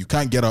situation and you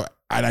can't get out,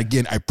 and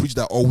again, I preach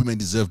that all women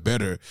deserve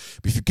better.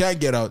 But if you can't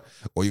get out,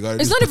 or you got,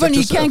 It's not even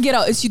you can't get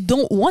out. It's you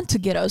don't want to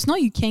get out. It's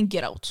not you can't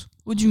get out.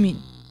 What do you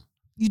mean?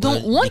 You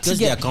don't Well, want to because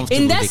they are get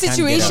comfortable, in that they can't get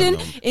situation. out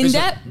now. In Based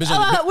on- that, based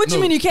on- what do you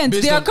no, mean you can't?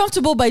 based They are on-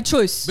 comfortable by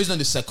choice. Based on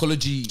the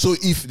psychology. So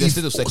if the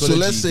state of psychology,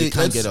 let's say they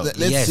can't get out.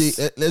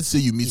 let's say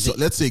you meet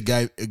let's say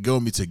a girl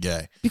meets a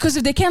guy. Because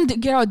if they can't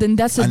get out, then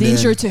that's a And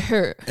danger then- to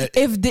her.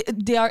 If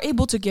they are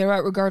able to get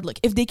out regardless.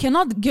 If they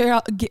cannot get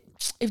out,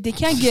 if they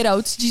can't get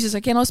out, Jesus, I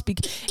cannot speak.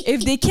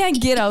 If they can't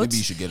get out, Maybe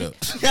you should get up.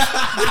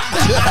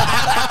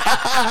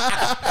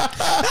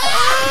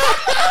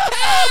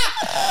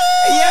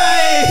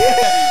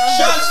 Yeah,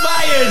 shots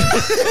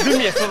fired. Do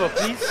me a favor,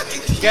 please.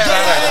 Get out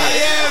of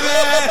here. Yeah,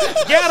 man.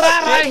 Get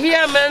out right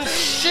here, man.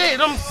 Shit,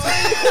 I'm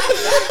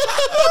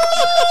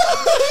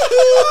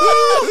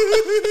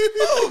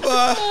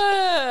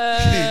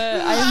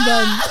I am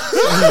done.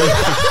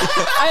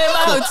 I am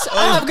out. I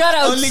have got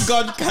out. Only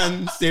God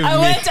can save I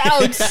me. went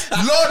out.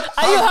 Lord,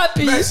 Are you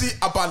happy? mercy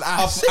upon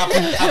us.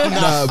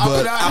 Nah,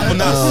 but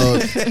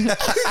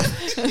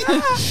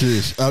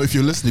shish. If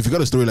you're listening, if you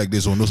got a story like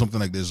this or know something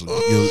like this,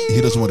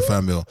 hit us on the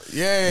fan mail.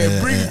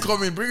 Yeah, bring it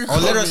coming, bring it Or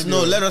coming. let us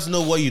know. Let us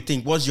know what you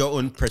think. What's your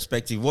own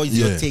perspective? What is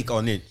your Yeah. take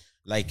on it?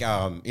 Like,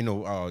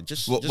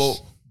 just.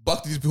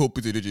 Back to this whole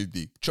putting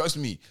thing. Trust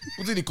me,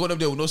 putting the condom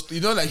there will not.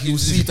 Like he will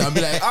see it and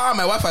be like,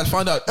 my wife has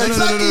found out. No.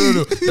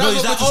 No, That's it's not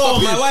like, going to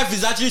stop my him. wife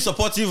is actually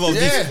supportive of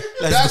Yeah, this.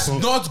 that's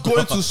not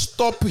going to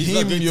stop It's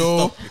not him, going to yo.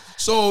 stop.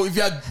 So if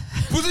you are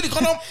putting the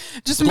condom,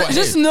 Just go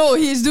ahead. know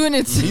he's doing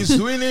it. He's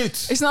doing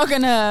it. It's not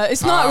gonna.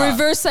 It's not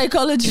reverse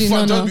psychology. If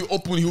No, I just no. be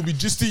open, he'll be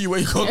gisting you when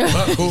you come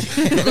back home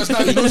because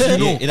now he knows you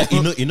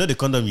know. You know the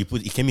condom you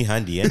put. It came in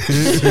handy. Yeah,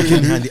 it came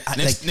in handy.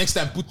 Next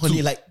time, put Honey,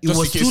 two. like it just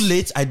was in too case.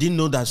 late. I didn't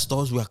know that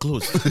stores were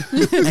closed,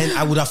 and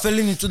I would have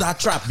fallen into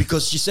that trap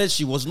because she said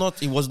she was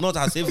not. It was not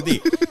her safe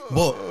day.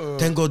 But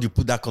thank God you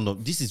put that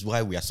condom. This is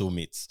why we are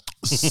soulmates.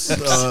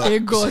 Hey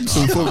God.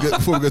 So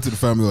before we get to the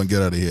family and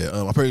get out of here,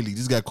 apparently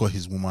this guy caught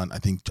his woman, I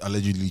think,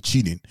 allegedly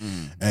cheating,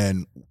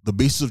 and the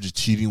basis of the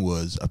cheating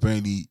was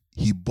apparently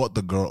he bought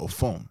the girl a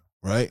phone,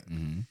 right?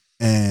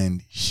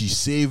 And she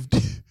saved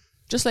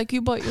Just like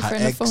you bought your her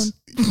friend a ex. phone.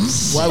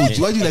 Why do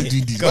you like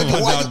doing this? Come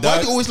on Why now, do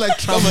dog. you always like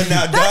Come on traveling?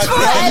 now, That's for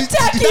dad.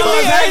 attacking That me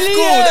was high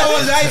school. earlier. That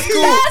was high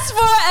school. That's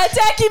for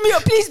attacking me.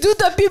 Please do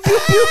the pew pew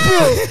pew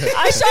pew.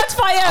 I shot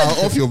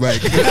fired. Off your back.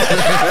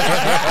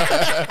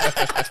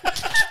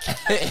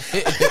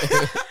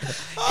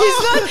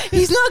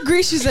 He's not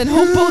gracious and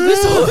humble.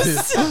 This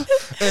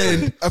host.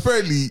 And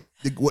apparently,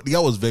 the guy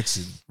was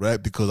vexing,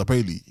 right? Because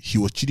apparently she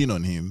was cheating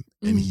on him,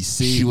 and he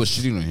saved. She was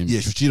cheating on him. Yeah,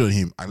 she was cheating on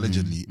him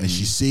allegedly, and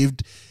she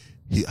saved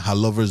her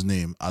lover's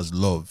name as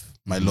Love,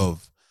 my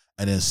love,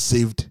 and then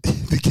saved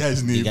the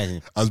guy's name guy's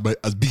name. as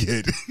Big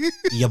Head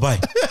Yeah, boy.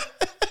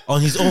 On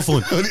his own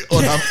phone.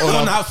 on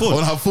her phone.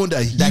 On her phone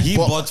that he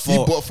bought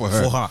for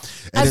her. For her.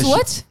 And As then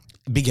what?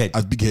 Big head.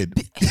 As Big Head.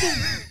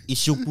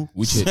 Ishoku.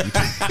 Which head?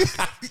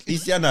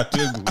 Isiana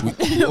Twegu.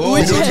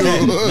 Which don't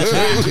head? know.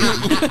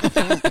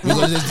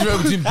 Because there's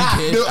difference between big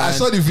head. No, I and-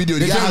 saw the video.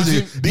 The There's guy has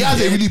difference a between a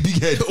big really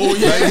big head. Oh,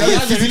 yeah, Like, he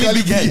has a really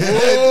physically big head.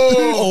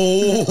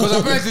 Oh. Because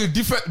apparently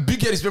different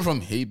big head is different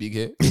from hey big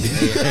head.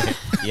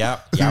 Yeah.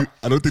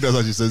 I don't think that's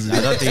how she says it.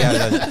 I don't think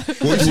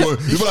I What do you want?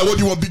 People like, what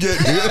do you want, Big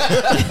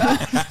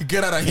Head?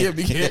 Get out of here,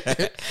 big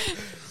head.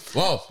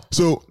 Wow.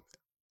 So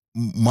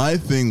my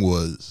thing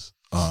was,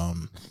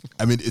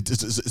 I mean, it's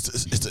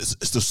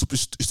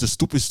the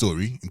stupid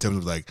story in terms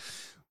of like,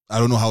 I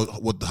don't know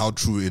how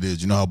true it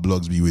is. You know how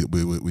blogs be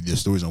with their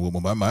stories and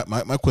whatnot.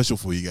 But my question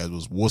for you guys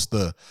was, what's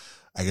the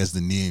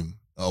name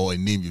or a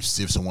name you've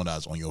saved someone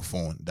that's on your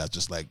phone that's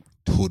just like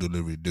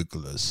totally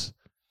ridiculous?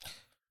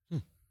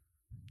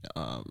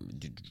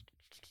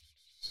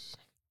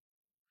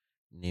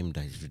 Name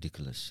that is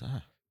ridiculous.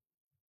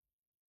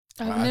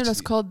 I have a name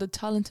that's called the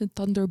Talented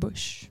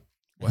Thunderbush.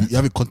 You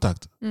have a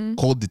contact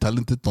called the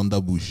Talented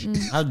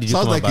Thunderbush. How did you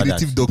Sounds come like a about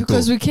native that? doctor.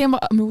 Because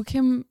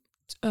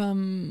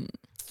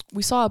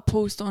we saw a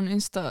post on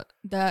Insta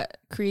that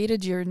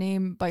created your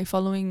name by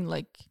following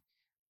like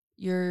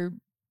your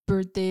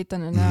birth date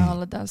and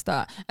all of that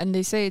stuff, and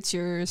they say it's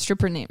your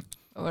stripper name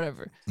or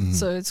whatever.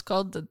 So it's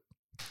called the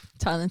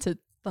Talented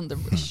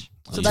Thunderbush.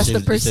 So You that's said- the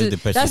you person. said the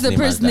person's That's the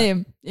name as person's that.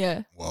 name.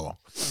 Yeah. Wow.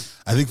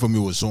 I think for me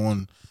it was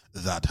someone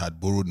that had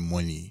borrowed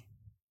money.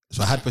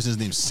 So I had person's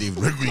name saved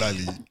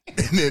regularly.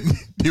 And then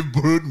they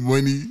borrowed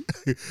money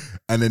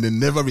and then they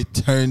never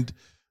returned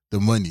the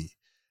money.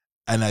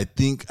 And I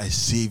think I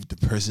saved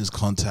the person's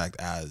contact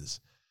as,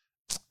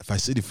 if I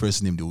say the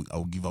first name,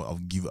 I'll give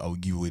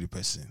away the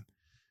person.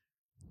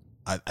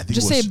 I think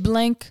Just it was, say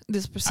blank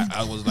this person.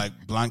 I was like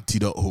blank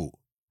T.ho.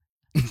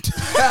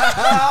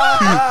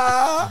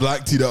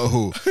 Black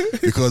T.ho,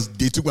 because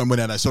they took my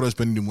money and I started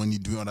spending the money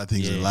doing other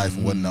things in life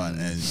and whatnot,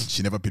 and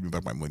she never paid me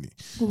back my money.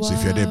 So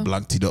if you're there,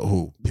 blank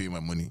T.ho, pay me my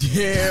money.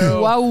 Yeah.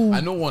 Wow.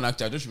 I know one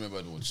actor. I just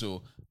remembered one.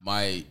 So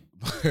my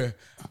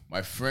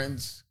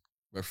friend's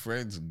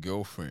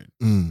girlfriend.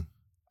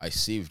 I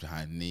saved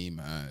her name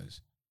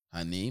as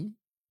her name,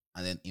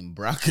 and then in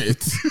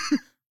brackets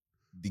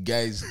the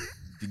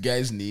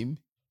guy's name.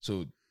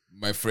 So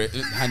my friend,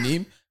 her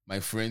name, my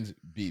friend's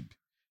babe.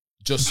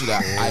 Just so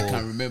that I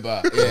can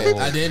remember.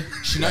 Yeah. And then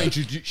she now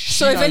introduced.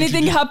 So if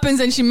anything happens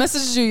and she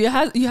messages you,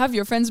 you have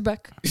your friends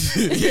back.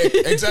 Yeah,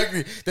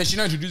 exactly. Then she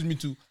now introduced me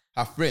to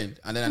her friend,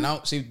 and then I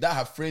now say that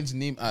her friend's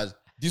name as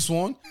this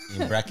one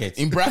In brackets.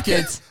 in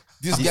brackets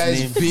this guy's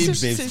name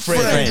babe's babe's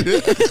friend.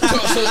 friend.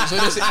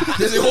 so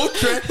there's a whole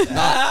trend.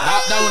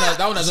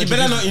 That one has She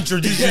better not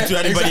introduce you to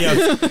anybody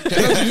else.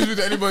 Cannot introduce you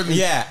to anybody.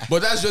 Yeah.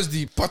 But that's just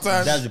the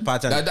pattern. That's the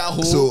pattern. That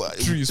whole So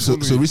tree is so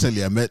following.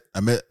 recently I met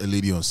a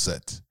lady on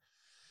set,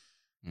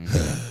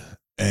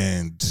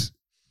 and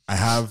I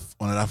have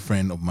another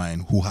friend of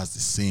mine who has the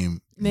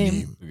same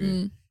name.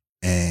 Okay.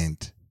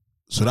 And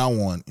so that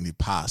one, in the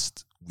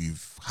past,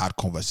 we've had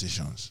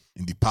conversations.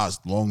 In the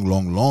past,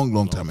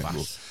 long time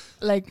ago.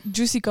 Like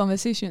juicy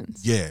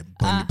conversations. Yeah,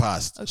 but in the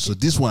past. okay. So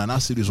this one, and I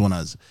see this one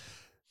as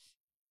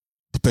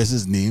the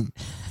person's name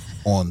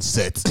on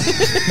set.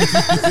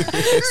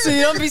 So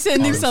you don't be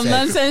sending On some set.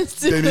 nonsense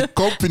to Then the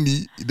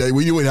company, that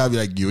when you would have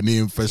like your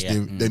name, first Yeah.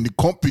 name, then the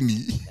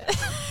company,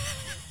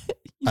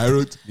 I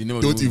wrote, The name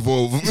of don't the movie.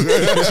 evolve.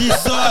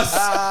 Jesus.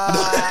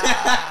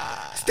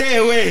 Stay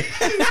away. So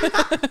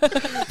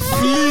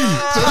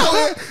that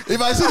way,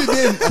 if I see the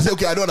name, I say,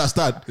 okay, I don't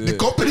understand. The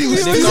company will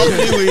The still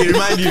company will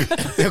remind you.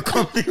 The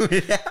company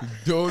will.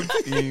 Don't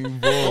Oh,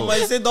 involve. I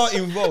said don't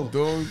involve.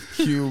 Don't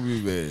kill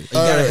me, man.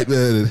 All right,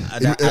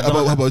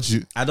 how about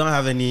you? I don't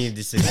have any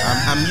decision.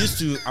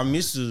 I'm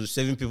used to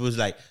saving people's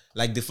like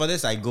the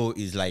furthest I go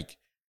is like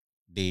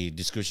the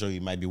description.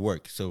 It might be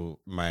work. So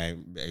my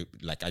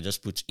like I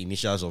just put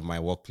initials of my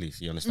workplace.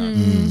 You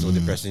understand? So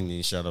the person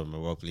initial of my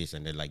workplace,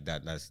 and then like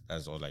that.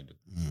 That's all I do.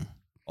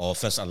 Or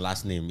first and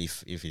last name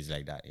if it's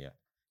like that. Yeah,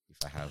 if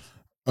I have.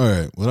 All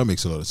right, well, that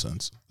makes a lot of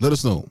sense. Let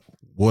us know,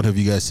 what have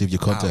you guys saved your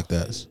contact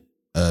as?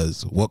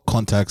 As what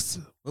contacts?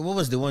 Wait, what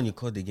was the one you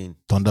called again?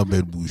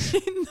 Thunderbird Bush.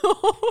 no,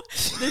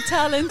 the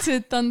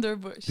talented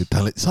Thunderbush. The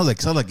talent sounds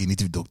like a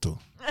native doctor.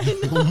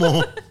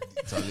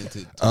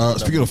 Talented.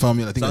 Speaking of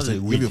family, I think I Sounds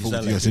said like give me a weed. phone.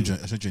 Sounds I like sent you.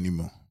 I sent you an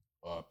email.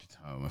 Oh, Peter,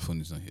 my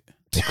phone is not here.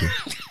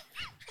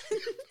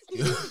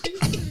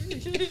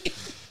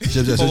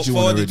 Shebs, I sent you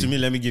one Forward it already. to me.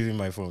 Let me give you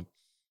my phone.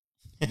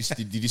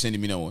 Did you send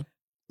me that one?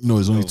 No,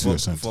 it's only two I For-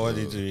 sent. Forward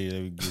it to me.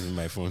 Let me give you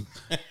my phone.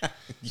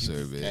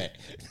 Sorry, man.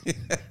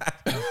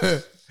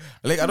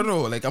 Like, I don't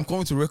know. Like, I'm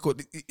coming to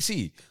record.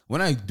 See,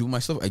 when I do my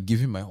stuff, I give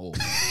him my all.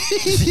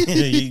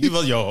 You give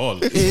us your all.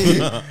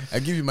 I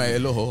give you my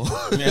hello all.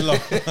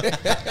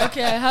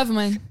 Okay, I have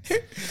mine.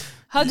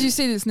 How do you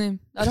say this name?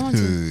 I don't want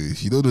to.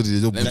 If you don't know, they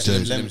don't Let me butcher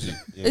it. let me see.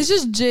 It's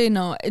just J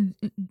now. It's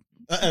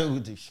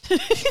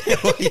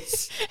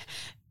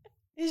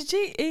It's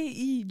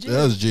Jae.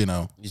 That's J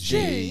now.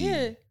 J.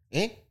 Yeah.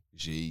 Eh?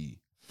 J.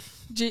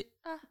 J.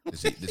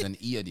 There's an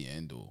E at the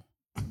end, though.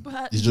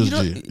 But It's just you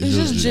don't- J. It's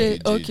just J.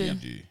 Okay.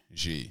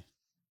 J.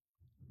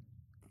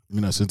 I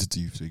mean, I sent it to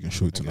you so you can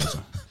show it to me.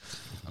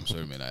 I'm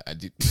sorry, man. I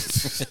did.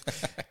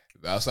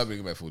 I'll start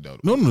bringing my phone down.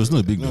 No, it's not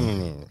a big deal.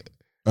 No.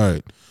 All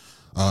right.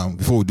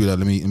 Before we do that,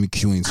 let me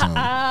cue in some.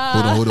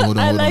 Hold on.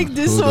 I like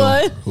this hold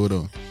one. Hold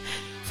on.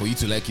 For you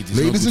to like it, it's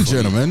Ladies not and good for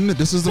me. gentlemen,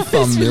 this is the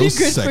fan It's mail really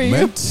good for you.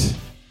 segment.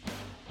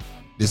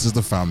 This is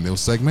the fan mail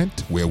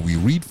segment where we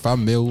read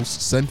fan mails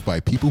sent by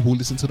people who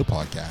listen to the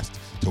podcast.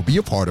 To be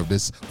a part of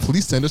this,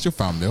 please send us your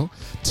fan mail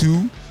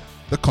to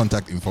the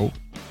contact info.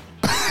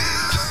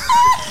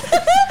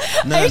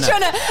 Are you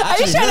trying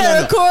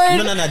to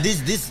record? No.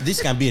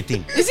 This can be a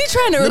thing. Is he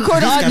trying to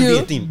record this can be audio?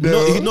 a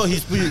thing. No,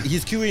 he's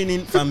queuing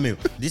in fan mail.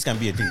 This can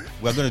be a thing.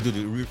 We're gonna do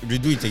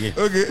redo it again.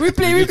 Okay.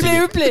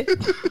 Replay.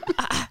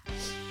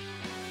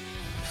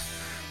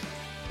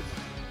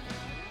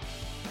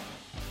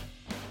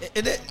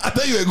 I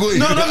thought you were going.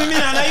 No, not me.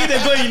 I know you.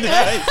 They're going.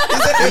 I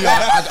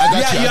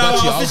got you.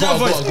 Official Go on,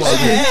 voice. go on.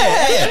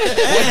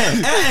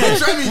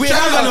 Try me, We try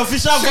have me an out.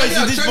 official Try voice me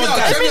in out, this try me out,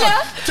 podcast. try me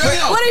out, try me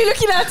out. What are you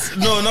looking at?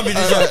 No, not be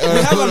this one.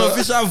 We have an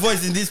official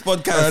voice in this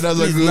podcast. That's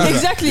a Please, good no. one.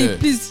 Exactly. Yeah.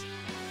 Please.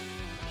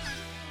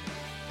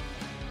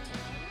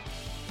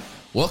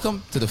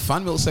 Welcome to the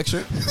fan mail section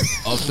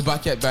of the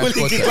Backyard Bash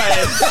Keep podcast.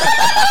 quiet.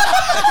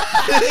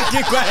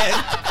 Keep quiet.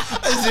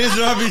 This is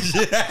rubbish.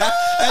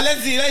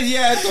 Let's hear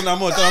it.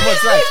 Tonamo, try.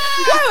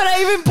 Why would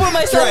I even put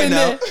myself Try in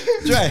now.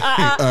 there?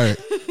 Try. All right.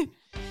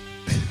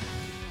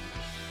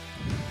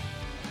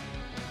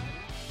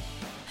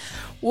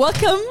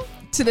 Welcome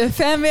to the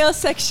fan mail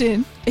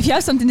section. If you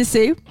have something to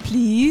say,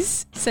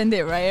 please send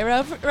it right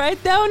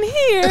down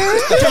here.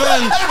 Come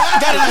on.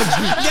 Get out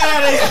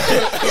of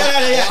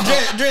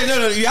here. Dre,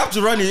 no. You have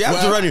to run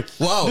it.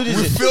 Wow, Do we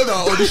this. failed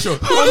our audition. You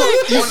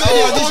failed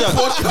your audition.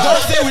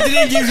 Don't say we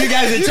didn't give you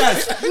guys a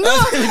chance. No,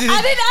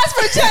 I didn't ask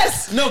for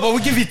chess, No, but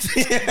we give it.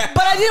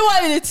 but I didn't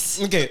want it.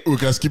 Okay. We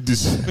can skip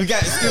this. We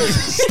got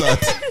Start.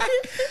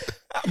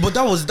 But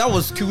that was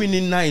queuing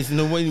in nice, when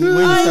you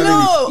I started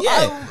know. it.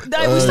 Yeah.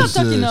 We Oh, stop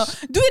talking shit. now.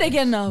 Do it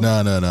again now.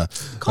 No.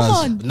 Come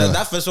on. No,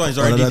 that first one is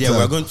already Another there. We're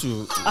time. going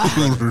to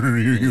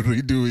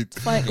redo it.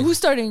 Fine. Who's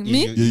starting?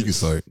 Me? Yeah, you can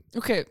start.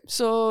 Okay,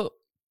 so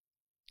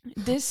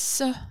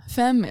this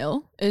fan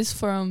mail is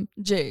from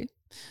Jay.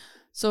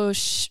 So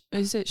is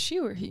it she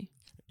or he?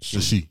 So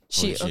she.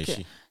 She. she, Okay.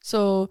 she.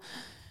 So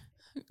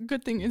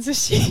good thing it's a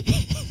she.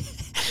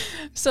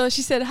 So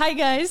she said, "Hi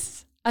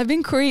guys, I've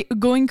been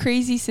going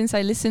crazy since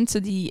I listened to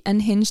the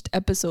Unhinged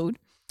episode.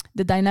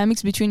 The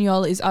dynamics between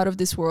y'all is out of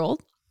this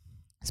world.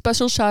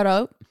 Special shout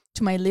out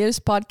to my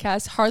latest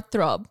podcast,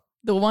 Heartthrob.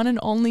 the one and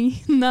only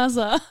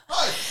NASA.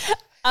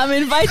 I'm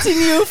inviting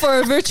you for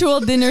a virtual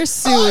dinner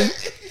soon.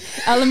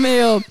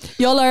 LMAO,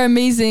 y'all are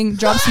amazing.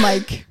 Drops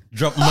mic.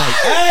 Drop mic.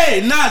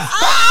 Hey, Naz.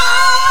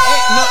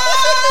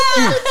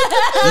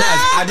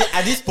 Naz,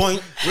 at this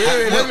point, Wait,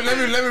 let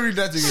me read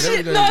that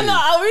again. No,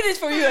 I'll read it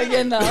for you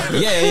again now.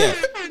 yeah.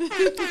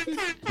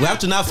 We have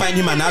to now find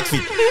him an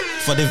outfit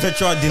for the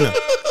virtual dinner.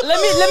 Let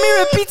me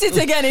repeat it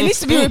again. It needs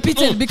to be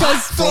repeated because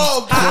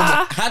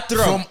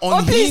Heartthrob. From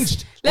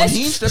Unhinged. Let's-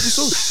 Unhinged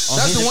episode.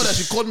 That's the one that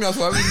she called me out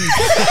for having me.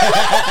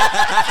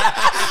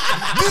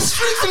 The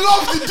streets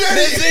love the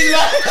dirty.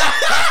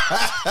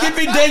 Keep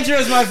it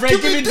dangerous, my friend.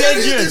 Keep it The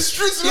dangerous.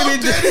 streets Keep love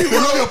it dirty. You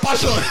know your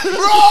passion.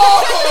 Bro!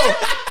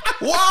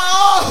 Wow!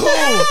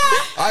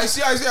 I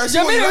see Do you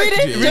what want me you to read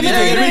like. it? Read it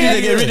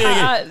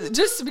again.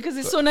 Just because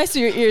it's so nice to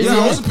your ears. Yeah, I you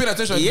know? wasn't paying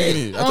attention at the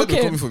beginning. I thought they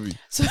were coming for me.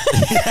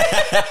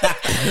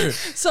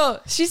 So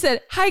she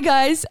said, "Hi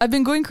guys, I've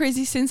been going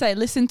crazy since I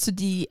listened to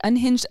the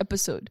Unhinged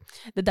episode.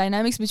 The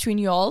dynamics between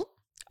y'all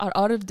are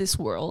out of this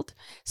world.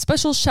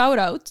 Special shout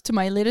out to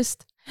my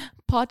latest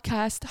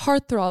podcast,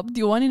 Heartthrob,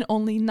 the one and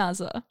only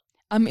NASA.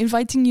 I'm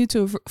inviting you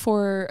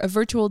for a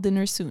virtual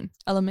dinner soon.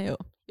 LMAO.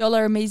 Y'all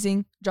are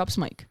amazing. Drops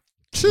mic.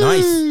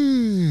 Nice.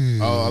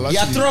 Oh,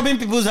 You're throbbing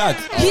people's heart.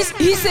 He's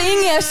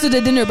saying yes to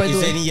the dinner, by the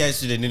He's way. saying yes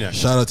to the dinner.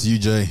 Shout out to you,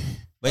 Jay.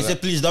 But he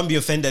said, please don't be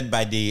offended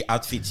by the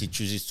outfits he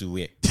chooses to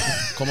wear.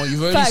 come on,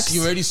 you've Facts.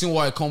 already seen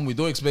what I come with.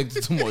 Don't expect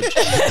too much.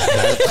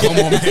 Come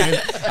on, man.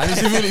 And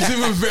it's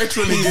even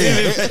virtually.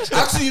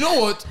 Actually, you know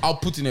what? I'll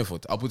put in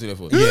effort. Yeah. I'll put in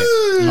effort.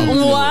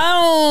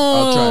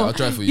 Wow. I'll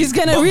try for you. He's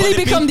gonna really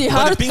become the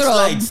But the pink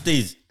slide heartthrob.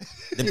 stays.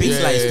 The pink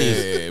slide stays.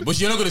 Yeah. But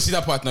you're not gonna see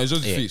that part now. It's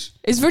just the face.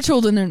 It's virtual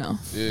dinner now.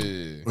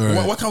 Yeah.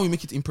 Alright. Why can't we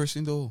make it in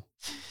person though?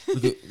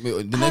 Okay,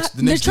 the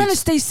They're next trying to date.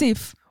 stay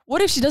safe.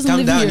 What if she doesn't Calm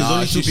live down, here? it's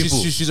only two people.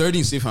 She's already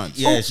in safe hands.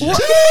 Yeah, she What?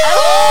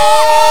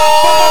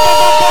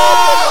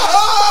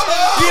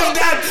 give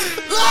that.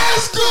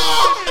 Let's go.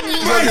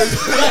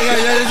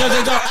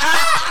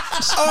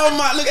 Oh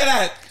my, look at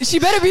that. She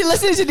better be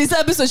listening to this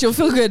episode. She'll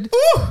feel good.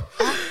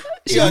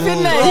 She'll feel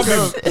nice.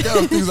 What kind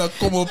of things that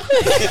come up?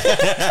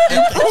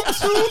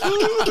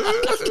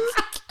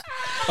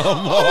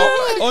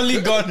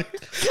 Only God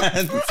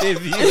can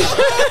save you.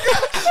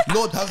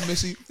 Lord have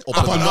mercy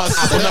upon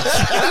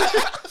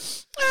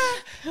us.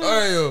 All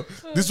right, yo.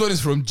 This one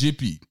is from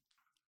JP.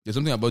 There's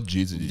something about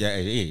J today. Yeah,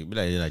 yeah,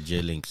 be like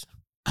J Links.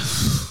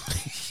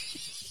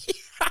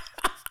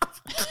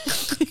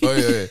 Oh,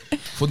 yeah.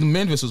 For the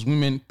men versus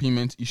women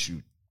payment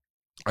issue,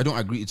 I don't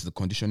agree it's the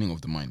conditioning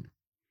of the mind.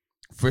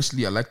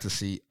 Firstly, I like to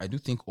say I do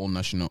think all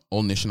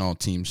national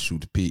teams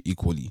should pay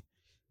equally.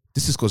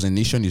 This is because a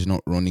nation is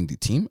not running the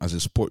team as a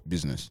sport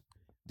business.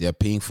 They are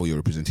paying for your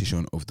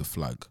representation of the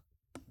flag.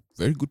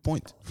 Very good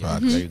point. Yeah,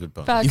 very good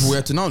point. Facts. If we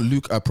are to now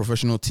look at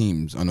professional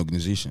teams and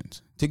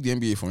organizations, take the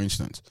NBA for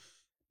instance.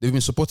 They've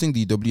been supporting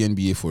the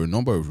WNBA for a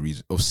number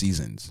of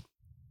seasons.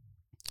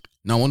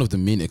 Now, one of the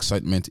main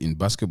excitement in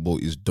basketball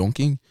is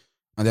dunking,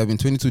 and there have been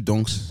 22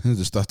 dunks since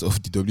the start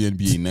of the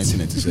WNBA in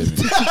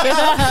 1997.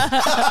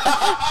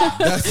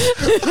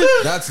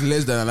 that's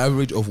less than an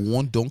average of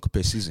one dunk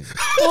per season.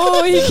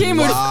 Oh, he came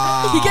with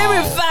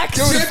facts.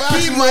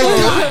 JP, my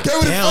God.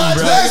 Damn,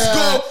 bro. Let's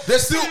go.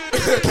 There's still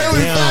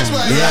facts,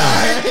 my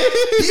guy.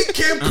 He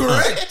came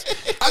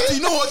correct. Actually,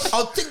 you know what?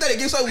 I'll take that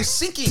against what I was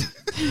sinking.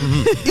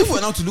 If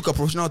we're now to look at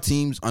professional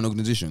teams and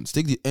organizations,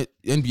 take the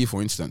NBA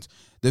for instance.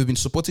 They've been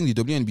supporting the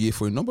WNBA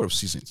for a number of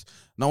seasons.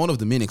 Now, one of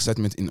the main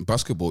excitement in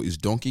basketball is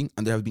dunking,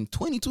 and there have been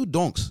 22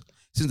 dunks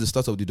since the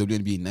start of the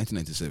WNBA in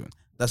 1997.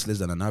 That's less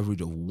than an average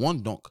of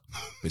one dunk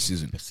per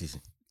season.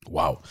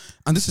 Wow.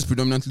 And this is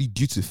predominantly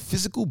due to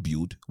physical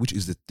build, which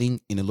is the thing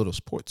in a lot of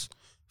sports.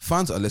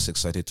 Fans are less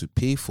excited to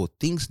pay for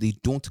things they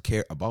don't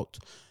care about.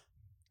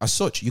 As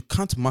such, you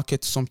can't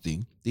market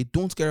something they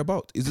don't care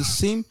about. It's the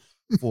same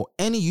for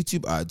any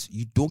YouTube ads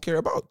you don't care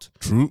about.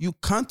 True. You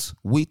can't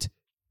wait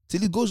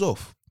till it goes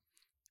off.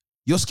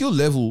 Your skill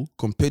level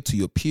compared to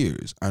your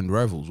peers and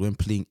rivals when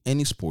playing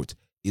any sport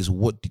is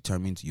what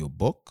determines your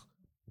buck.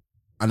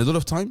 And a lot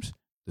of times,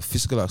 the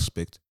physical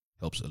aspect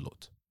helps a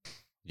lot.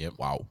 Yep.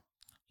 Wow.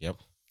 Yep.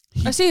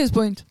 I see his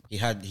point. He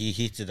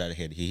hit it at the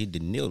head. He hit the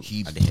nail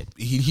at the head.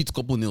 He hit a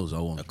couple nails at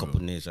one. A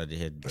couple nails at the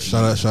head. Bro.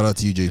 Shout out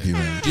to you, JP,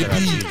 man.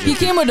 JP. He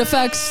came with the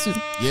facts too.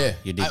 Yeah.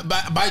 You did.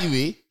 By the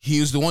way, he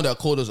is the one that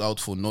called us out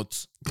for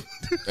not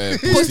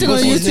Posting on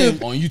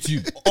YouTube. On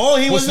YouTube. Oh,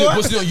 he was the one?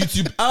 posting on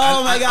YouTube.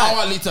 Oh my God. An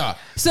hour later.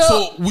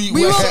 So we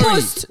we're will sorry.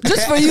 post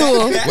just for you.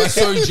 We're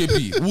sorry,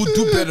 JP. We'll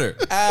do better.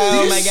 Oh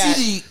Did you my God.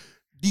 see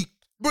the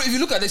bro? If you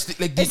look at this,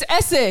 like the It's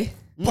essay.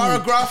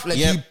 paragraph, like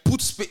Yep. you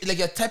put space, like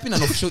you're typing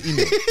an official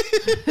email.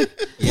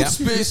 Yeah. Put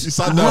space. You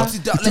sat down. wrote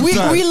it down,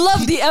 like We love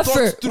he the thought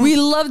effort. through. We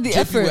love the JP,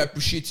 effort. we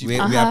appreciate you. We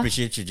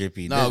appreciate you,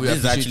 JP. No, we This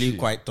is appreciate actually you.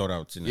 quite thought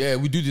out. You know? Yeah,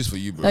 we do this for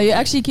you, bro. No, you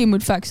actually came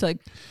with facts. Like,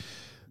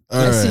 All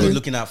right. Good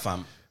looking out,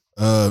 fam.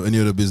 Any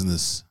other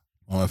business?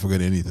 Oh, I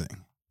forget anything.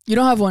 you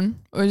don't have one,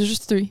 or is it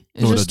just three?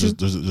 It's No, just two.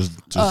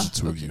 just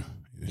two of you.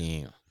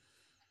 Yeah.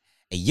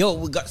 Hey, yo,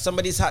 we got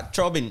somebody's heart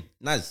throbbing.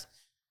 Naz.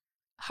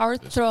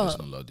 Let's Heartthrob.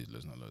 not loud it.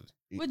 Let's not loud it.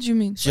 What do you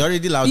mean? She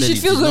already loud. You should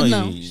feel good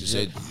now. She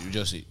said,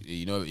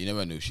 you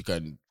never know. She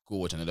can go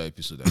watch another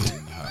episode and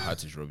then her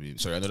heart is rubbing.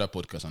 Sorry, another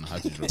podcast and her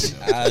heart is rubbing.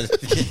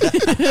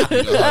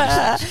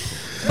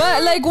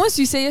 But like once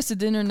you say yes to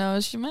dinner now,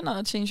 she might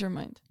not change her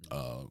mind.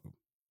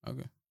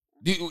 Okay.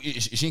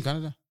 Is she in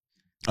Canada?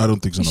 I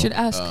don't think so. You No. should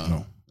ask.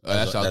 No.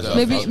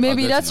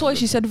 Maybe that's why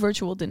she said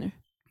virtual dinner.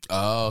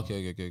 Oh,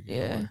 okay.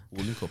 Yeah.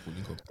 We'll link up.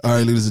 All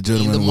right, ladies and In the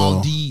gentlemen. Well,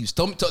 Maldives.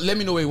 Let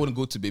me know where you want to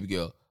go to, baby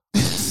girl.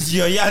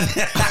 Yeah.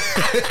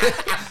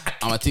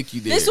 I'm gonna take you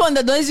there. This one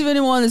that doesn't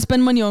even want to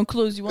spend money on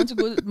clothes. You want to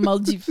go to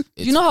Maldives.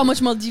 Do you know how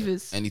much Maldives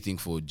is? Anything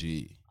for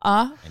Jay.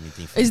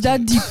 Anything for Is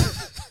that deep?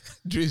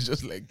 Dre's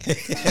just like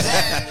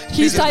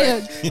He's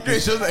tired.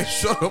 Dre's just like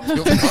shut up your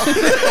mouth.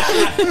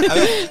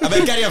 I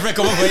better carry your friend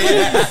come over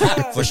here.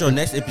 For sure,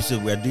 next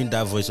episode we are doing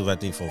that voiceover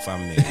thing for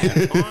family.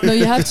 Yeah. No,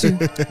 you have to.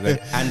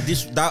 Right. And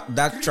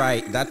that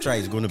try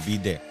is going to be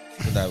there.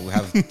 So that we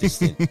have this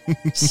thing.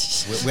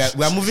 We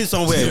are moving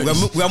somewhere.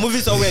 We are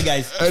moving somewhere,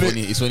 guys.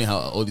 It's funny how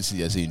all this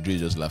you're saying, Dre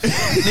just laughing.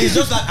 It's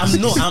just like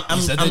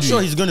I'm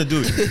sure he's gonna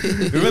do it.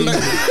 Remember,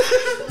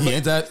 he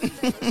entered.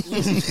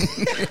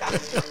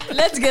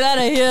 Let's get out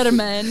of here,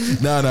 man.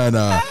 Nah.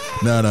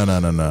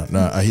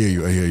 I hear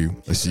you.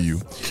 I see you.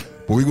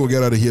 But we gonna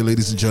get out of here,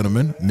 ladies and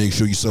gentlemen. Make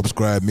sure you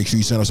subscribe. Make sure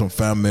you send us some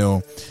fan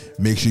mail.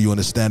 Make sure you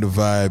understand the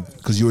vibe,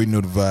 because you already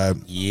know the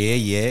vibe.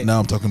 Yeah. Now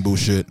I'm talking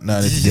bullshit. Now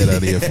I need to get out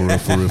of here for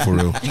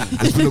real.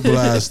 It's been a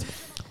blast.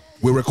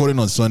 We're recording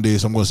on Sunday,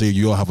 so I'm gonna say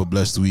you all have a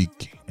blessed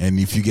week. And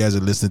if you guys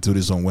are listening to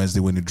this on Wednesday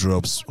when it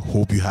drops,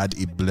 hope you had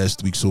a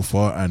blessed week so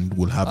far, and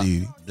we'll have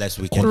a blessed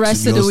week.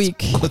 Rest of the week.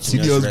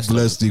 Continuous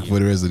blessed week for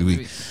the rest of the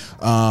week.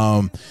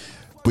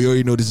 But you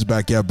already know this is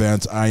Backyard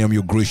Bands. I am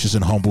your gracious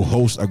and humble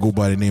host. I go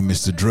by the name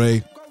Mr.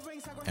 Dre.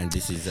 And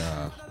this is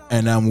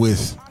and I'm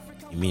with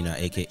Yamina,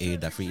 aka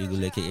the Free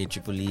Eagle, aka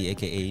Triple E,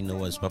 aka you know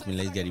what's popping.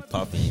 Let's get it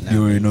popping.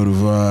 You already know the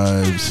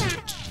vibes.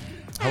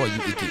 How are you,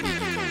 aka you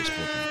know what's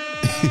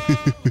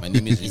popping? My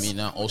name is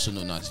Yamina, also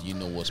known as you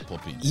know what's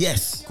popping.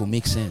 Yes, could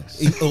make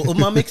sense. Makes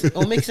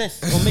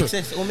sense.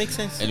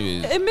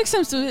 Anyways, It makes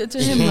sense to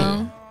him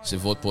now. C'est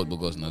votre pote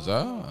Bogos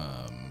Nazar.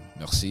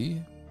 Merci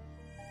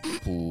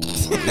pour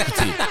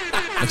écouter.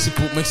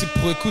 Merci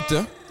pour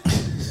écouter.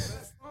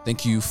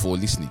 Thank you for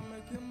listening.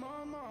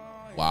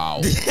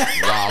 Wow.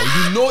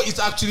 You know it's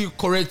actually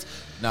correct.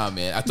 Nah,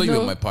 man. I thought you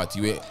were my part.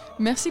 You were.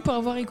 Merci pour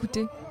avoir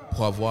écouté.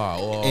 Pour avoir.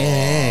 Oh,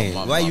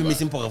 why are you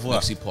missing pour avoir?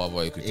 Merci pour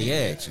avoir écouté.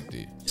 Yeah.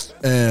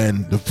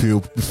 And the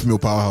female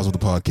powerhouse of the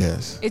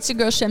podcast. It's your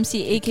girl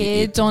Shamsi,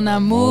 aka Ton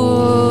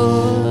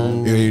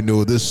Amour. You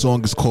know this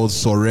song is called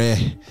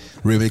Soiree,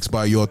 remixed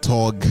by Your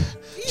Tog,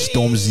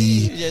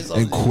 Stormzy,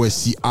 and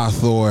Kwesi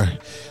Arthur.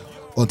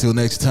 Until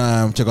next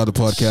time, check out the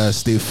podcast.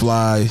 Stay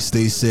fly,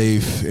 stay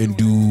safe, and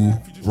do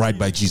right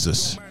by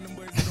Jesus.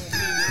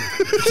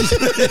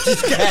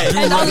 This guy, do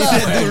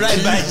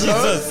right by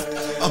Jesus.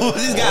 Oh,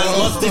 this guy has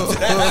lost it.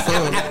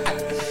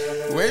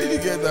 Where did you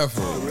get that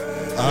from?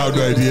 I have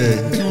no idea.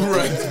 Do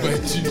right by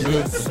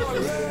Jesus.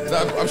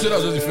 I'm sure that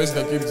was just the first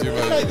thing that came to your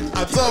mind.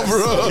 What's up, bro?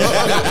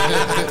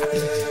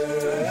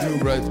 Do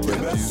right by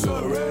Jesus.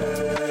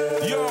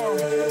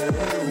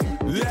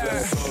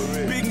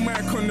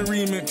 On the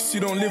remix, you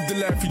don't live the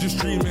life, you just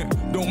dream it.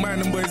 Don't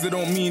mind them boys, they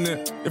don't mean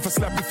it. If I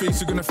slap your face,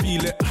 you're gonna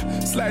feel it.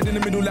 Slide in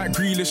the middle like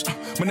Grealish.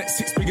 My next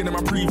six bigger than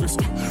my previous.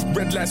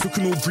 Red lights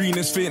looking all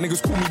greenish. Fake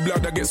niggas call me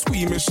blood, I get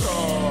squeamish.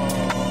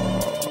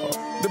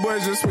 The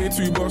boys just way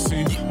too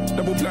bossy.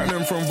 Double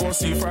platinum from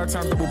Vossi. 5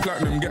 times double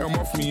platinum, get them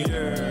off me,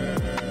 yeah.